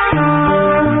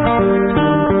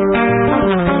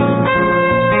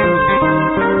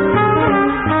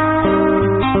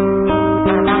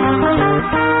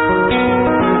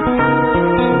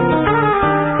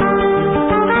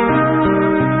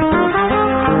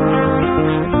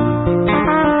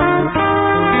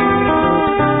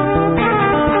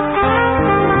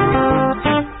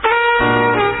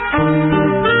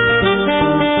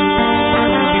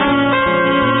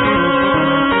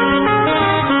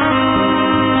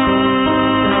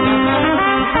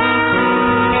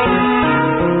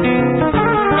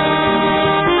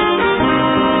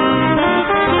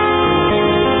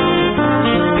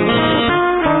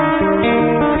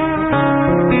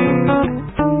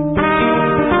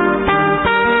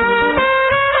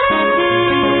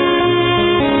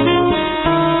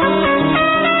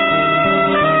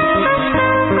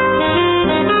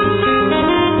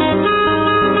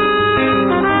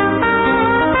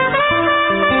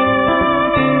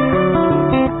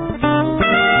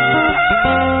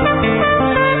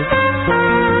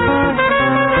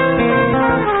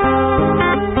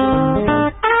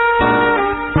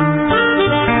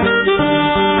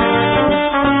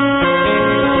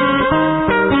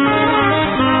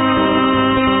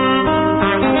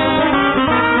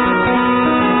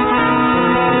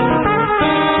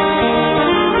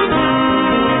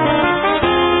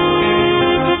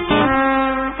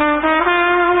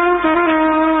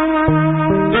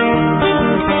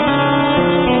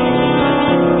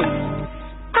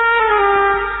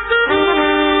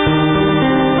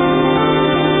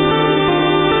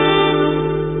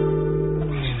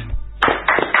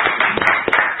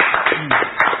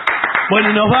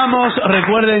 Y nos vamos.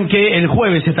 Recuerden que el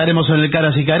jueves estaremos en el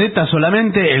Caras y Caretas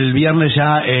solamente, el viernes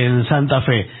ya en Santa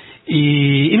Fe.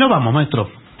 Y nos vamos, maestro.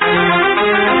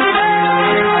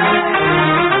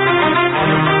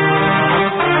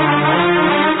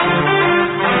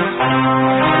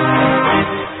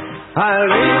 Al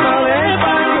ritmo del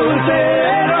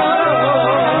pancurtero,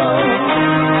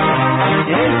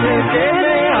 ese que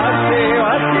me hace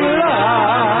vacilar.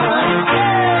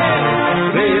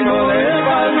 Ritmo del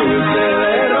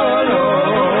pancurtero,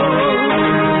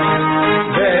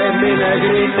 de mi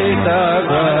negritita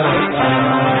guarda.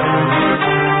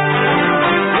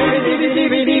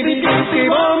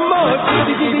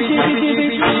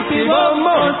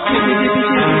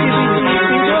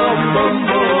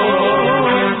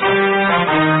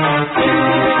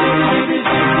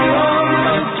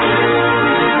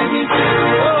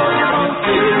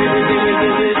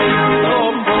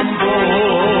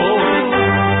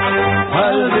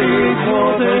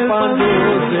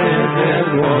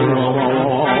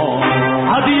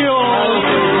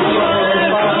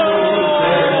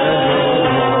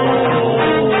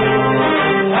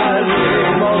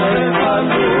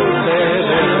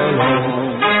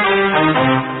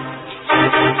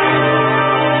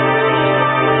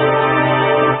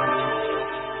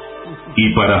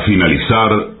 Y para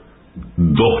finalizar,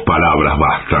 2 palabras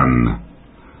bastan.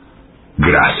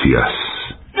 Gracias.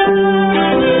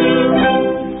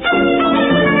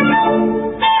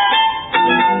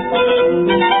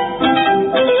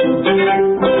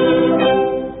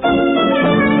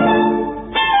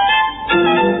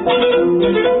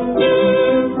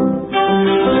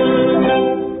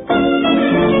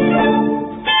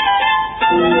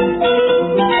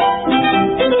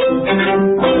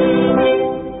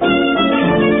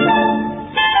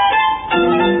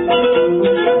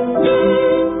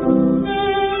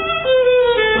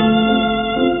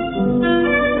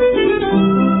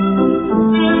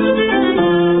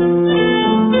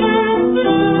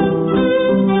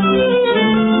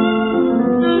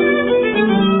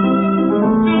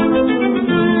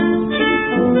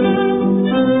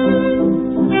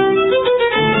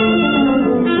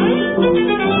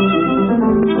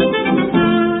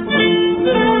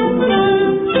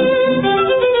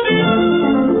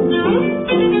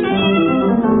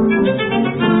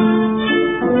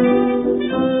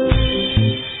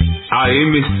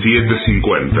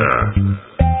 AM750.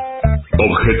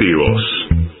 Objetivos,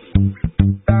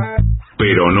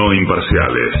 pero no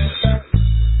imparciales.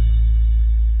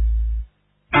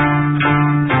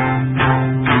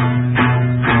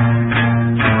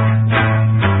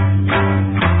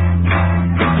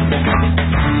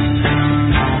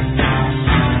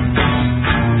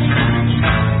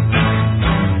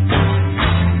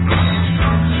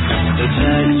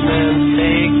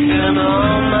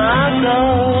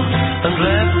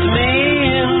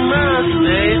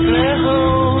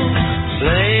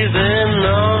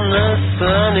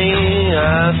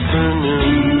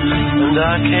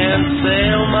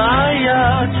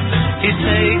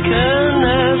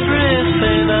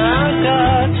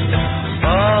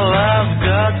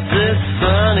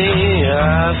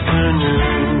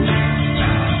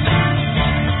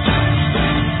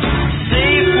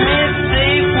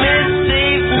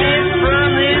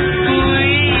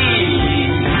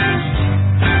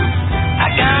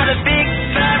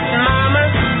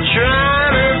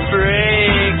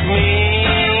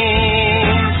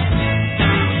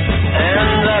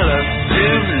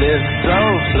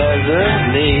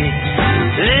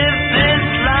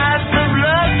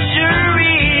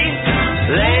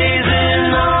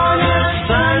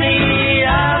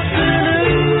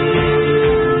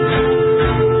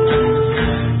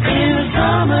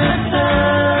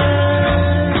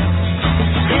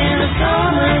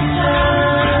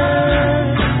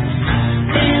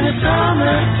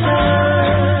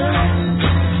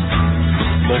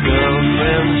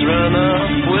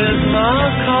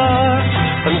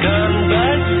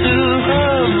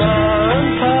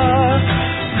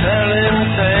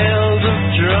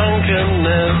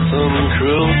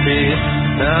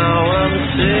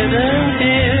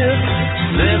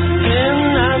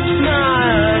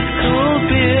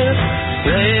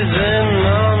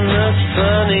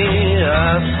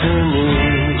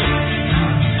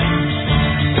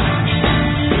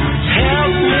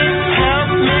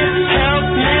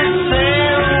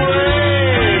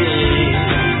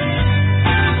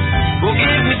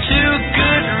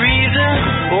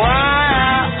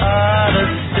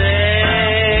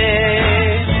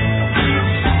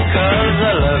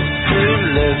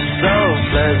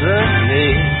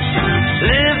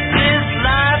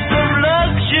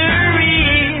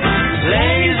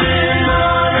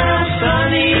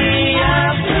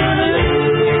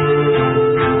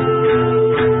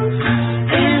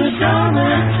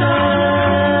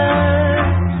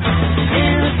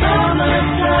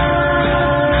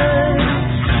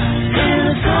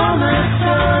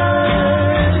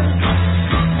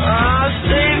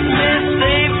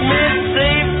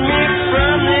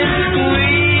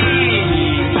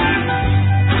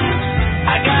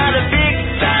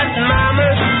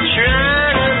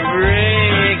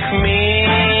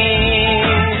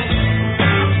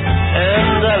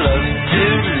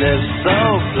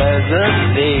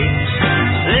 presently.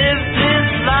 Live this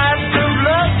life of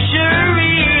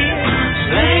luxury,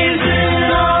 blazing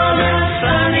on a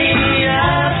sunny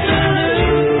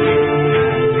afternoon.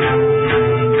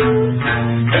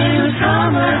 In the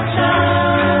summertime,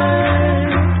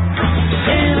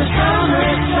 in the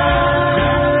summertime,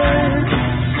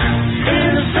 in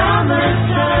the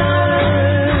summertime,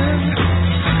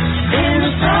 in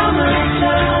the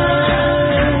summertime,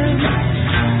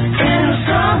 in the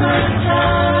summertime.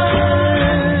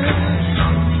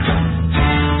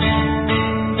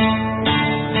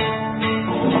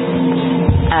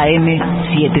 AM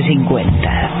 750.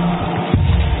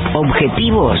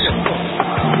 Objetivos,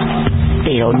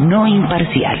 pero no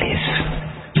imparciales.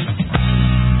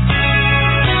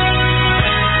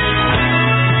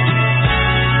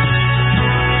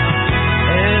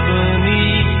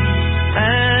 Ebony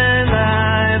and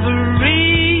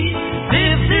ivory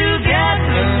live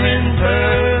together in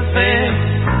perfect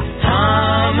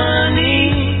harmony,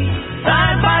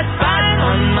 side by side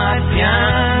on my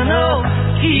piano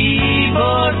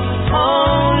keyboard.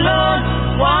 Oh Lord,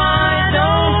 why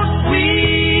don't we?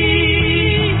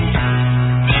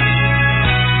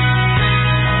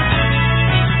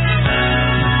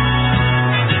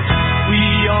 We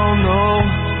all know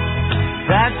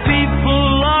that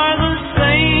people are the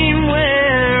same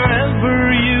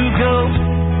wherever you go.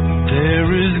 There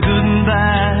is good and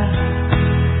bad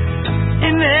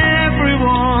in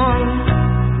everyone.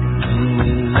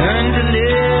 We learn to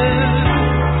live,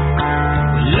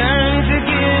 we learn to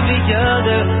give each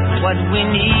other what we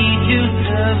need to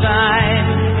survive.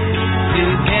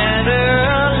 Together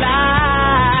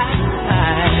alive,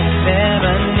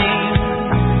 ebony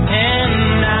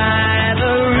and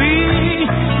ivory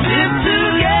live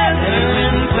together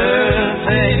in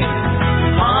perfect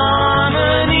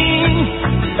harmony,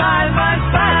 side by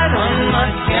side on my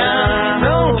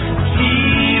piano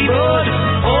keyboard.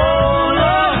 Oh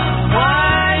Lord,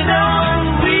 why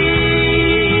don't we?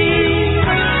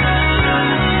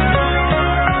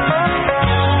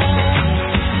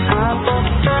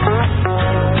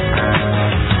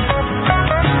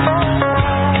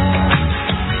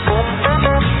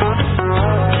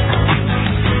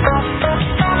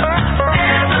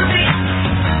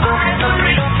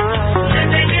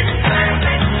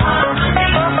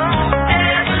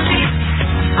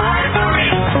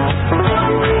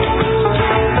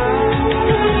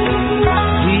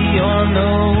 We all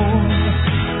know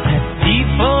that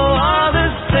people are the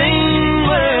same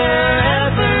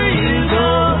wherever you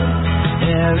go.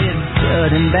 There is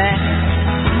good and bad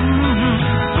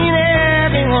in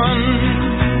everyone.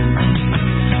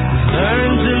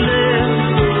 Learn to live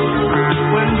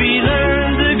when we learn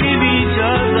to give each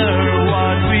other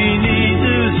what we need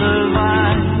to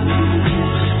survive.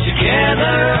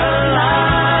 Together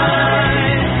alive,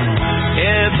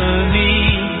 ebony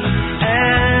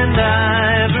and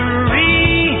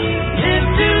ivory live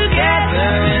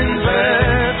together in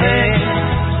perfect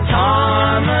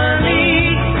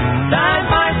harmony, side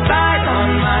by side on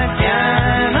my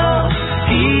piano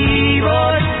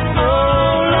keyboard.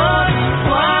 Oh Lord,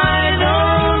 why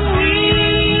don't we?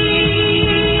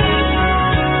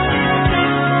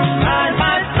 Side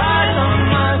by side on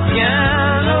my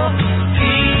piano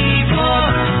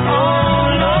keyboard.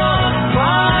 Oh Lord,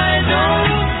 why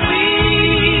don't we?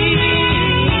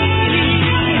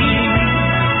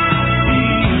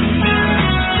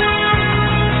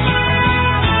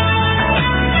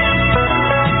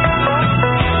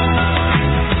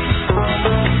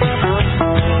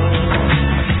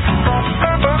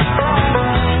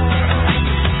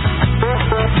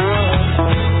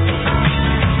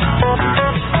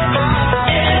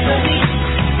 Ebony,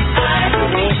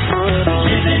 ivory,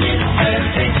 living in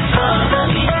perfect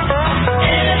harmony.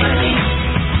 Ebony,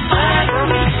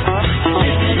 ivory,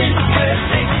 living in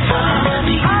perfect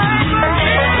harmony.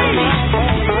 Ebony, ivory,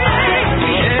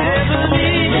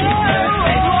 living in perfect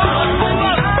harmony.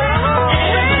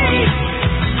 Ebony,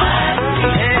 ivory,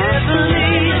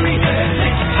 living in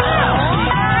perfect harmony.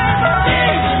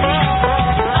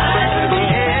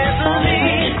 Ebony,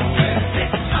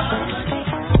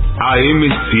 AM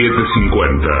 750.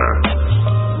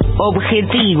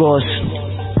 Objetivos,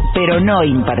 pero no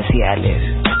imparciales.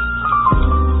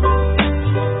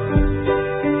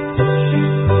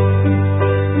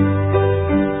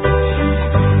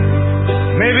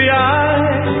 Maybe I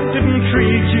didn't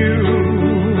treat you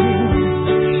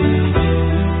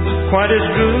quite as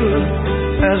good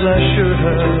as I should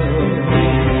have.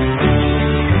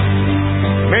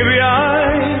 Maybe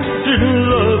I didn't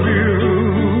love you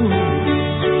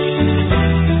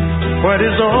quite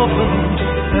as often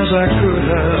as I could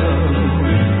have.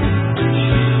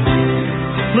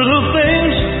 Little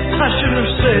things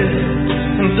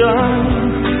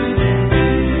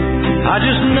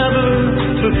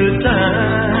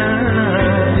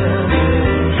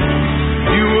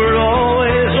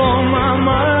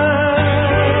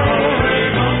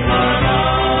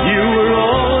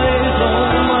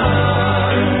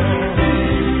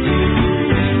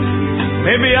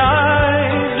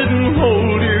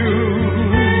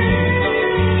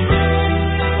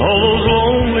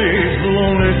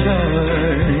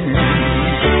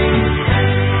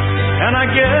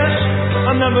guess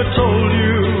I never told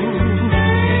you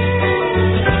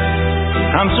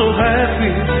I'm so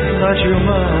happy that you're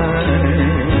mine.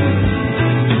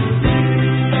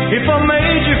 If I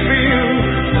made you feel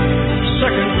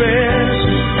second best,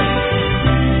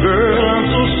 girl, I'm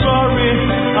so sorry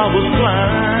I was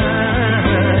blind.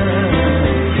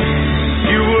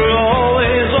 You were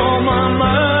always on my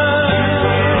mind.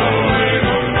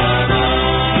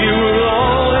 You were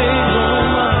always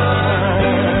on my mind.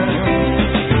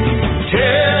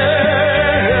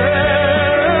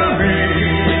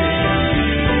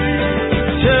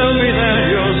 Tell me that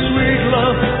your sweet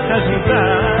love hasn't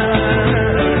died.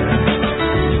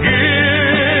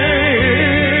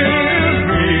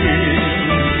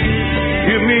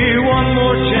 Give me one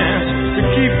more chance to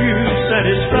keep you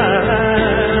satisfied.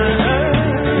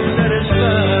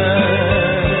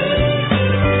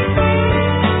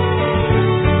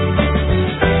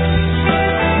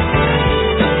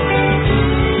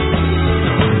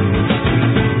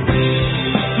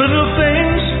 Little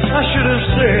things I should have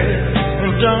said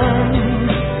and done,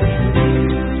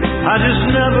 I just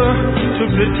never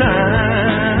took the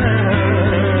time.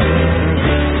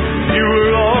 You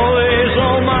were always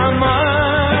on my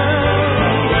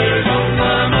mind. Always on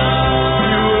my mind.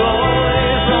 You were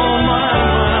always on my mind.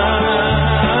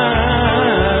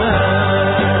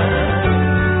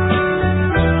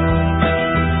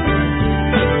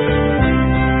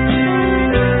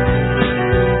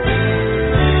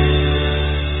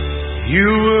 You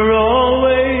were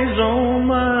always on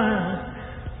my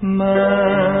mind.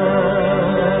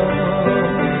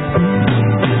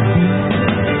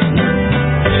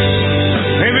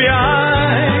 Maybe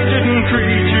I didn't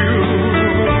treat you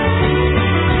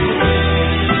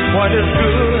quite as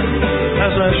good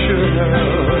as I should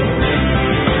have.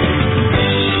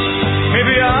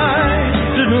 Maybe I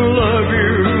didn't love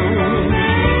you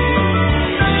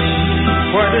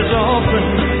quite as often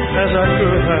as I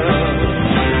could have.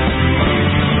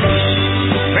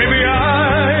 Maybe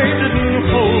I didn't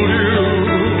hold you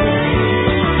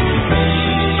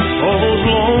all those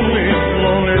lonely,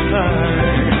 lonely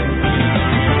times.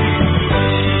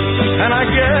 And I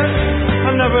guess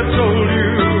I never told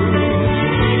you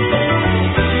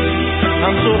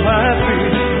I'm so happy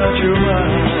that you're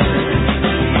mine.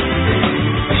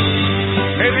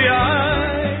 Maybe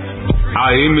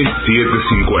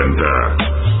AM750.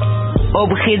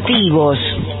 Objetivos,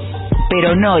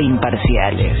 pero no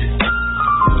imparciales.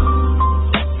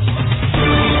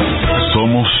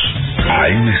 Somos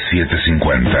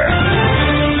AM750.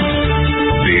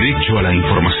 Derecho a la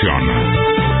información.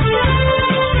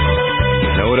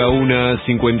 La hora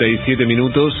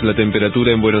 1:57. La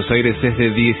temperatura en Buenos Aires es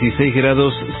de 16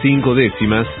 grados 5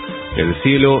 décimas. El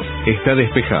cielo está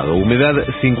despejado. Humedad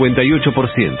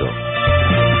 58%.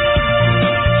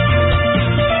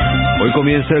 Hoy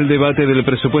comienza el debate del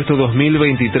presupuesto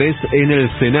 2023 en el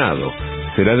Senado.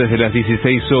 Será desde las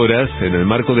 16 horas en el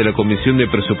marco de la Comisión de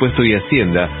Presupuesto y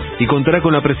Hacienda y contará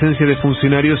con la presencia de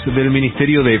funcionarios del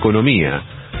Ministerio de Economía.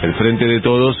 El Frente de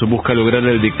Todos busca lograr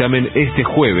el dictamen este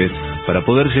jueves para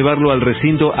poder llevarlo al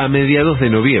recinto a mediados de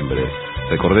noviembre.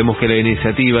 Recordemos que la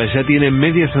iniciativa ya tiene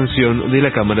media sanción de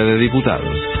la Cámara de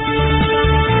Diputados.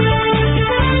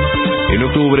 En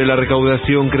octubre la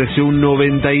recaudación creció un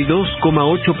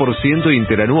 92,8%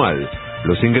 interanual.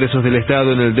 Los ingresos del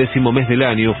Estado en el 10º mes del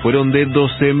año fueron de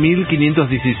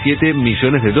 12.517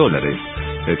 millones de dólares.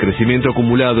 El crecimiento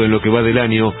acumulado en lo que va del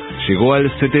año llegó al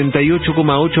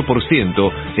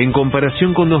 78,8% en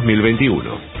comparación con 2021.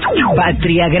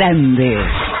 Patria Grande.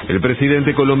 El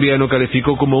presidente colombiano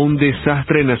calificó como un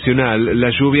desastre nacional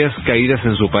las lluvias caídas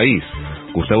en su país.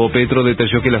 Gustavo Petro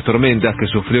detalló que las tormentas que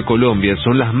sufrió Colombia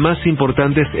son las más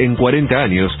importantes en 40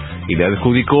 años y le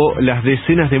adjudicó las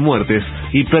decenas de muertes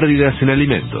y pérdidas en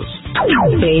alimentos.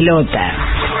 Pelota.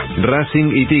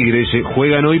 Racing y Tigre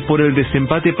juegan hoy por el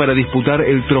desempate para disputar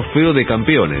el Trofeo de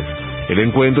Campeones. El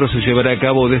encuentro se llevará a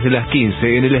cabo desde las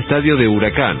 15 en el estadio de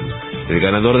Huracán. El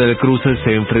ganador del cruce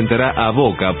se enfrentará a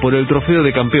Boca por el Trofeo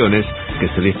de Campeones que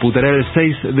se disputará el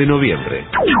 6 de noviembre.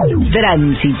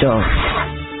 Tránsito.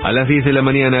 A las 10 de la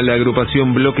mañana, la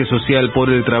agrupación Bloque Social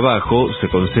por el Trabajo se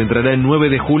concentrará en 9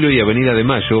 de julio y Avenida de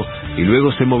Mayo, y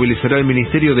luego se movilizará al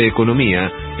Ministerio de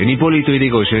Economía en Hipólito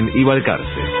Yrigoyen y Balcarce.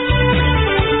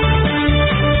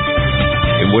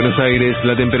 En Buenos Aires,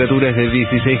 la temperatura es de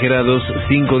 16 grados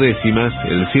 5 décimas,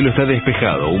 el cielo está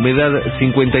despejado, humedad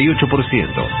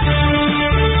 58%.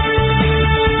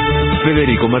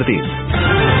 Federico Martín.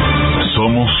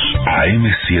 Somos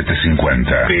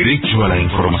AM750. Derecho a la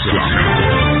información.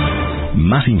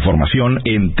 Más información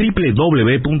en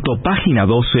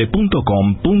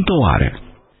www.pagina12.com.ar.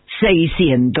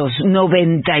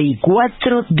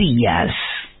 694 días.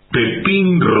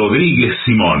 Pepín Rodríguez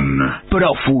Simón.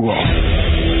 Prófugo.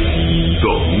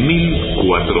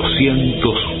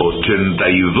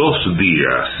 2482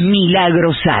 días.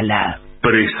 Milagro Sala.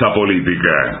 Presa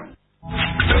política.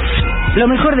 Lo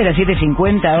mejor de las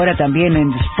 7.50 ahora también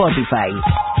en Spotify.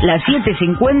 Las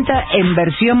 7.50 en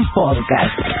versión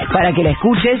podcast, para que la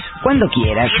escuches cuando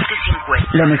quieras. 7.50.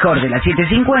 Lo mejor de las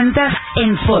 7.50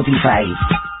 en Spotify.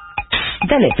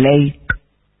 Dale play.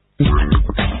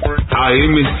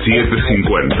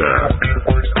 AM750.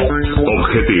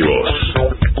 Objetivos,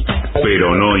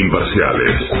 pero no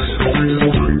imparciales.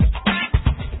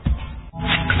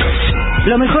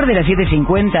 Lo mejor de las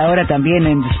 7.50 ahora también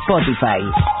en Spotify.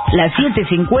 Las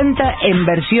 7.50 en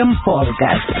versión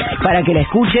podcast, para que la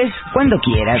escuches cuando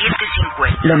quieras.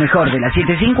 7.50. Lo mejor de las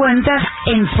 7.50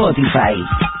 en Spotify.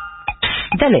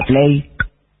 Dale play.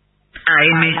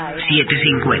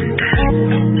 AM750.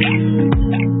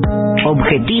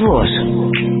 Objetivos,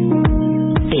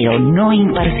 pero no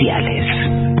imparciales.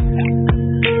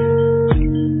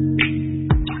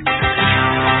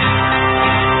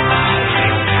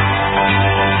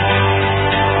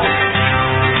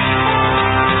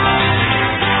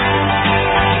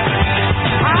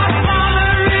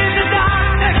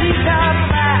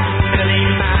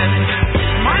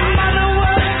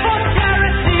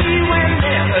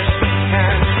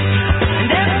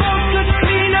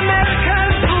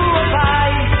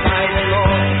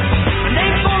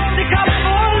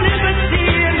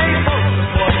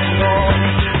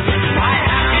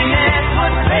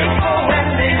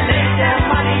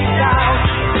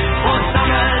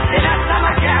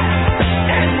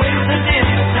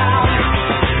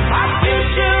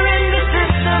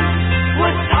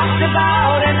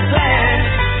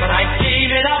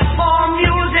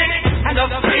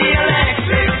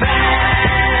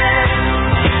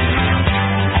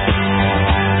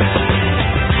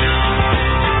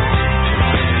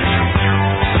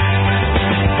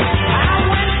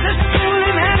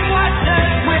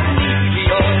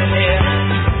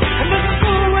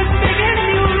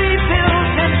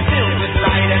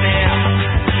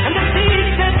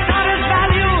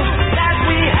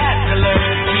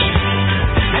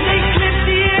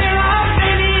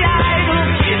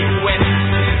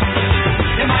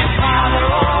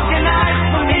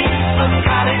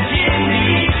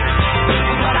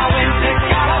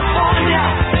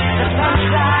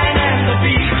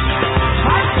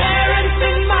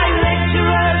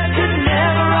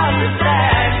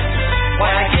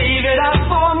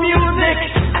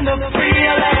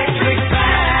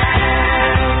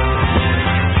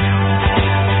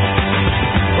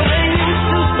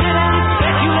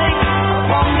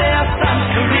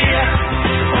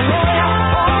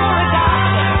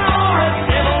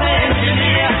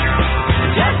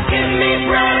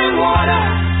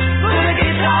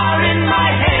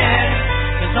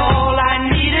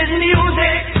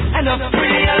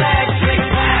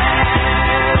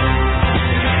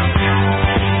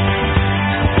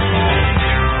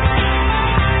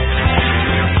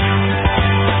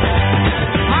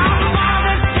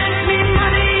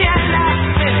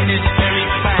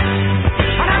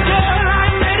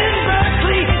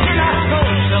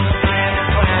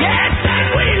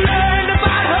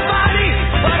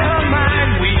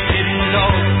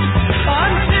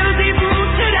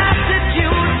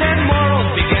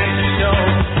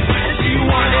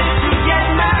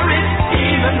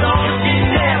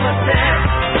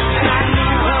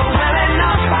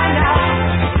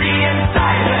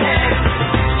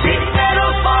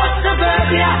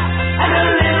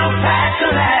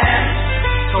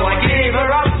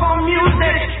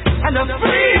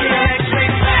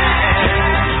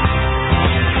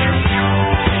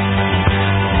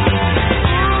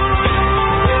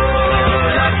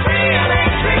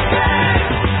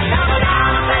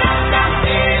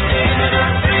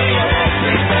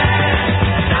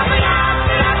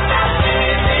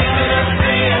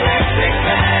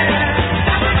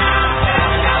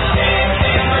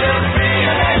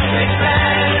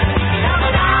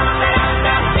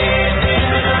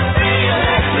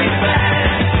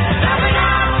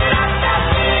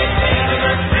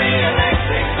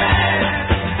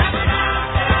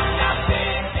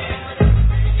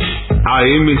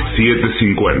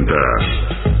 AM750.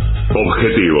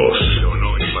 Objetivos,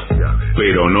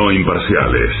 pero no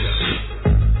imparciales.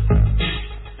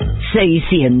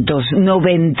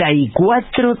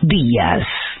 694 días.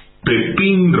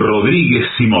 Pepín Rodríguez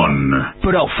Simón.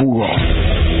 Prófugo.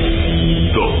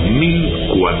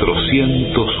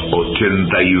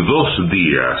 2482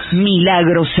 días.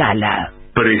 Milagro Sala.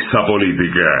 Presa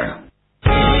política.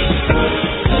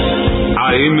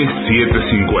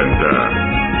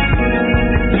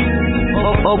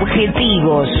 AM750.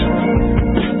 Objetivos,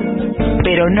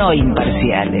 pero no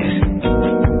imparciales.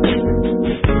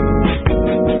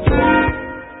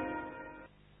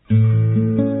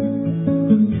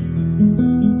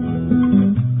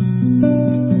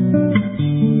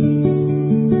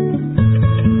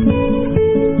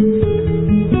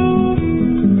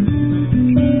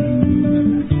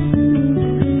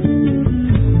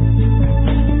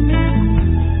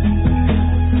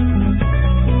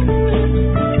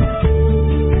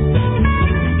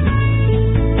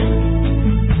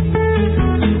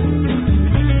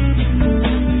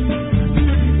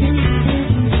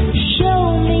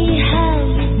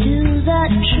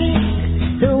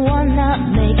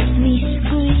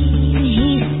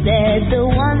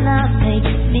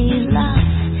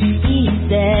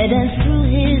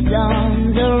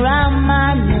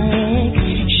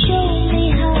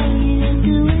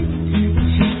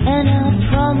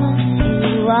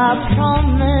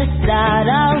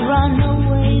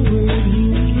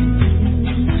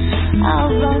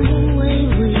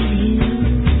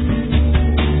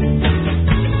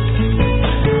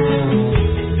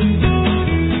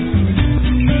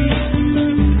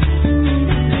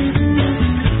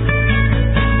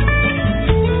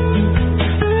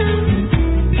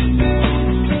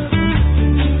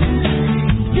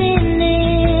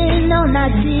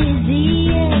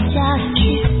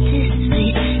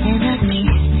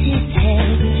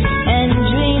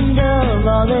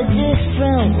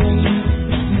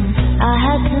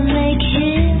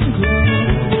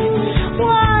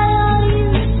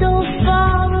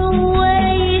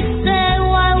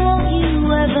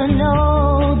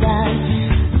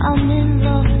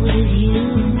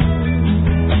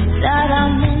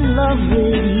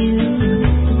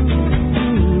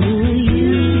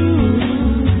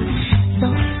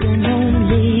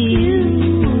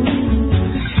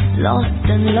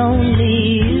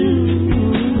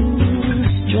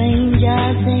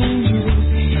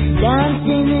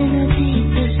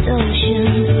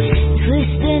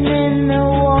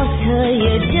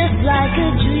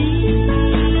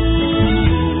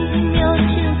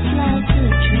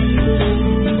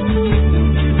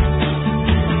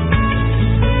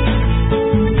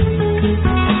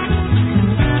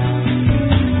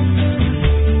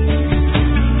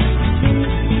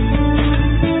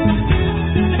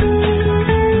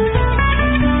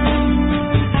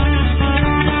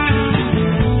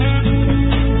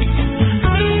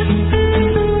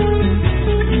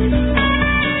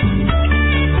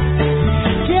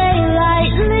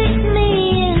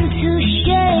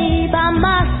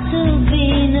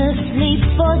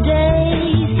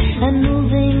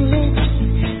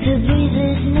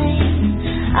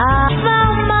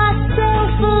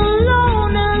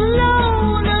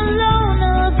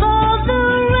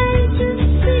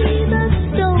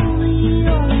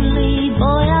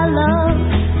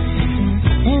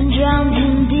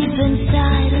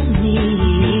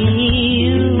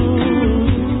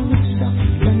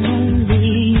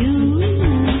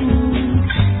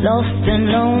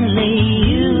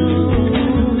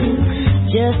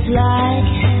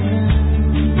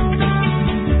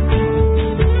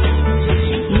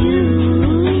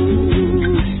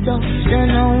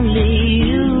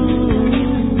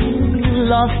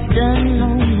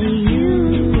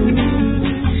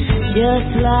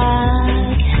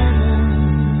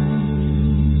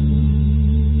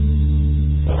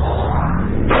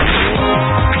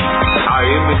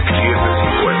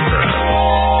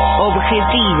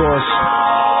 Objetivos,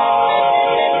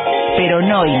 pero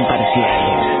no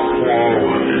imparciales.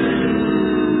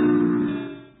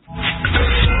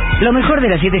 Lo mejor de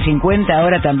la 750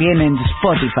 ahora también en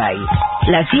Spotify.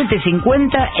 La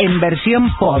 750 en versión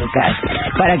podcast,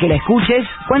 para que la escuches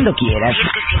cuando quieras.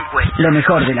 Lo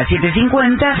mejor de la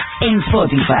 750 en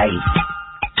Spotify.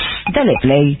 Dale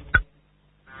play.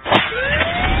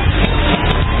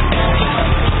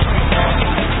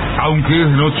 Aunque es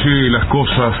noche, las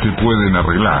cosas se pueden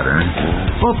arreglar, ¿eh?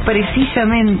 O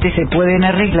precisamente se pueden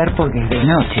arreglar porque es de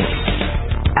noche.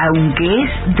 Aunque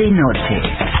es de noche.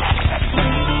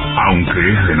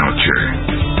 Aunque es de noche.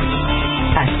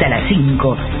 Hasta las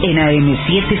 5 en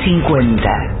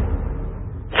AM750.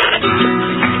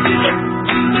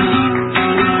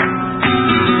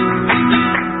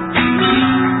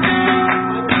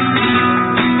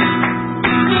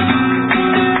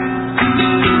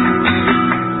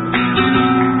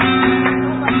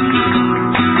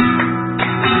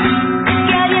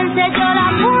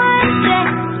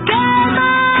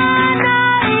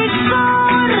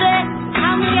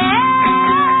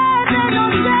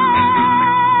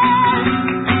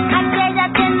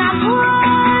 Aquella que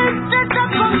enamora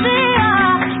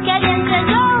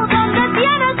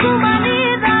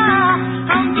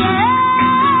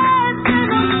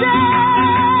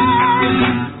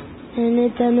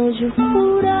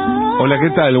 ¿qué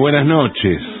tal? Buenas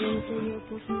noches.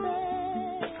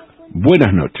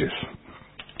 Buenas noches.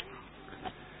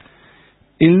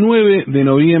 El 9 de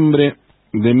noviembre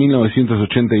de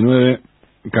 1989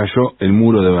 cayó el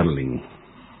muro de Berlín.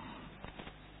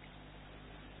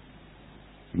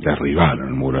 Derribaron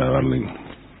el muro de Berlín.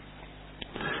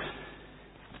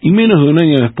 Y menos de un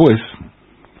año después,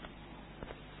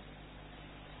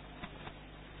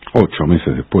 8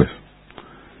 meses después,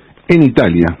 en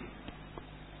Italia,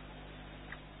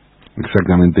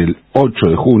 exactamente el 8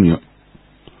 de junio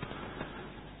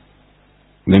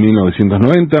de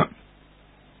 1990,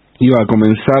 iba a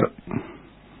comenzar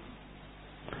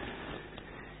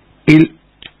el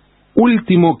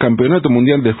último campeonato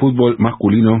mundial de fútbol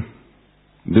masculino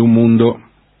de un mundo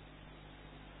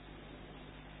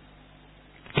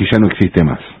que ya no existe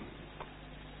más.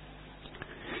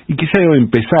 Y que ya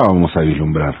empezábamos a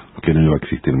vislumbrar que no iba a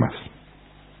existir más.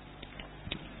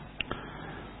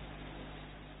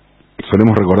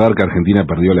 Solemos recordar que Argentina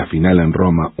perdió la final en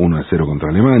Roma 1-0 contra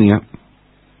Alemania,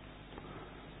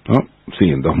 ¿no? Sí,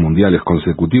 en 2 mundiales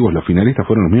consecutivos los finalistas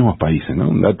fueron los mismos países, ¿no?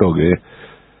 Un dato que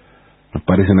nos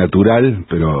parece natural,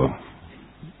 pero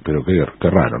qué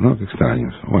raro, ¿no? Qué extraño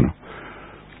eso. Bueno,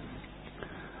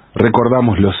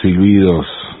 recordamos los silbidos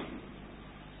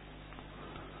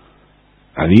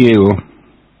a Diego,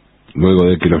 luego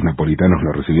de que los napolitanos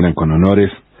lo recibieran con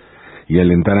honores y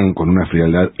alentaran con una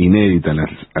frialdad inédita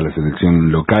a la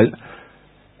selección local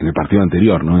en el partido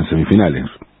anterior, ¿no? En semifinales.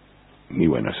 Y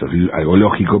bueno, eso es algo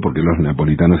lógico porque los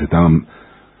napolitanos estaban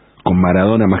con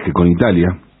Maradona más que con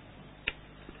Italia.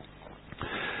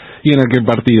 Y en aquel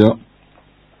partido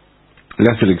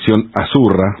la selección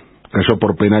azurra cayó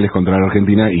por penales contra la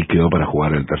Argentina y quedó para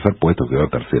jugar el tercer puesto, quedó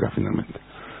tercera finalmente.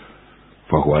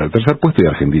 Fue a jugar al tercer puesto y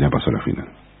Argentina pasó a la final.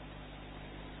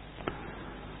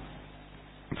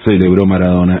 Celebró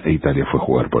Maradona e Italia fue a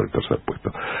jugar por el tercer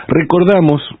puesto.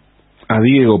 Recordamos a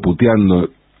Diego puteando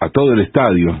a todo el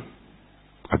estadio,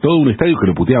 a todo un estadio que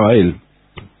lo puteaba a él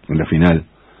en la final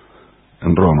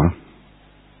en Roma.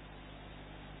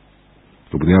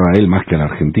 Lo puteaba a él más que a la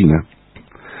Argentina.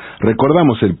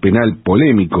 Recordamos el penal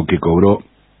polémico que cobró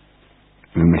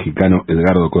el mexicano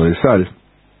Edgardo Codesal.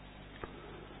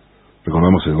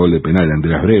 Recordamos el gol de penal de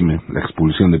Andreas Breme, la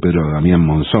expulsión de Pedro Damián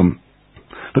Monzón.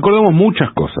 Recordamos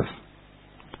muchas cosas.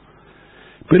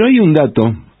 Pero hay un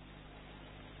dato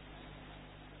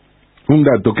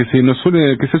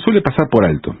que se suele pasar por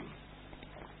alto.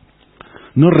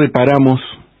 No reparamos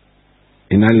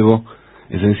en algo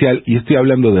esencial y estoy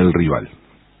hablando del rival.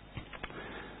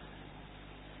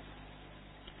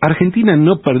 Argentina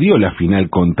no perdió la final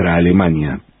contra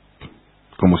Alemania,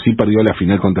 como sí perdió la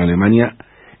final contra Alemania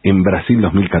en Brasil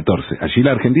 2014. Allí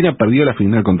la Argentina perdió la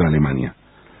final contra Alemania.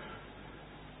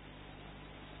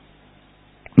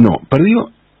 No,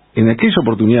 perdió en aquella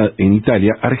oportunidad en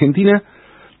Italia. Argentina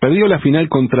perdió la final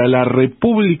contra la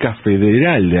República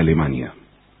Federal de Alemania.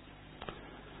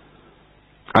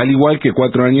 Al igual que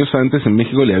 4 años antes en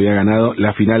México le había ganado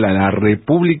la final a la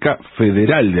República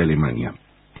Federal de Alemania.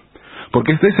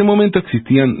 Porque hasta ese momento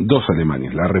existían 2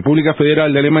 Alemanias, la República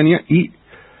Federal de Alemania y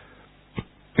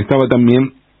estaba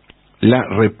también la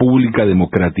República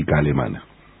Democrática Alemana.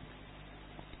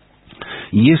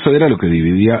 Y eso era lo que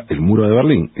dividía el muro de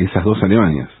Berlín, esas 2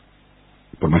 Alemanias.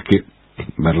 Por más que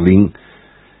Berlín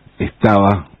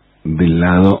estaba en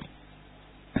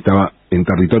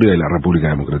territorio de la República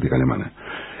Democrática Alemana.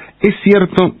 Es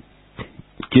cierto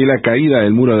que la caída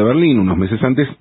del muro de Berlín unos meses antes